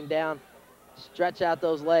going to lay him down, stretch out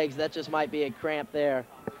those legs. That just might be a cramp there.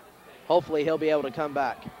 Hopefully he'll be able to come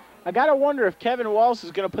back. I got to wonder if Kevin Walsh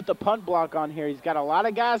is going to put the punt block on here. He's got a lot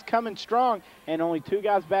of guys coming strong and only 2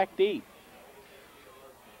 guys back deep.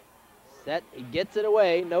 Set, he gets it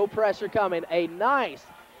away, no pressure coming. A nice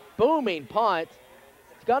booming punt.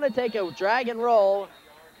 It's going to take a drag and roll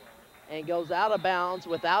and goes out of bounds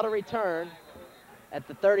without a return at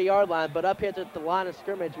the 30-yard line, but up here at the line of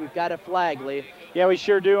scrimmage, we've got a flag, Lee. Yeah, we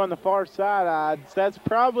sure do on the far side. That's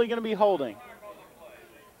probably going to be holding.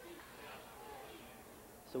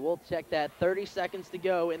 So we'll check that. 30 seconds to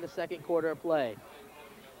go in the second quarter of play.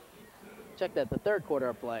 Check that, the third quarter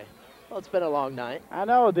of play. Well, it's been a long night. I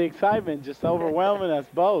know, the excitement just overwhelming us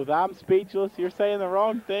both. I'm speechless. You're saying the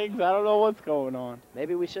wrong things. I don't know what's going on.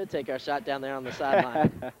 Maybe we should take our shot down there on the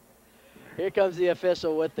sideline. Here comes the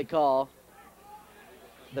official with the call.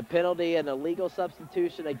 The penalty, an illegal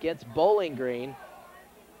substitution against Bowling Green.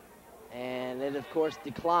 And it, of course,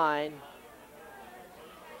 declined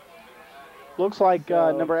Looks like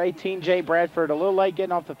number 18, Jay Bradford, a little late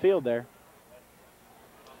getting off the field there.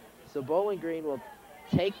 So Bowling Green will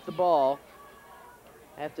take the ball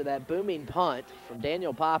after that booming punt from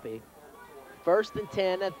Daniel Poppy. 1st and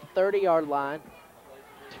 10 at the 30-yard line.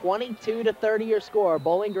 22-30 your score.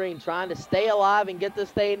 Bowling Green trying to stay alive and get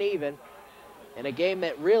this thing even in a game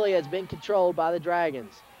that really has been controlled by the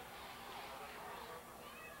Dragons.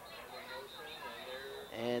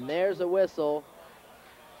 And there's a whistle.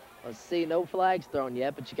 Let's see, no flags thrown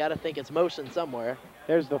yet, but you got to think it's motion somewhere.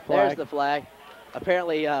 There's the flag. There's the flag.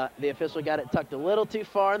 Apparently, the official got it tucked a little too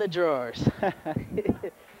far in the drawers. A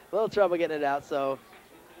little trouble getting it out, so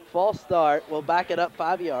false start. We'll back it up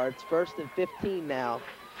 5 yards. 1st and 15 now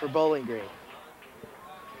for Bowling Green.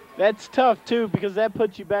 That's tough, too, because that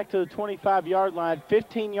puts you back to the 25-yard line.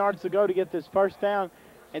 15 yards to go to get this first down.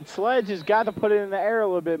 And Sledge has got to put it in the air a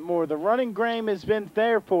little bit more. The running game has been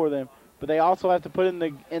there for them, but they also have to put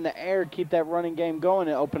it in the air, keep that running game going,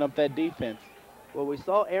 and open up that defense. Well, we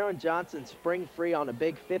saw Aaron Johnson spring free on a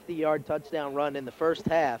big 50-yard touchdown run in the first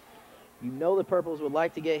half. You know the Purples would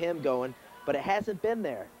like to get him going, but it hasn't been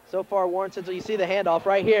there. So far, Warren Central, you see the handoff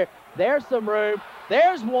right here. There's some room.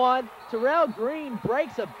 There's one. Terrell Green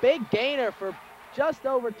breaks a big gainer for just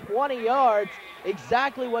over 20 yards.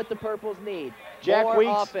 Exactly what the Purples need. More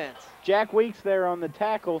offense. Jack Weeks there on the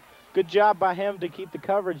tackle. Good job by him to keep the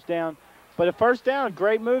coverage down. But a first down,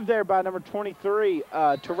 great move there by number 23,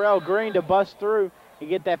 Terrell Green, to bust through and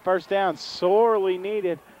get that first down. Sorely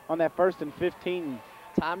needed on that 1st and 15.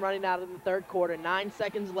 Time running out in the third quarter. 9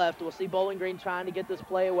 seconds left. We'll see Bowling Green trying to get this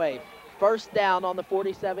play away. First down on the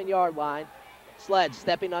 47-yard line. Sledge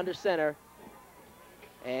stepping under center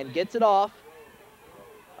and gets it off.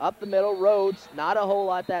 Up the middle, Rhodes, not a whole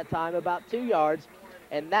lot that time, about 2 yards.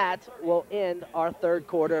 And that will end our third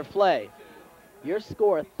quarter of play. Your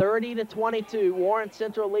score, 30-22. Warren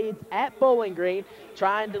Central leads at Bowling Green,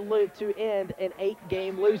 trying to end an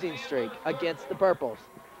 8-game losing streak against the Purples.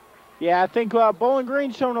 Yeah, I think Bowling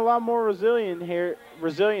Green's shown a lot more resilience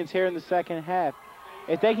here in the second half.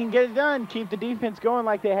 If they can get it done, keep the defense going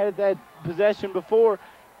like they had at that possession before,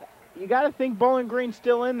 you got to think Bowling Green's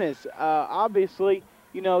still in this. Obviously,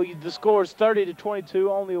 you know, the score is 30-22,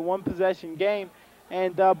 only a one-possession game,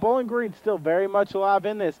 and Bowling Green's still very much alive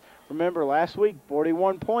in this. Remember, last week,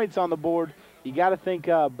 41 points on the board. You got to think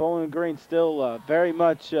Bowling Green's still very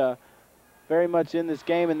much in this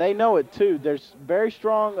game, and they know it too. There's very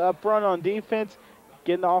strong up front on defense,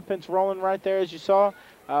 getting the offense rolling right there, as you saw.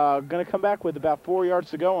 Going to come back with about 4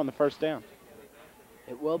 yards to go on the first down.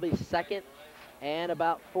 It will be 2nd and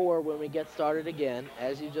about 4 when we get started again,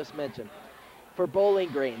 as you just mentioned. For Bowling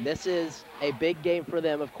Green, this is a big game for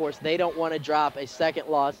them. Of course, they don't want to drop a second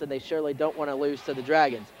loss, and they surely don't want to lose to the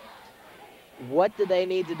Dragons. What do they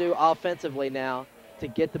need to do offensively now to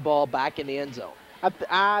get the ball back in the end zone?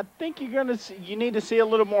 I think you need to see a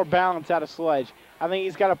little more balance out of Sledge. I think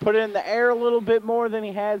he's got to put it in the air a little bit more than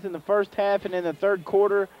he has in the first half and in the third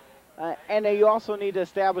quarter. And you also need to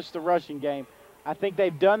establish the rushing game. I think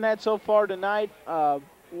they've done that so far tonight.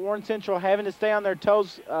 Warren Central having to stay on their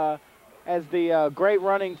toes as the great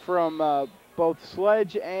running from both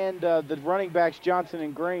Sledge and the running backs Johnson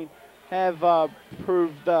and Green have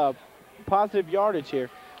proved positive yardage here.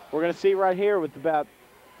 We're going to see right here with about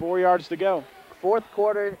 4 yards to go. Fourth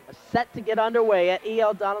quarter set to get underway at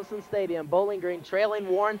E.L. Donaldson Stadium. Bowling Green trailing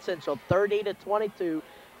Warren Central 30-22.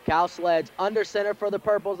 Cal Sledge under center for the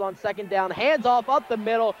Purples on second down. Hands off up the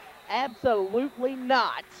middle. Absolutely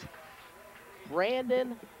not.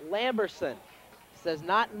 Brandon Lamberson says,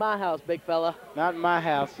 not in my house, big fella. Not in my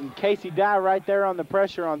house. And Casey Dye right there on the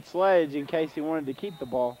pressure on Sledge in case he wanted to keep the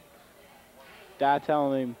ball. Dye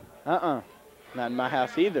telling him, not in my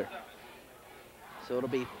house either. So it'll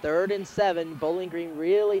be 3rd and 7. Bowling Green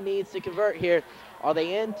really needs to convert here. Are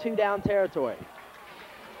they in 2-down territory?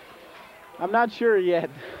 I'm not sure yet.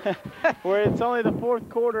 Where it's only the fourth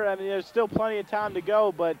quarter, I mean, there's still plenty of time to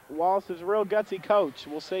go, but Wallace is a real gutsy coach.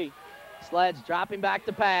 We'll see. Sledge dropping back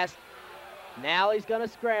to pass. Now he's going to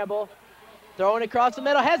scramble. Throwing across the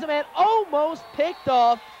middle. Has a man almost picked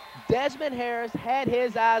off. Desmond Harris had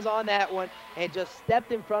his eyes on that one and just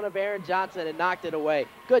stepped in front of Aaron Johnson and knocked it away.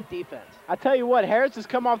 Good defense. I tell you what, Harris has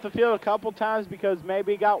come off the field a couple times because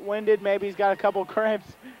maybe he got winded, maybe he's got a couple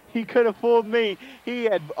cramps. He could have fooled me. He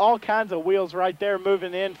had all kinds of wheels right there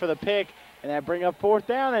moving in for the pick, and that bring up 4th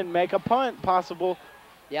down and make a punt possible.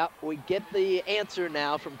 Yep, we get the answer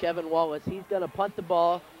now from Kevin Wallace. He's going to punt the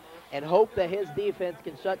ball and hope that his defense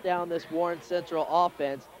can shut down this Warren Central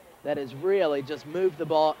offense that has really just moved the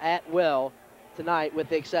ball at will tonight, with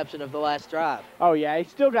the exception of the last drive. Oh, yeah,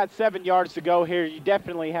 he's still got 7 yards to go here. You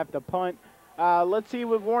definitely have to punt. Let's see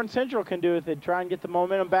what Warren Central can do with it. Try and get the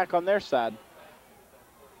momentum back on their side.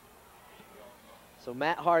 So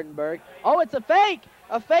Matt Hardenberg. Oh, it's a fake!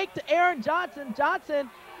 A fake to Aaron Johnson.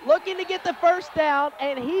 Johnson looking to get the first down,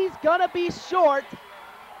 and he's going to be short.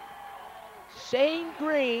 Shane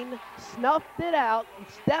Green snuffed it out and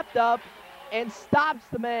stepped up and stops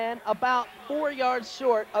the man about 4 yards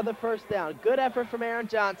short of the first down. Good effort from Aaron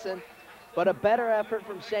Johnson, but a better effort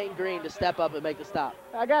from Shane Green to step up and make the stop.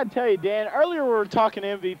 I got to tell you, Dan, earlier we were talking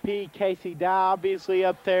MVP, Casey Dye, obviously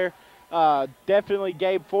up there. Definitely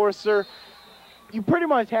Gabe Forrester. You pretty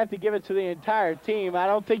much have to give it to the entire team. I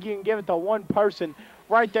don't think you can give it to one person.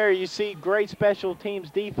 Right there you see great special teams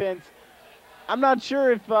defense. I'm not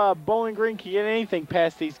sure if Bowling Green can get anything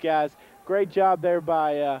past these guys. Great job there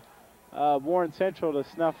by Warren Central to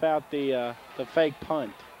snuff out the fake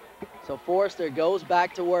punt. So Forrester goes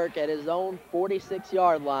back to work at his own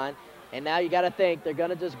 46-yard line, and now you got to think they're going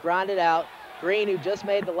to just grind it out. Green, who just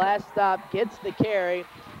made the last stop, gets the carry,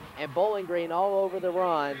 and Bowling Green all over the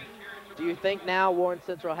run. Do you think now Warren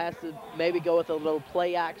Central has to maybe go with a little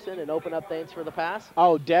play action and open up things for the pass?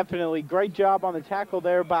 Oh, definitely. Great job on the tackle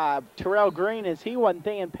there by Terrell Green, as he wasn't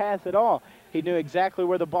thinking pass at all. He knew exactly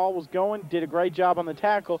where the ball was going, did a great job on the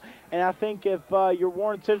tackle, and I think if you're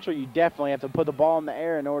Warren Central, you definitely have to put the ball in the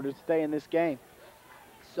air in order to stay in this game.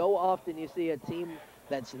 So often you see a team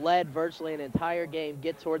that's led virtually an entire game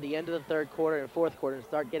get toward the end of the third quarter and fourth quarter and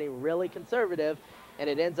start getting really conservative, and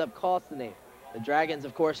it ends up costing them. The Dragons,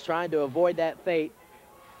 of course, trying to avoid that fate.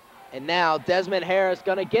 And now Desmond Harris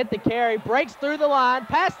going to get the carry, breaks through the line,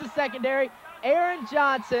 past the secondary. Aaron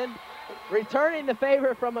Johnson returning the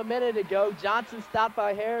favor from a minute ago. Johnson stopped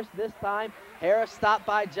by Harris this time. Harris stopped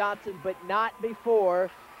by Johnson, but not before.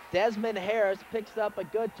 Desmond Harris picks up a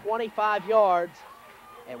good 25 yards.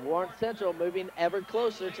 And Warren Central moving ever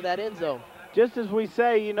closer to that end zone. Just as we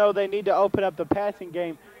say, you know, they need to open up the passing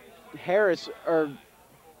game. Aaron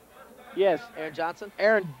Johnson?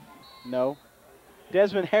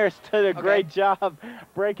 Desmond Harris did a great job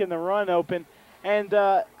breaking the run open. And,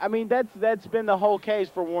 I mean, that's been the whole case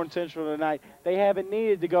for Warren Central tonight. They haven't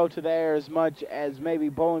needed to go to the air as much as maybe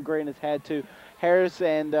Bowling Green has had to. Harris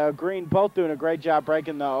and Green both doing a great job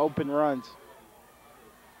breaking the open runs.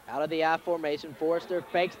 Out of the I formation, Forrester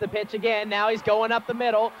fakes the pitch again. Now he's going up the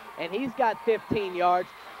middle, and he's got 15 yards.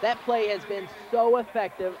 That play has been so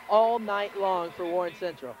effective all night long for Warren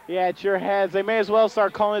Central. Yeah, it sure has. They may as well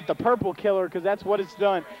start calling it the Purple Killer because that's what it's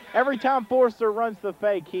done. Every time Forrester runs the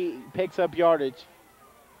fake, he picks up yardage.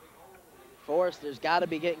 Forrester's got to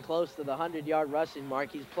be getting close to the 100-yard rushing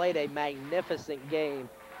mark. He's played a magnificent game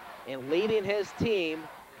in leading his team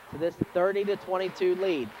to this 30-22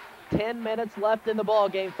 lead. 10 minutes left in the ball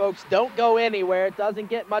game, folks. Don't go anywhere. It doesn't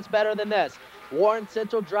get much better than this. Warren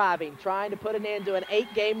Central driving, trying to put an end to an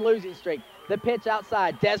 8-game losing streak. The pitch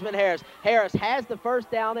outside, Desmond Harris. Harris has the first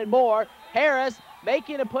down and more. Harris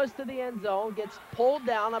making a push to the end zone, gets pulled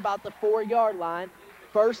down about the 4-yard line.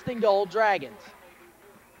 First and goal, Dragons.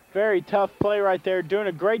 Very tough play right there. Doing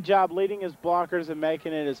a great job leading his blockers and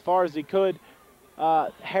making it as far as he could.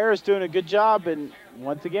 Harris doing a good job, and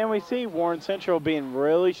once again we see Warren Central being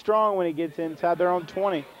really strong when he gets inside their own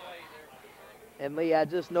 20. And Lee, I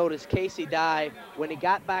just noticed Casey Dye, when he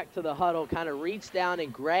got back to the huddle, kind of reached down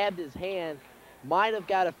and grabbed his hand. Might have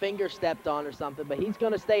got a finger stepped on or something, but he's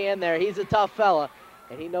going to stay in there. He's a tough fella,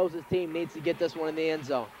 and he knows his team needs to get this one in the end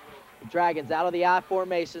zone. The Dragons out of the I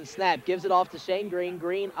formation. Snap, gives it off to Shane Green.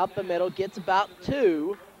 Green up the middle, gets about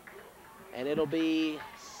 2, and it'll be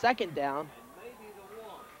second down.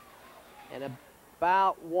 And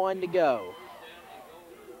about 1 to go.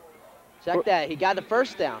 Check that. He got the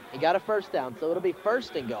first down. He got a first down, so it'll be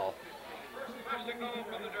first and goal.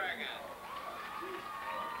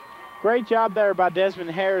 Great job there by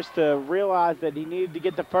Desmond Harris to realize that he needed to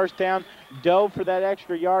get the first down, dove for that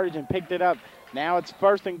extra yardage, and picked it up. Now it's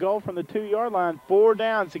first and goal from the 2-yard line. 4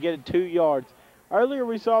 downs to get it 2 yards. Earlier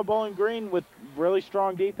we saw Bowling Green with really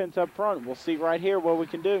strong defense up front. We'll see right here what we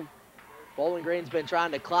can do. Bowling Green's been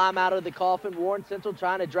trying to climb out of the coffin. Warren Central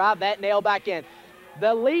trying to drive that nail back in.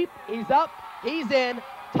 The leap, he's up, he's in.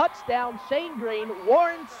 Touchdown, Shane Green.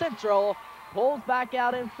 Warren Central pulls back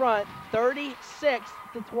out in front,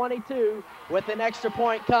 36-22, with an extra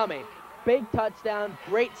point coming. Big touchdown,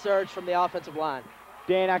 great surge from the offensive line.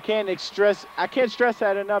 Dan, I can't stress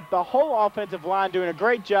that enough. The whole offensive line doing a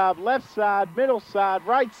great job. Left side, middle side,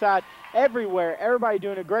 right side, everywhere. Everybody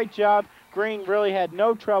doing a great job. Green really had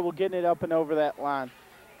no trouble getting it up and over that line.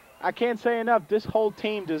 I can't say enough, this whole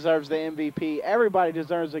team deserves the MVP. Everybody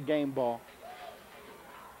deserves a game ball.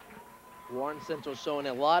 Warren Central showing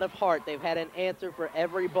a lot of heart. They've had an answer for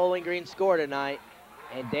every Bowling Green score tonight.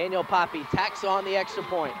 And Daniel Poppy tacks on the extra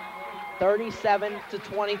point.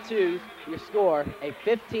 37-22, your score. A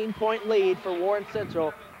 15-point lead for Warren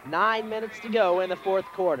Central. 9 minutes to go in the fourth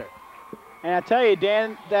quarter. And I tell you,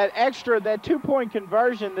 Dan, that 2-point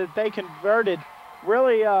conversion that they converted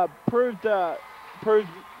really proved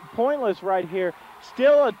pointless right here.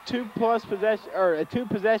 Still a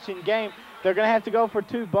two-possession game. They're going to have to go for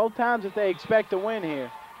two both times if they expect to win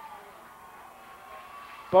here.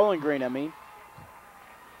 Bowling Green, I mean.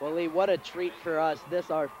 Well, Lee, what a treat for us. This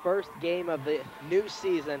is our first game of the new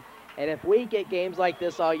season, and if we get games like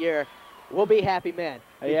this all year, we'll be happy men.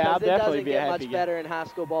 Yeah, I'll definitely be happy. It doesn't get much better in high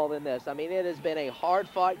school ball than this. I mean, it has been a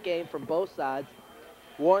hard-fought game from both sides.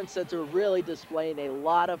 Warren Central really displaying a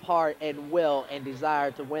lot of heart and will and desire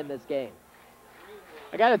to win this game.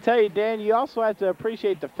 I got to tell you, Dan, you also have to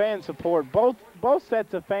appreciate the fan support. Both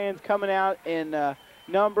sets of fans coming out in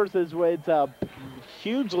numbers as well. It's a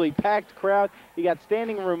hugely packed crowd. You got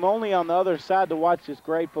standing room only on the other side to watch this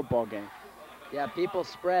great football game. Yeah, people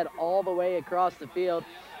spread all the way across the field.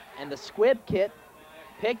 And the squib kit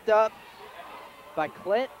picked up by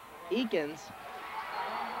Clint Eakins.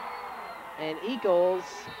 And Eagles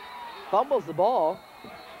fumbles the ball.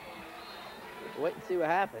 Wait and see what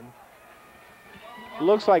happened.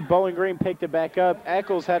 Looks like Bowling Green picked it back up.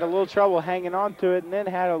 Eccles had a little trouble hanging on to it and then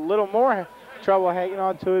had a little more trouble hanging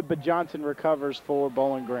on to it, but Johnson recovers for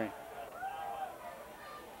Bowling Green.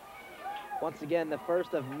 Once again, the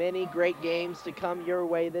first of many great games to come your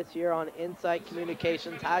way this year on Insight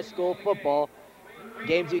Communications High School Football.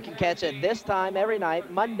 Games you can catch at this time every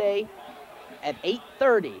night, Monday at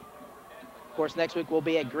 8:30. Of course, next week we'll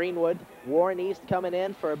be at Greenwood. Warren East coming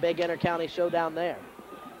in for a big inter-county showdown there.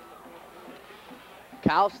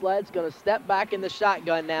 Kyle Sled's going to step back in the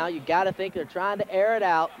shotgun now. You got to think they're trying to air it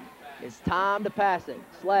out. It's time to pass it.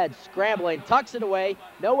 Sled scrambling, tucks it away,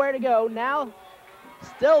 nowhere to go. Now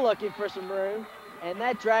still looking for some room, and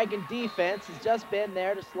that Dragon defense has just been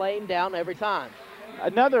there to slay him down every time.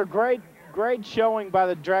 Another great showing by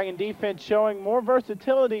the Dragon defense, showing more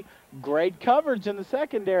versatility, great coverage in the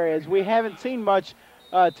secondary, as we haven't seen much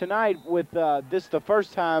tonight with this the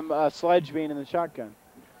first time Sledge being in the shotgun.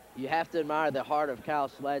 You have to admire the heart of Kyle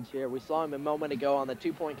Sledge here. We saw him a moment ago on the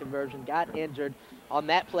two-point conversion, got injured. On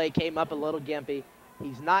that play, came up a little gimpy.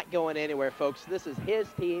 He's not going anywhere, folks. This is his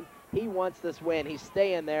team. He wants this win. He's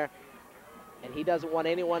staying there, and he doesn't want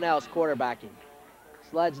anyone else quarterbacking.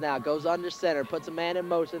 Sledge now goes under center, puts a man in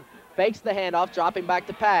motion, fakes the handoff, dropping back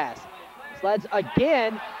to pass. Sledge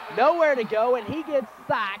again, nowhere to go, and he gets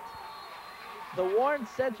sacked. The Warren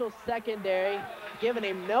Central secondary giving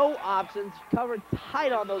him no options, covered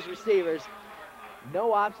tight on those receivers.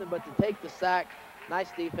 No option but to take the sack.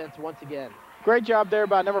 Nice defense once again. Great job there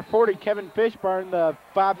by number 40, Kevin Fishburne, the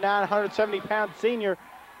 5'9", 170-pound senior,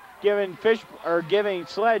 giving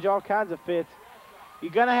Sledge all kinds of fits.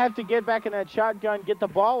 You're going to have to get back in that shotgun, get the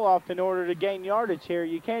ball off in order to gain yardage here.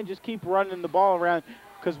 You can't just keep running the ball around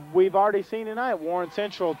because we've already seen tonight Warren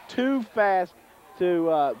Central too fast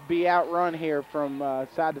to be outrun here from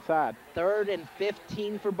side to side. 3rd and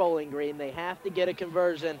 15 for Bowling Green. They have to get a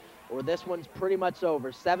conversion or this one's pretty much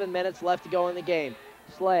over. 7 minutes left to go in the game.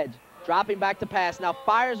 Sledge dropping back to pass. Now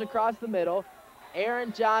fires across the middle.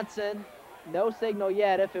 Aaron Johnson, no signal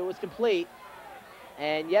yet if it was complete.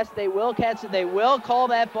 And yes, they will catch it. They will call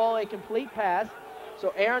that ball a complete pass.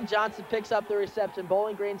 So Aaron Johnson picks up the reception.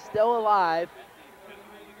 Bowling Green still alive.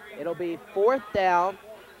 It'll be 4th down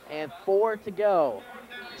and 4 to go.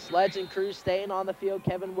 Sledge and crew staying on the field.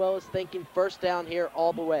 Kevin Willis thinking first down here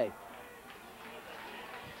all the way.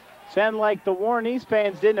 Sounded like the Warren East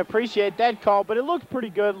fans didn't appreciate that call, but it looked pretty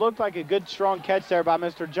good. Looked like a good, strong catch there by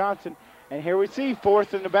Mr. Johnson. And here we see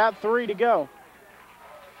 4th and about 3 to go.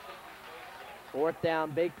 4th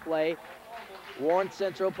down, big play. Warren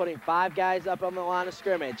Central putting 5 guys up on the line of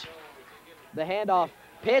scrimmage. The handoff,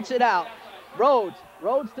 pitch it out.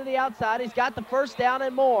 Rhodes to the outside. He's got the first down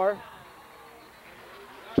and more.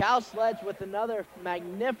 Cal Sledge with another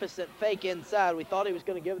magnificent fake inside. We thought he was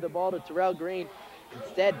going to give the ball to Terrell Green.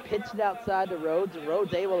 Instead, pitched it outside to Rhodes, and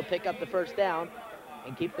Rhodes able to pick up the first down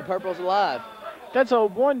and keep the Purples alive. That's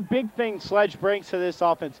one big thing Sledge brings to this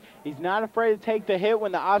offense. He's not afraid to take the hit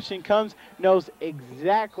when the option comes, knows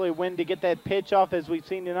exactly when to get that pitch off as we've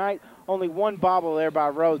seen tonight. Only one bobble there by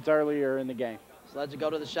Rhodes earlier in the game. Sledge will go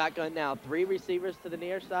to the shotgun now. 3 receivers to the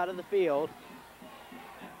near side of the field.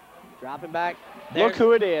 Dropping back. Look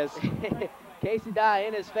who it is. Casey Dye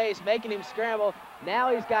in his face, making him scramble.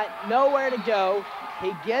 Now he's got nowhere to go.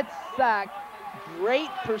 He gets sacked. Great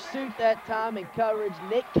pursuit that time and coverage.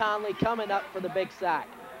 Nick Conley coming up for the big sack.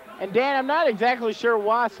 And Dan, I'm not exactly sure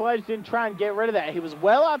why Sledge didn't try and get rid of that. He was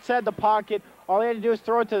well outside the pocket, All he had to do was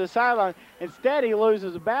throw it to the sideline. Instead, he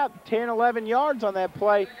loses about 10, 11 yards on that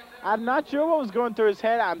play. I'm not sure what was going through his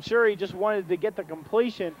head. I'm sure he just wanted to get the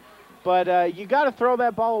completion. But you got to throw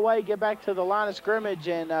that ball away, get back to the line of scrimmage,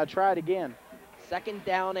 and try it again. 2nd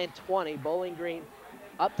down and 20. Bowling Green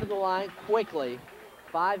up to the line quickly.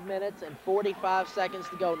 5 minutes and 45 seconds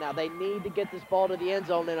to go. Now they need to get this ball to the end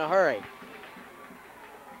zone in a hurry.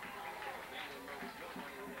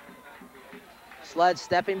 Sledge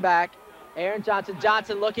stepping back. Aaron Johnson.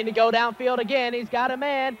 Johnson looking to go downfield again. He's got a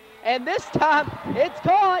man, and this time it's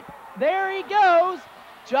caught. There he goes.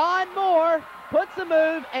 John Moore puts a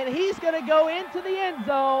move, and he's going to go into the end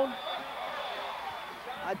zone.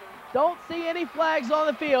 I don't see any flags on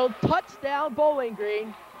the field. Touchdown, Bowling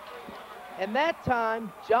Green. And that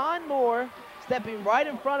time, John Moore, stepping right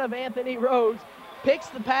in front of Anthony Rhodes, picks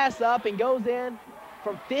the pass up and goes in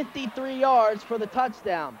from 53 yards for the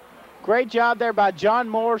touchdown. Great job there by John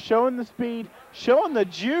Moore, showing the speed, showing the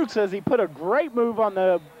jukes as he put a great move on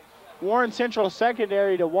the Warren Central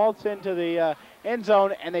secondary to waltz into the end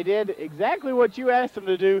zone, and they did exactly what you asked them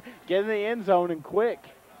to do, get in the end zone and quick.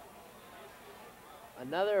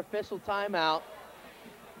 Another official timeout.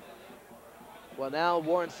 Well, now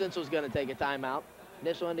Warren Central's going to take a timeout.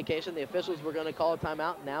 Initial indication the officials were going to call a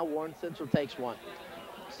timeout. Now Warren Central takes one.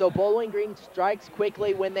 So Bowling Green strikes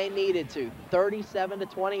quickly when they needed to,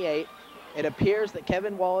 37-28. It appears that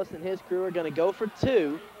Kevin Wallace and his crew are going to go for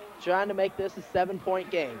 2, trying to make this a 7-point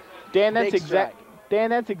game. Dan, that's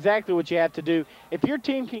exactly what you have to do. If your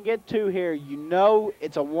team can get 2 here, you know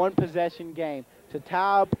it's a one-possession game to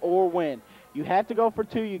tie up or win. You have to go for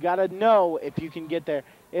 2. You got to know if you can get there.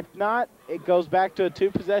 If not, it goes back to a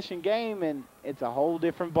 2-possession game, and it's a whole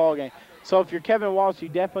different ball game. So if you're Kevin Wallace, you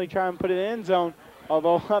definitely try and put it in the end zone,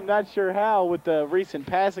 although I'm not sure how with the recent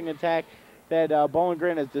passing attack that Bowling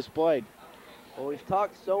Green has displayed. Well, we've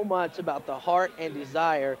talked so much about the heart and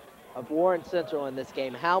desire of Warren Central in this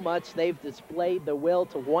game, how much they've displayed the will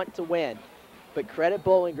to want to win. But credit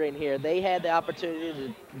Bowling Green here. They had the opportunity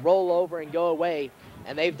to roll over and go away,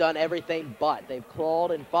 and they've done everything but. They've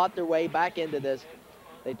clawed and fought their way back into this.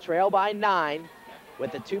 They trail by 9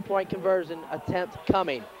 with a 2-point conversion attempt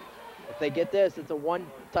coming. If they get this, it's a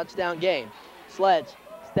 1-touchdown game. Sledge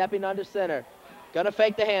stepping under center. Gonna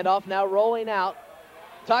fake the handoff, now rolling out.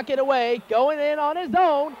 Tuck it away, going in on his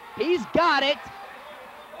own. He's got it.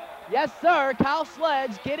 Yes, sir. Kyle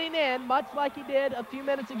Sledge getting in, much like he did a few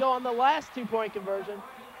minutes ago on the last 2-point conversion.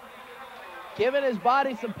 Giving his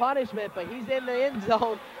body some punishment, but he's in the end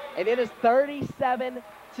zone, and it is 37-30,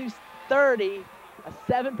 a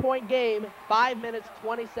 7-point game, 5 minutes,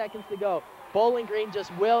 20 seconds to go. Bowling Green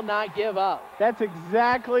just will not give up. That's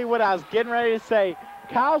exactly what I was getting ready to say.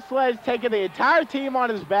 Kyle Sledge taking the entire team on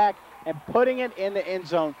his back and putting it in the end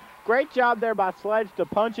zone. Great job there by Sledge to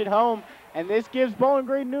punch it home, and this gives Bowling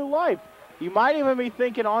Green new life. You might even be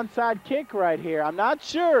thinking onside kick right here. I'm not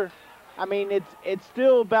sure. I mean, it's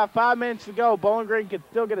still about 5 minutes to go. Bowling Green could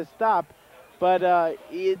still get a stop, but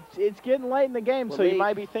it's getting late in the game, well, so you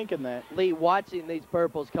might be thinking that. Lee, watching these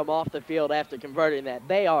Purples come off the field after converting that,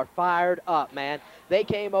 they are fired up, man. They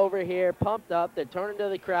came over here, pumped up. They're turning to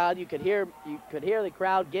the crowd. You could hear the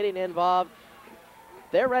crowd getting involved.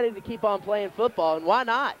 They're ready to keep on playing football, and why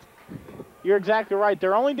not? You're exactly right.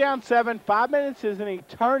 They're only down 7. 5 minutes is an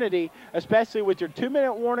eternity, especially with your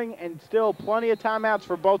 2-minute warning and still plenty of timeouts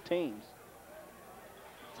for both teams.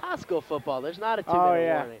 It's high school football. There's not a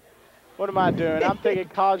 2-minute warning. What am I doing? I'm thinking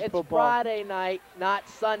college it's football. It's Friday night, not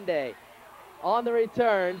Sunday. On the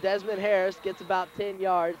return, Desmond Harris gets about 10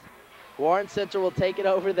 yards. Warren Central will take it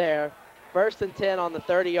over there. 1st and 10 on the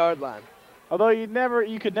 30-yard line. Although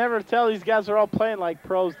you could never tell these guys are all playing like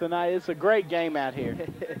pros tonight. It's a great game out here.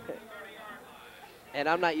 And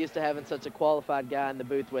I'm not used to having such a qualified guy in the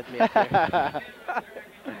booth with me up there.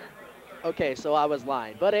 Okay, so I was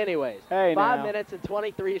lying. But anyways, hey, 5 minutes and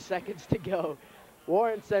 23 seconds to go.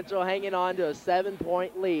 Warren Central hanging on to a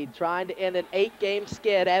 7-point lead, trying to end an 8-game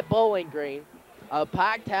skid at Bowling Green. A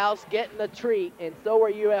packed house getting a treat, and so are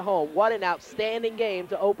you at home. What an outstanding game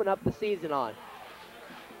to open up the season on.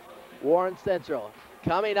 Warren Central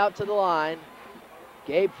coming up to the line.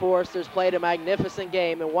 Gabe Forrester's played a magnificent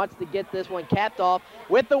game and wants to get this one capped off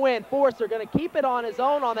with the win. Forrester going to keep it on his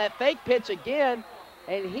own on that fake pitch again,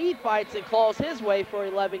 and he fights and claws his way for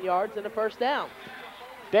 11 yards and a 1st down.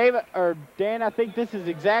 Dan, I think this is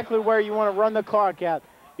exactly where you want to run the clock out.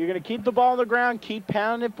 You're going to keep the ball on the ground, keep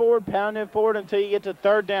pounding it forward until you get to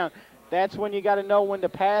 3rd down. That's when you got to know when to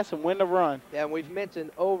pass and when to run. Yeah, and we've mentioned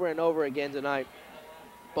over and over again tonight,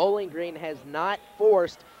 Bowling Green has not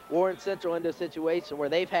forced Warren Central into a situation where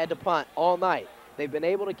they've had to punt all night. They've been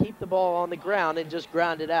able to keep the ball on the ground and just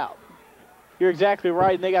ground it out. You're exactly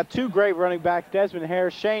right, and they got two great running backs, Desmond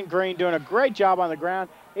Harris, Shane Green, doing a great job on the ground,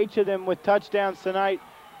 each of them with touchdowns tonight.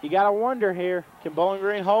 You got to wonder here, can Bowling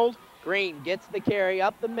Green hold? Green gets the carry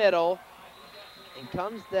up the middle and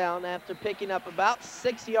comes down after picking up about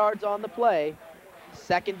 6 yards on the play.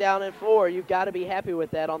 2nd down and 4. You've got to be happy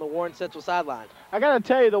with that on the Warren Central sideline. I got to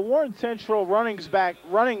tell you, the Warren Central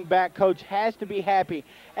running back coach has to be happy.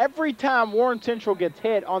 Every time Warren Central gets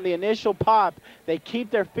hit on the initial pop, they keep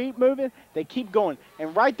their feet moving, they keep going.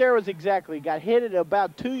 And right there was exactly, got hit at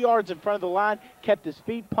about 2 yards in front of the line, kept his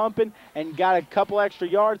feet pumping, and got a couple extra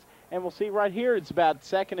yards. And we'll see right here, it's about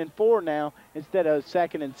 2nd and 4 now instead of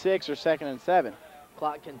 2nd and 6 or 2nd and 7.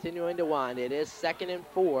 Clock continuing to wind. It is 2nd and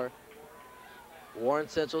 4. Warren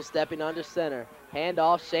Central stepping under center.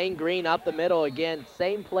 Handoff, Shane Green up the middle again.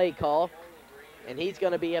 Same play call. And he's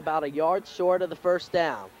going to be about a yard short of the 1st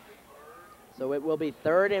down. So it will be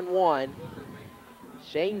 3rd and 1.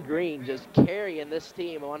 Shane Green just carrying this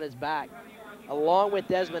team on his back, along with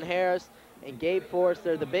Desmond Harris and Gabe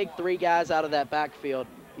Forrester, the big 3 guys out of that backfield.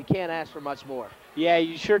 You can't ask for much more. Yeah,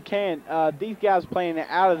 you sure can. These guys playing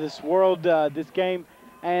out of this world this game.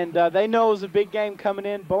 And they know it was a big game coming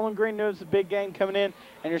in. Bowling Green knew it was a big game coming in.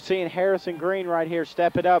 And you're seeing Harris and Green right here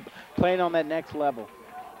step it up, playing on that next level.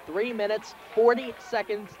 3 minutes, 40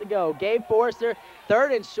 seconds to go. Gabe Forrester,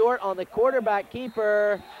 3rd and short on the quarterback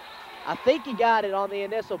keeper. I think he got it on the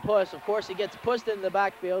initial push. Of course, he gets pushed into the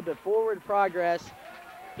backfield, but forward progress.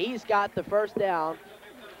 He's got the 1st down.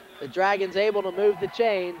 The Dragons able to move the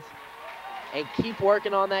chains and keep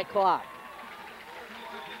working on that clock.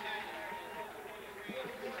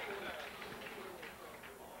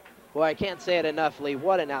 Boy, I can't say it enough, Lee.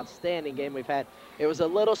 What an outstanding game we've had. It was a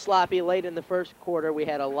little sloppy late in the 1st quarter. We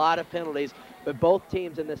had a lot of penalties, but both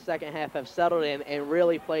teams in the 2nd half have settled in and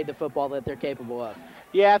really played the football that they're capable of.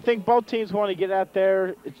 Yeah, I think both teams want to get out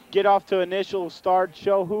there, get off to an initial start,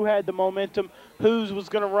 show who had the momentum, who was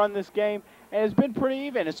going to run this game, and it's been pretty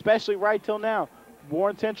even, especially right till now.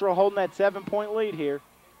 Warren Central holding that 7-point lead here.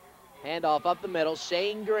 Handoff up the middle.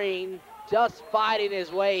 Shane Green just fighting his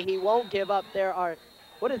way. He won't give up. There are,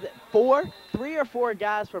 3 or 4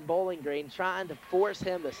 guys from Bowling Green trying to force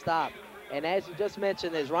him to stop. And as you just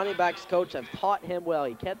mentioned, his running backs coach have taught him well.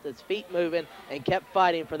 He kept his feet moving and kept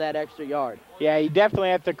fighting for that extra yard. Yeah, you definitely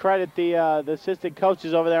have to credit the assistant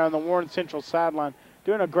coaches over there on the Warren Central sideline.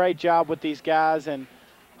 Doing a great job with these guys, and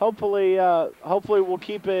hopefully we'll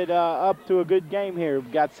keep it up to a good game here.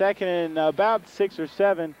 We've got 2nd and about 6 or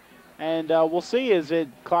 7, and we'll see as the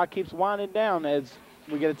clock keeps winding down as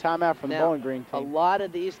we get a timeout from the Bowling Green team. A lot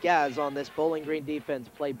of these guys on this Bowling Green defense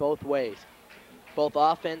play both ways, both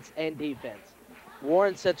offense and defense.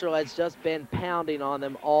 Warren Central has just been pounding on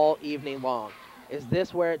them all evening long. Is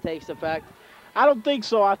this where it takes effect? I don't think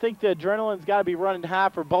so. I think the adrenaline's got to be running high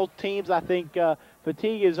for both teams. I think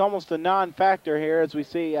fatigue is almost a non-factor here as we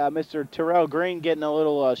see Mr. Terrell Green getting a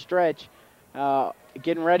little stretch,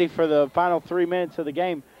 getting ready for the final 3 minutes of the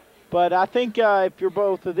game. But I think if you're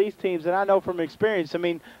both of these teams, and I know from experience, I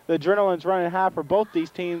mean, the adrenaline's running high for both these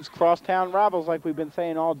teams, crosstown rivals like we've been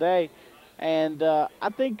saying all day. And I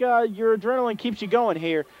think your adrenaline keeps you going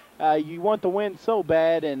here. You want the win so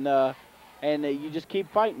bad, and you just keep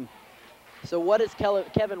fighting. So what does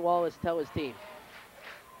Kevin Wallace tell his team?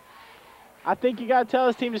 I think you got to tell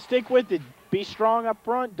his team to stick with it. Be strong up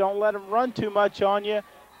front. Don't let them run too much on you,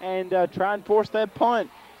 and try and force that punt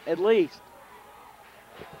at least.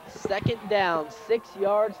 2nd down, 6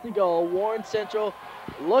 yards to go. Warren Central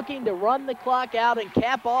looking to run the clock out and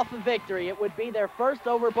cap off a victory. It would be their first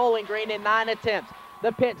over Bowling Green in 9 attempts.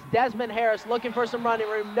 The pitch, Desmond Harris looking for some running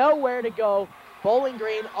room, nowhere to go. Bowling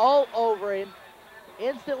Green all over him.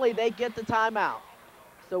 Instantly they get the timeout.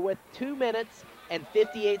 So with 2 minutes and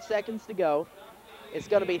 58 seconds to go, it's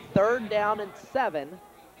going to be 3rd down and 7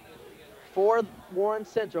 for Warren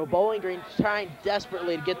Central. Bowling Green trying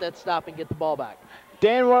desperately to get that stop and get the ball back.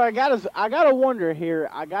 Dan, what I gotta wonder here.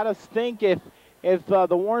 I gotta think if the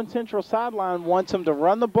Warren Central sideline wants him to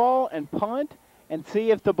run the ball and punt, and see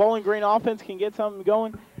if the Bowling Green offense can get something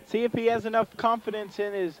going. See if he has enough confidence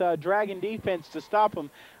in his Dragon defense to stop him.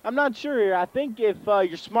 I'm not sure here. I think if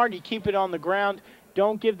you're smart, you keep it on the ground.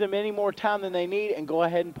 Don't give them any more time than they need, and go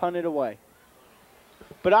ahead and punt it away.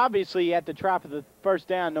 But obviously, you have to try for the 1st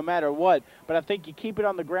down no matter what. But I think you keep it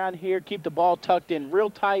on the ground here, keep the ball tucked in real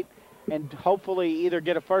tight, and hopefully either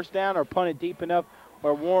get a 1st down or punt it deep enough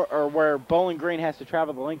or where Bowling Green has to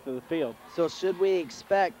travel the length of the field. So should we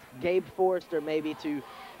expect Gabe Forrester maybe to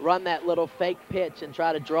run that little fake pitch and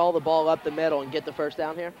try to draw the ball up the middle and get the 1st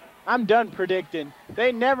down here? I'm done predicting.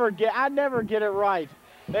 I never get it right.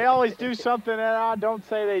 They always do something that I don't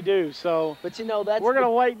say they do. So But you know, that's we're going to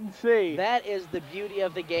wait and see. that is the beauty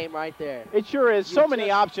of the game right there. It sure is. You So many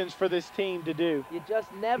just- options for this team to do. You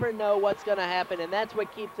just never know what's going to happen, and that's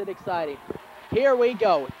what keeps it exciting. Here we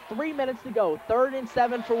go. 3 minutes to go. 3rd and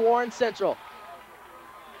 7 for Warren Central.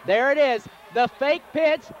 There it is. The fake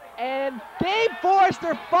pitch, and Gabe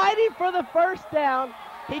Forrester fighting for the first down.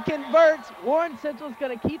 He converts. Warren Central's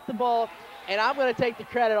going to keep the ball, and I'm going to take the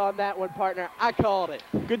credit on that one, partner. I called it.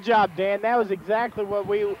 Good job, Dan. That was exactly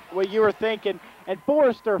what you were thinking. And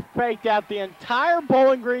Forrester faked out the entire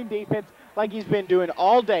Bowling Green defense like he's been doing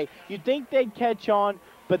all day. You'd think they'd catch on,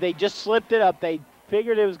 but they just slipped it up. They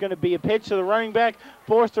figured it was going to be a pitch to the running back.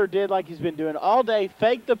 Forrester did like he's been doing all day,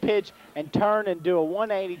 fake the pitch and turn and do a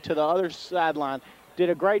 180 to the other sideline. Did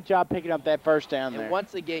a great job picking up that first down there. And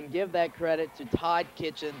once again, give that credit to Todd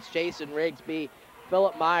Kitchens, Jason Rigsby,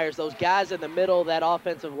 Philip Myers, those guys in the middle of that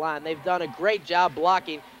offensive line. They've done a great job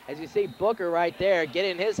blocking. As you see Booker right there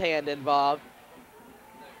getting his hand involved,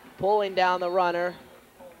 pulling down the runner.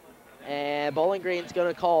 And Bowling Green's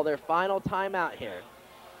going to call their final timeout here.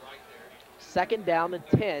 2nd down and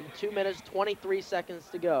 10, 2 minutes, 23 seconds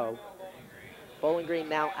to go. Bowling Green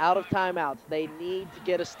now out of timeouts. They need to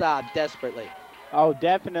get a stop desperately. Oh,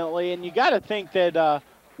 definitely. And you got to think that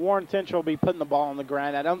Warren Central will be putting the ball on the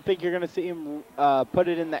ground. I don't think you're going to see him put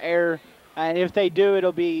it in the air. And if they do,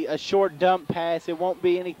 it'll be a short dump pass. It won't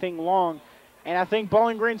be anything long. And I think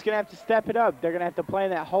Bowling Green's going to have to step it up. They're going to have to play in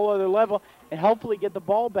that whole other level and hopefully get the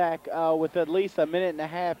ball back with at least a minute and a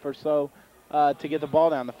half or so to get the ball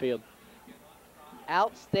down the field.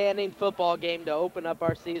 Outstanding football game to open up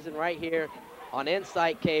our season right here on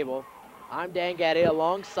Insight Cable. I'm Dan Gaddy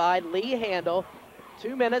alongside Lee Handel.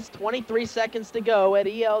 2 minutes, 23 seconds to go at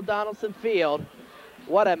E.L. Donaldson Field.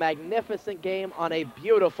 What a magnificent game on a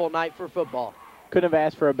beautiful night for football. Couldn't have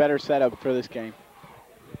asked for a better setup for this game.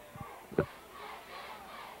 So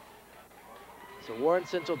Warren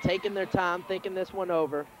Central taking their time, thinking this one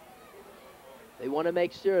over. They want to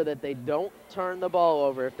make sure that they don't turn the ball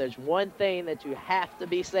over. If there's one thing that you have to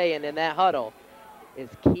be saying in that huddle, is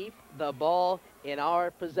keep the ball in our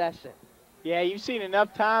possession. Yeah, you've seen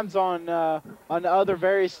enough times on other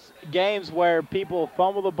various games where people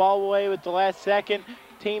fumble the ball away with the last second,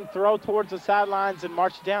 team throw towards the sidelines and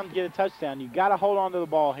march down to get a touchdown. You got to hold on to the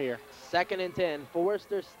ball here. 2nd and 10.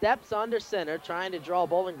 Forrester steps under center, trying to draw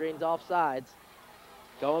Bowling Green's off sides.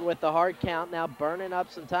 Going with the hard count now, burning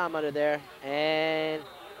up some time under there, and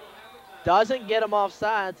doesn't get him off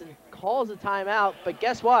sides and calls a timeout. But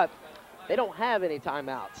guess what? They don't have any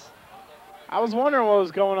timeouts. I was wondering what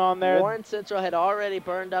was going on there. Warren Central had already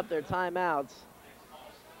burned up their timeouts,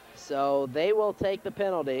 so they will take the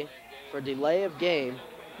penalty for delay of game.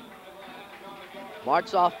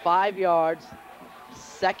 March off 5 yards,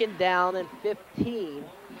 2nd down and 15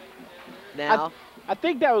 now. I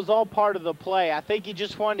think that was all part of the play. I think he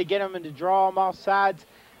just wanted to get him and to draw him off sides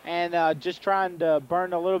and just trying to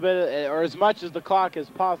burn a little bit or as much as the clock as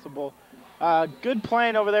possible. Good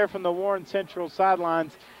playing over there from the Warren Central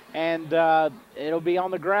sidelines, and it'll be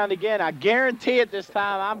on the ground again. I guarantee it this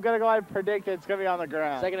time. I'm going to go ahead and predict it's going to be on the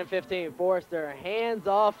ground. 2nd and 15, Forrester hands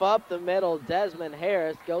off up the middle. Desmond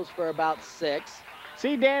Harris goes for about 6.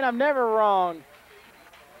 See, Dan, I'm never wrong.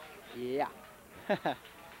 Yeah.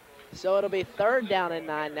 So it'll be 3rd down and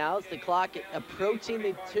 9 now as the clock approaching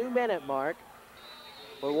the 2-minute mark.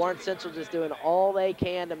 Where Warren Central just doing all they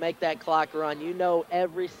can to make that clock run. You know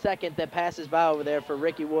every second that passes by over there for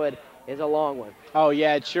Ricky Wood is a long one. Oh,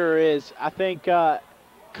 yeah, it sure is. I think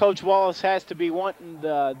Coach Wallace has to be wanting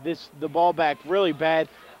the ball back really bad.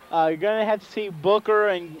 You're going to have to see Booker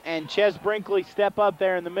and Ches Brinkley step up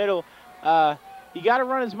there in the middle. You got to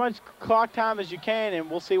run as much clock time as you can, and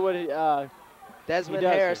we'll see what Desmond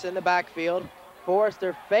Harris in the backfield.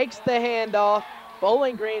 Forrester fakes the handoff.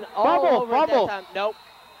 Bowling Green all over at that time. Nope.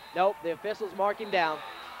 The officials mark him down.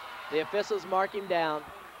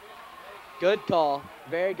 Good call.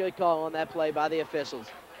 Very good call on that play by the officials.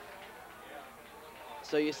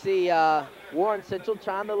 So you see Warren Central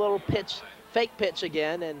trying the little fake pitch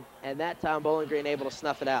again, and that time Bowling Green able to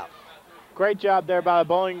snuff it out. Great job there by the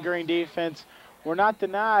Bowling Green defense. We're not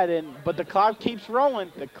denied, but the clock keeps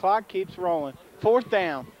rolling. 4th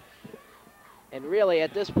down. And really,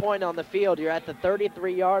 at this point on the field, you're at the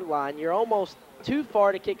 33-yard line. You're almost too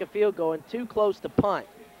far to kick a field goal and too close to punt.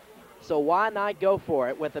 So why not go for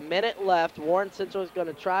it? With a minute left, Warren Central is going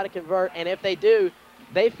to try to convert, and if they do,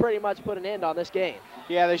 they've pretty much put an end on this game.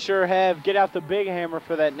 Yeah, they sure have. Get out the big hammer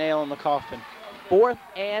for that nail in the coffin. 4th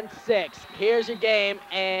and 6. Here's your game,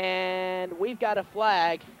 and we've got a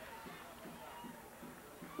flag.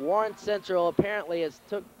 Warren Central apparently has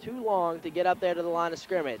took too long to get up there to the line of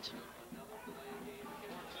scrimmage.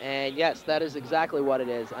 And yes, that is exactly what it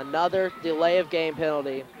is. Another delay of game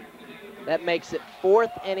penalty. That makes it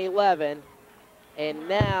 4th and 11. And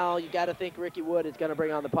now you got to think Ricky Wood is going to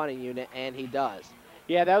bring on the punting unit, and he does.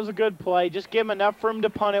 Yeah, that was a good play. Just give him enough room to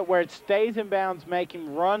punt it where it stays in bounds, make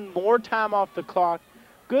him run more time off the clock.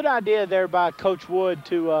 Good idea there by Coach Wood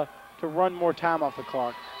to run more time off the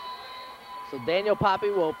clock. So Daniel Poppy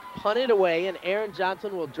will punt it away, and Aaron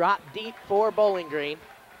Johnson will drop deep for Bowling Green.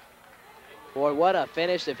 Boy, what a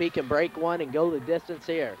finish if he can break one and go the distance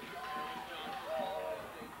here.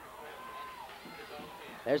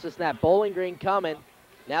 There's the snap. Bowling Green coming.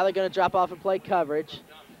 Now they're going to drop off and play coverage.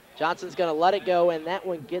 Johnson's going to let it go, and that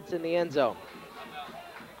one gets in the end zone.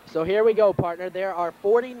 So here we go, partner. There are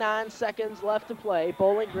 49 seconds left to play.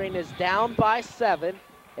 Bowling Green is down by 7,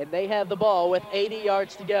 and they have the ball with 80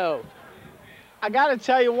 yards to go. I got to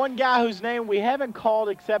tell you, one guy whose name we haven't called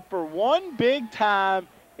except for one big time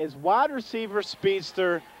is wide receiver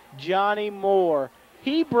speedster Johnny Moore.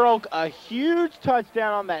 He broke a huge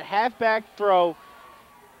touchdown on that halfback throw,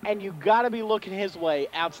 and you got to be looking his way.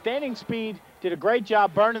 Outstanding speed, did a great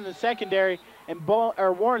job burning the secondary, and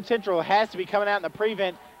Warren Central has to be coming out in the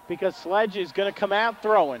prevent because Sledge is going to come out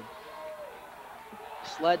throwing.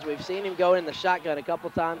 Sledge, we've seen him go in the shotgun a couple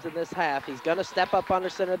times in this half. He's going to step up under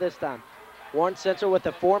center this time. Warren Central with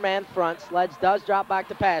a 4-man front. Sledge does drop back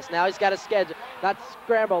to pass. Now he's got to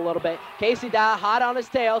scramble a little bit. Casey Dye hot on his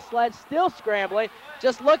tail. Sledge still scrambling,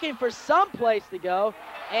 just looking for some place to go.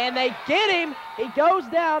 And they get him. He goes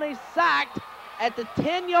down. He's sacked at the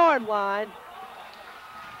 10-yard line.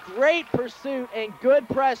 Great pursuit and good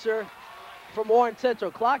pressure from Warren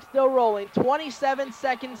Central. Clock still rolling. 27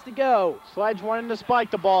 seconds to go. Sledge wanting to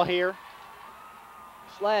spike the ball here.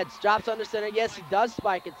 Sledge drops under center. Yes, he does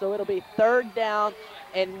spike it, so it'll be 3rd down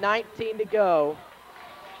and 19 to go.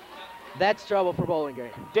 That's trouble for Bowling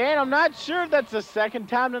Green. Dan, I'm not sure that's the second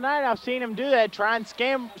time tonight I've seen him do that, try and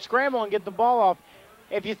scramble and get the ball off.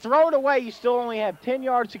 If you throw it away, you still only have 10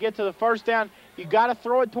 yards to get to the 1st down. You got to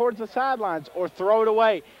throw it towards the sidelines or throw it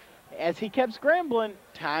away. As he kept scrambling,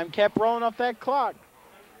 time kept rolling off that clock.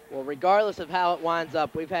 Well, regardless of how it winds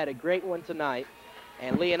up, we've had a great one tonight.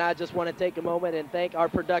 And Lee and I just want to take a moment and thank our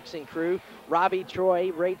production crew, Robbie,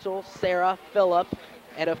 Troy, Rachel, Sarah, Phillip,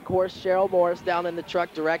 and of course Cheryl Morris down in the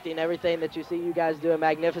truck directing everything that you see. You guys do a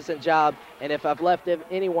magnificent job. And if I've left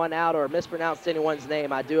anyone out or mispronounced anyone's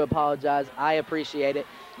name, I do apologize. I appreciate it.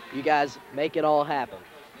 You guys make it all happen.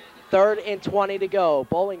 3rd and 20 to go.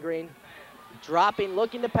 Bowling Green dropping,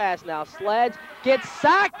 looking to pass now. Sledge gets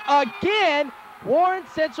sacked again. Warren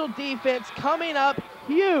Central defense coming up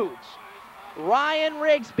huge. Ryan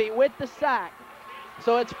Rigsby with the sack.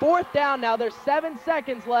 So it's 4th down now. There's 7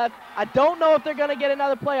 seconds left. I don't know if they're going to get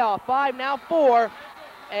another playoff. 5, now 4.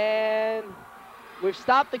 And we've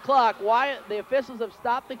stopped the clock. Why? The officials have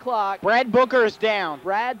stopped the clock. Brad Booker is down.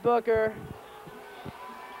 Brad Booker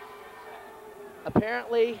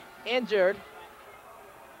apparently injured.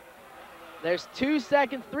 There's 3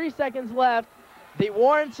 seconds left. The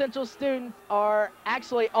Warren Central students are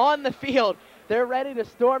actually on the field. They're ready to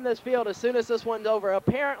storm this field as soon as this one's over.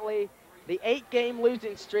 Apparently, the 8-game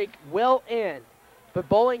losing streak will end, but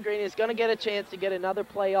Bowling Green is going to get a chance to get another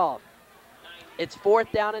play off. It's 4th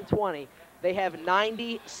down and 20. They have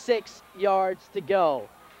 96 yards to go.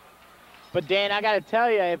 But, Dan, I got to tell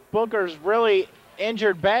you, if Booker's really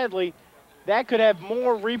injured badly, that could have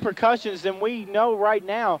more repercussions than we know right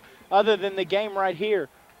now other than the game right here.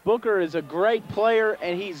 Booker is a great player,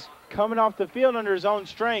 and he's coming off the field under his own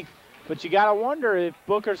strength. But you got to wonder if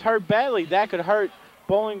Booker's hurt badly, that could hurt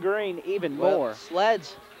Bowling Green even more. Sledge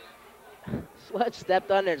stepped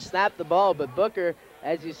under and snapped the ball, but Booker,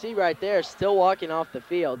 as you see right there, is still walking off the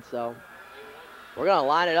field. So we're going to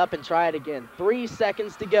line it up and try it again. 3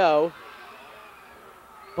 seconds to go.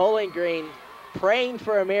 Bowling Green praying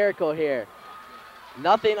for a miracle here.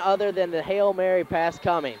 Nothing other than the Hail Mary pass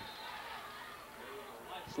coming.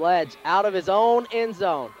 Sledge out of his own end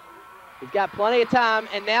zone. He's got plenty of time,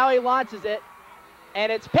 and now he launches it,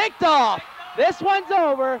 and it's picked off. This one's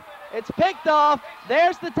over. It's picked off.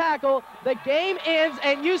 There's the tackle. The game ends,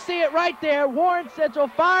 and you see it right there. Warren Central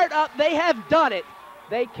fired up. They have done it.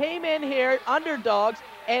 They came in here, underdogs,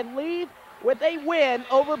 and leave with a win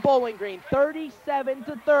over Bowling Green.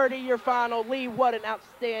 37-30, your final. Lee, what an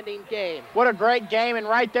outstanding game. What a great game, and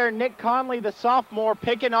right there, Nick Conley, the sophomore,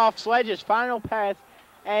 picking off Sledge's final pass.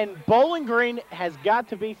 And Bowling Green has got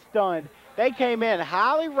to be stunned. They came in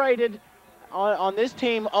highly rated on this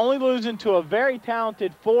team, only losing to a very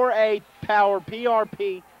talented 4A power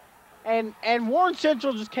PRP. And Warren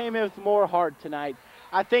Central just came in with more heart tonight.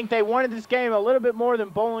 I think they wanted this game a little bit more than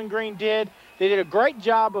Bowling Green did. They did a great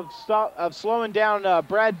job of slowing down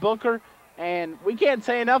Brad Booker, and we can't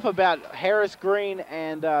say enough about Harris Green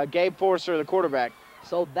and Gabe Forrester, the quarterback.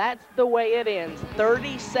 So that's the way it ends,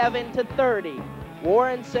 37-30.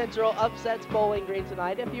 Warren Central upsets Bowling Green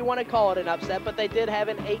tonight, if you want to call it an upset, but they did have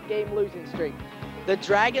an 8-game losing streak. The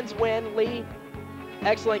Dragons win. Lee,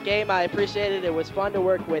 excellent game. I appreciate it. It was fun to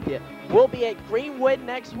work with you. We'll be at Greenwood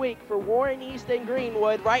next week for Warren East and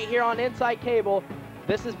Greenwood right here on Inside Cable.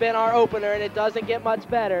 This has been our opener, and it doesn't get much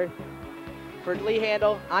better. For Lee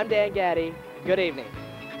Handel, I'm Dan Gaddy. Good evening.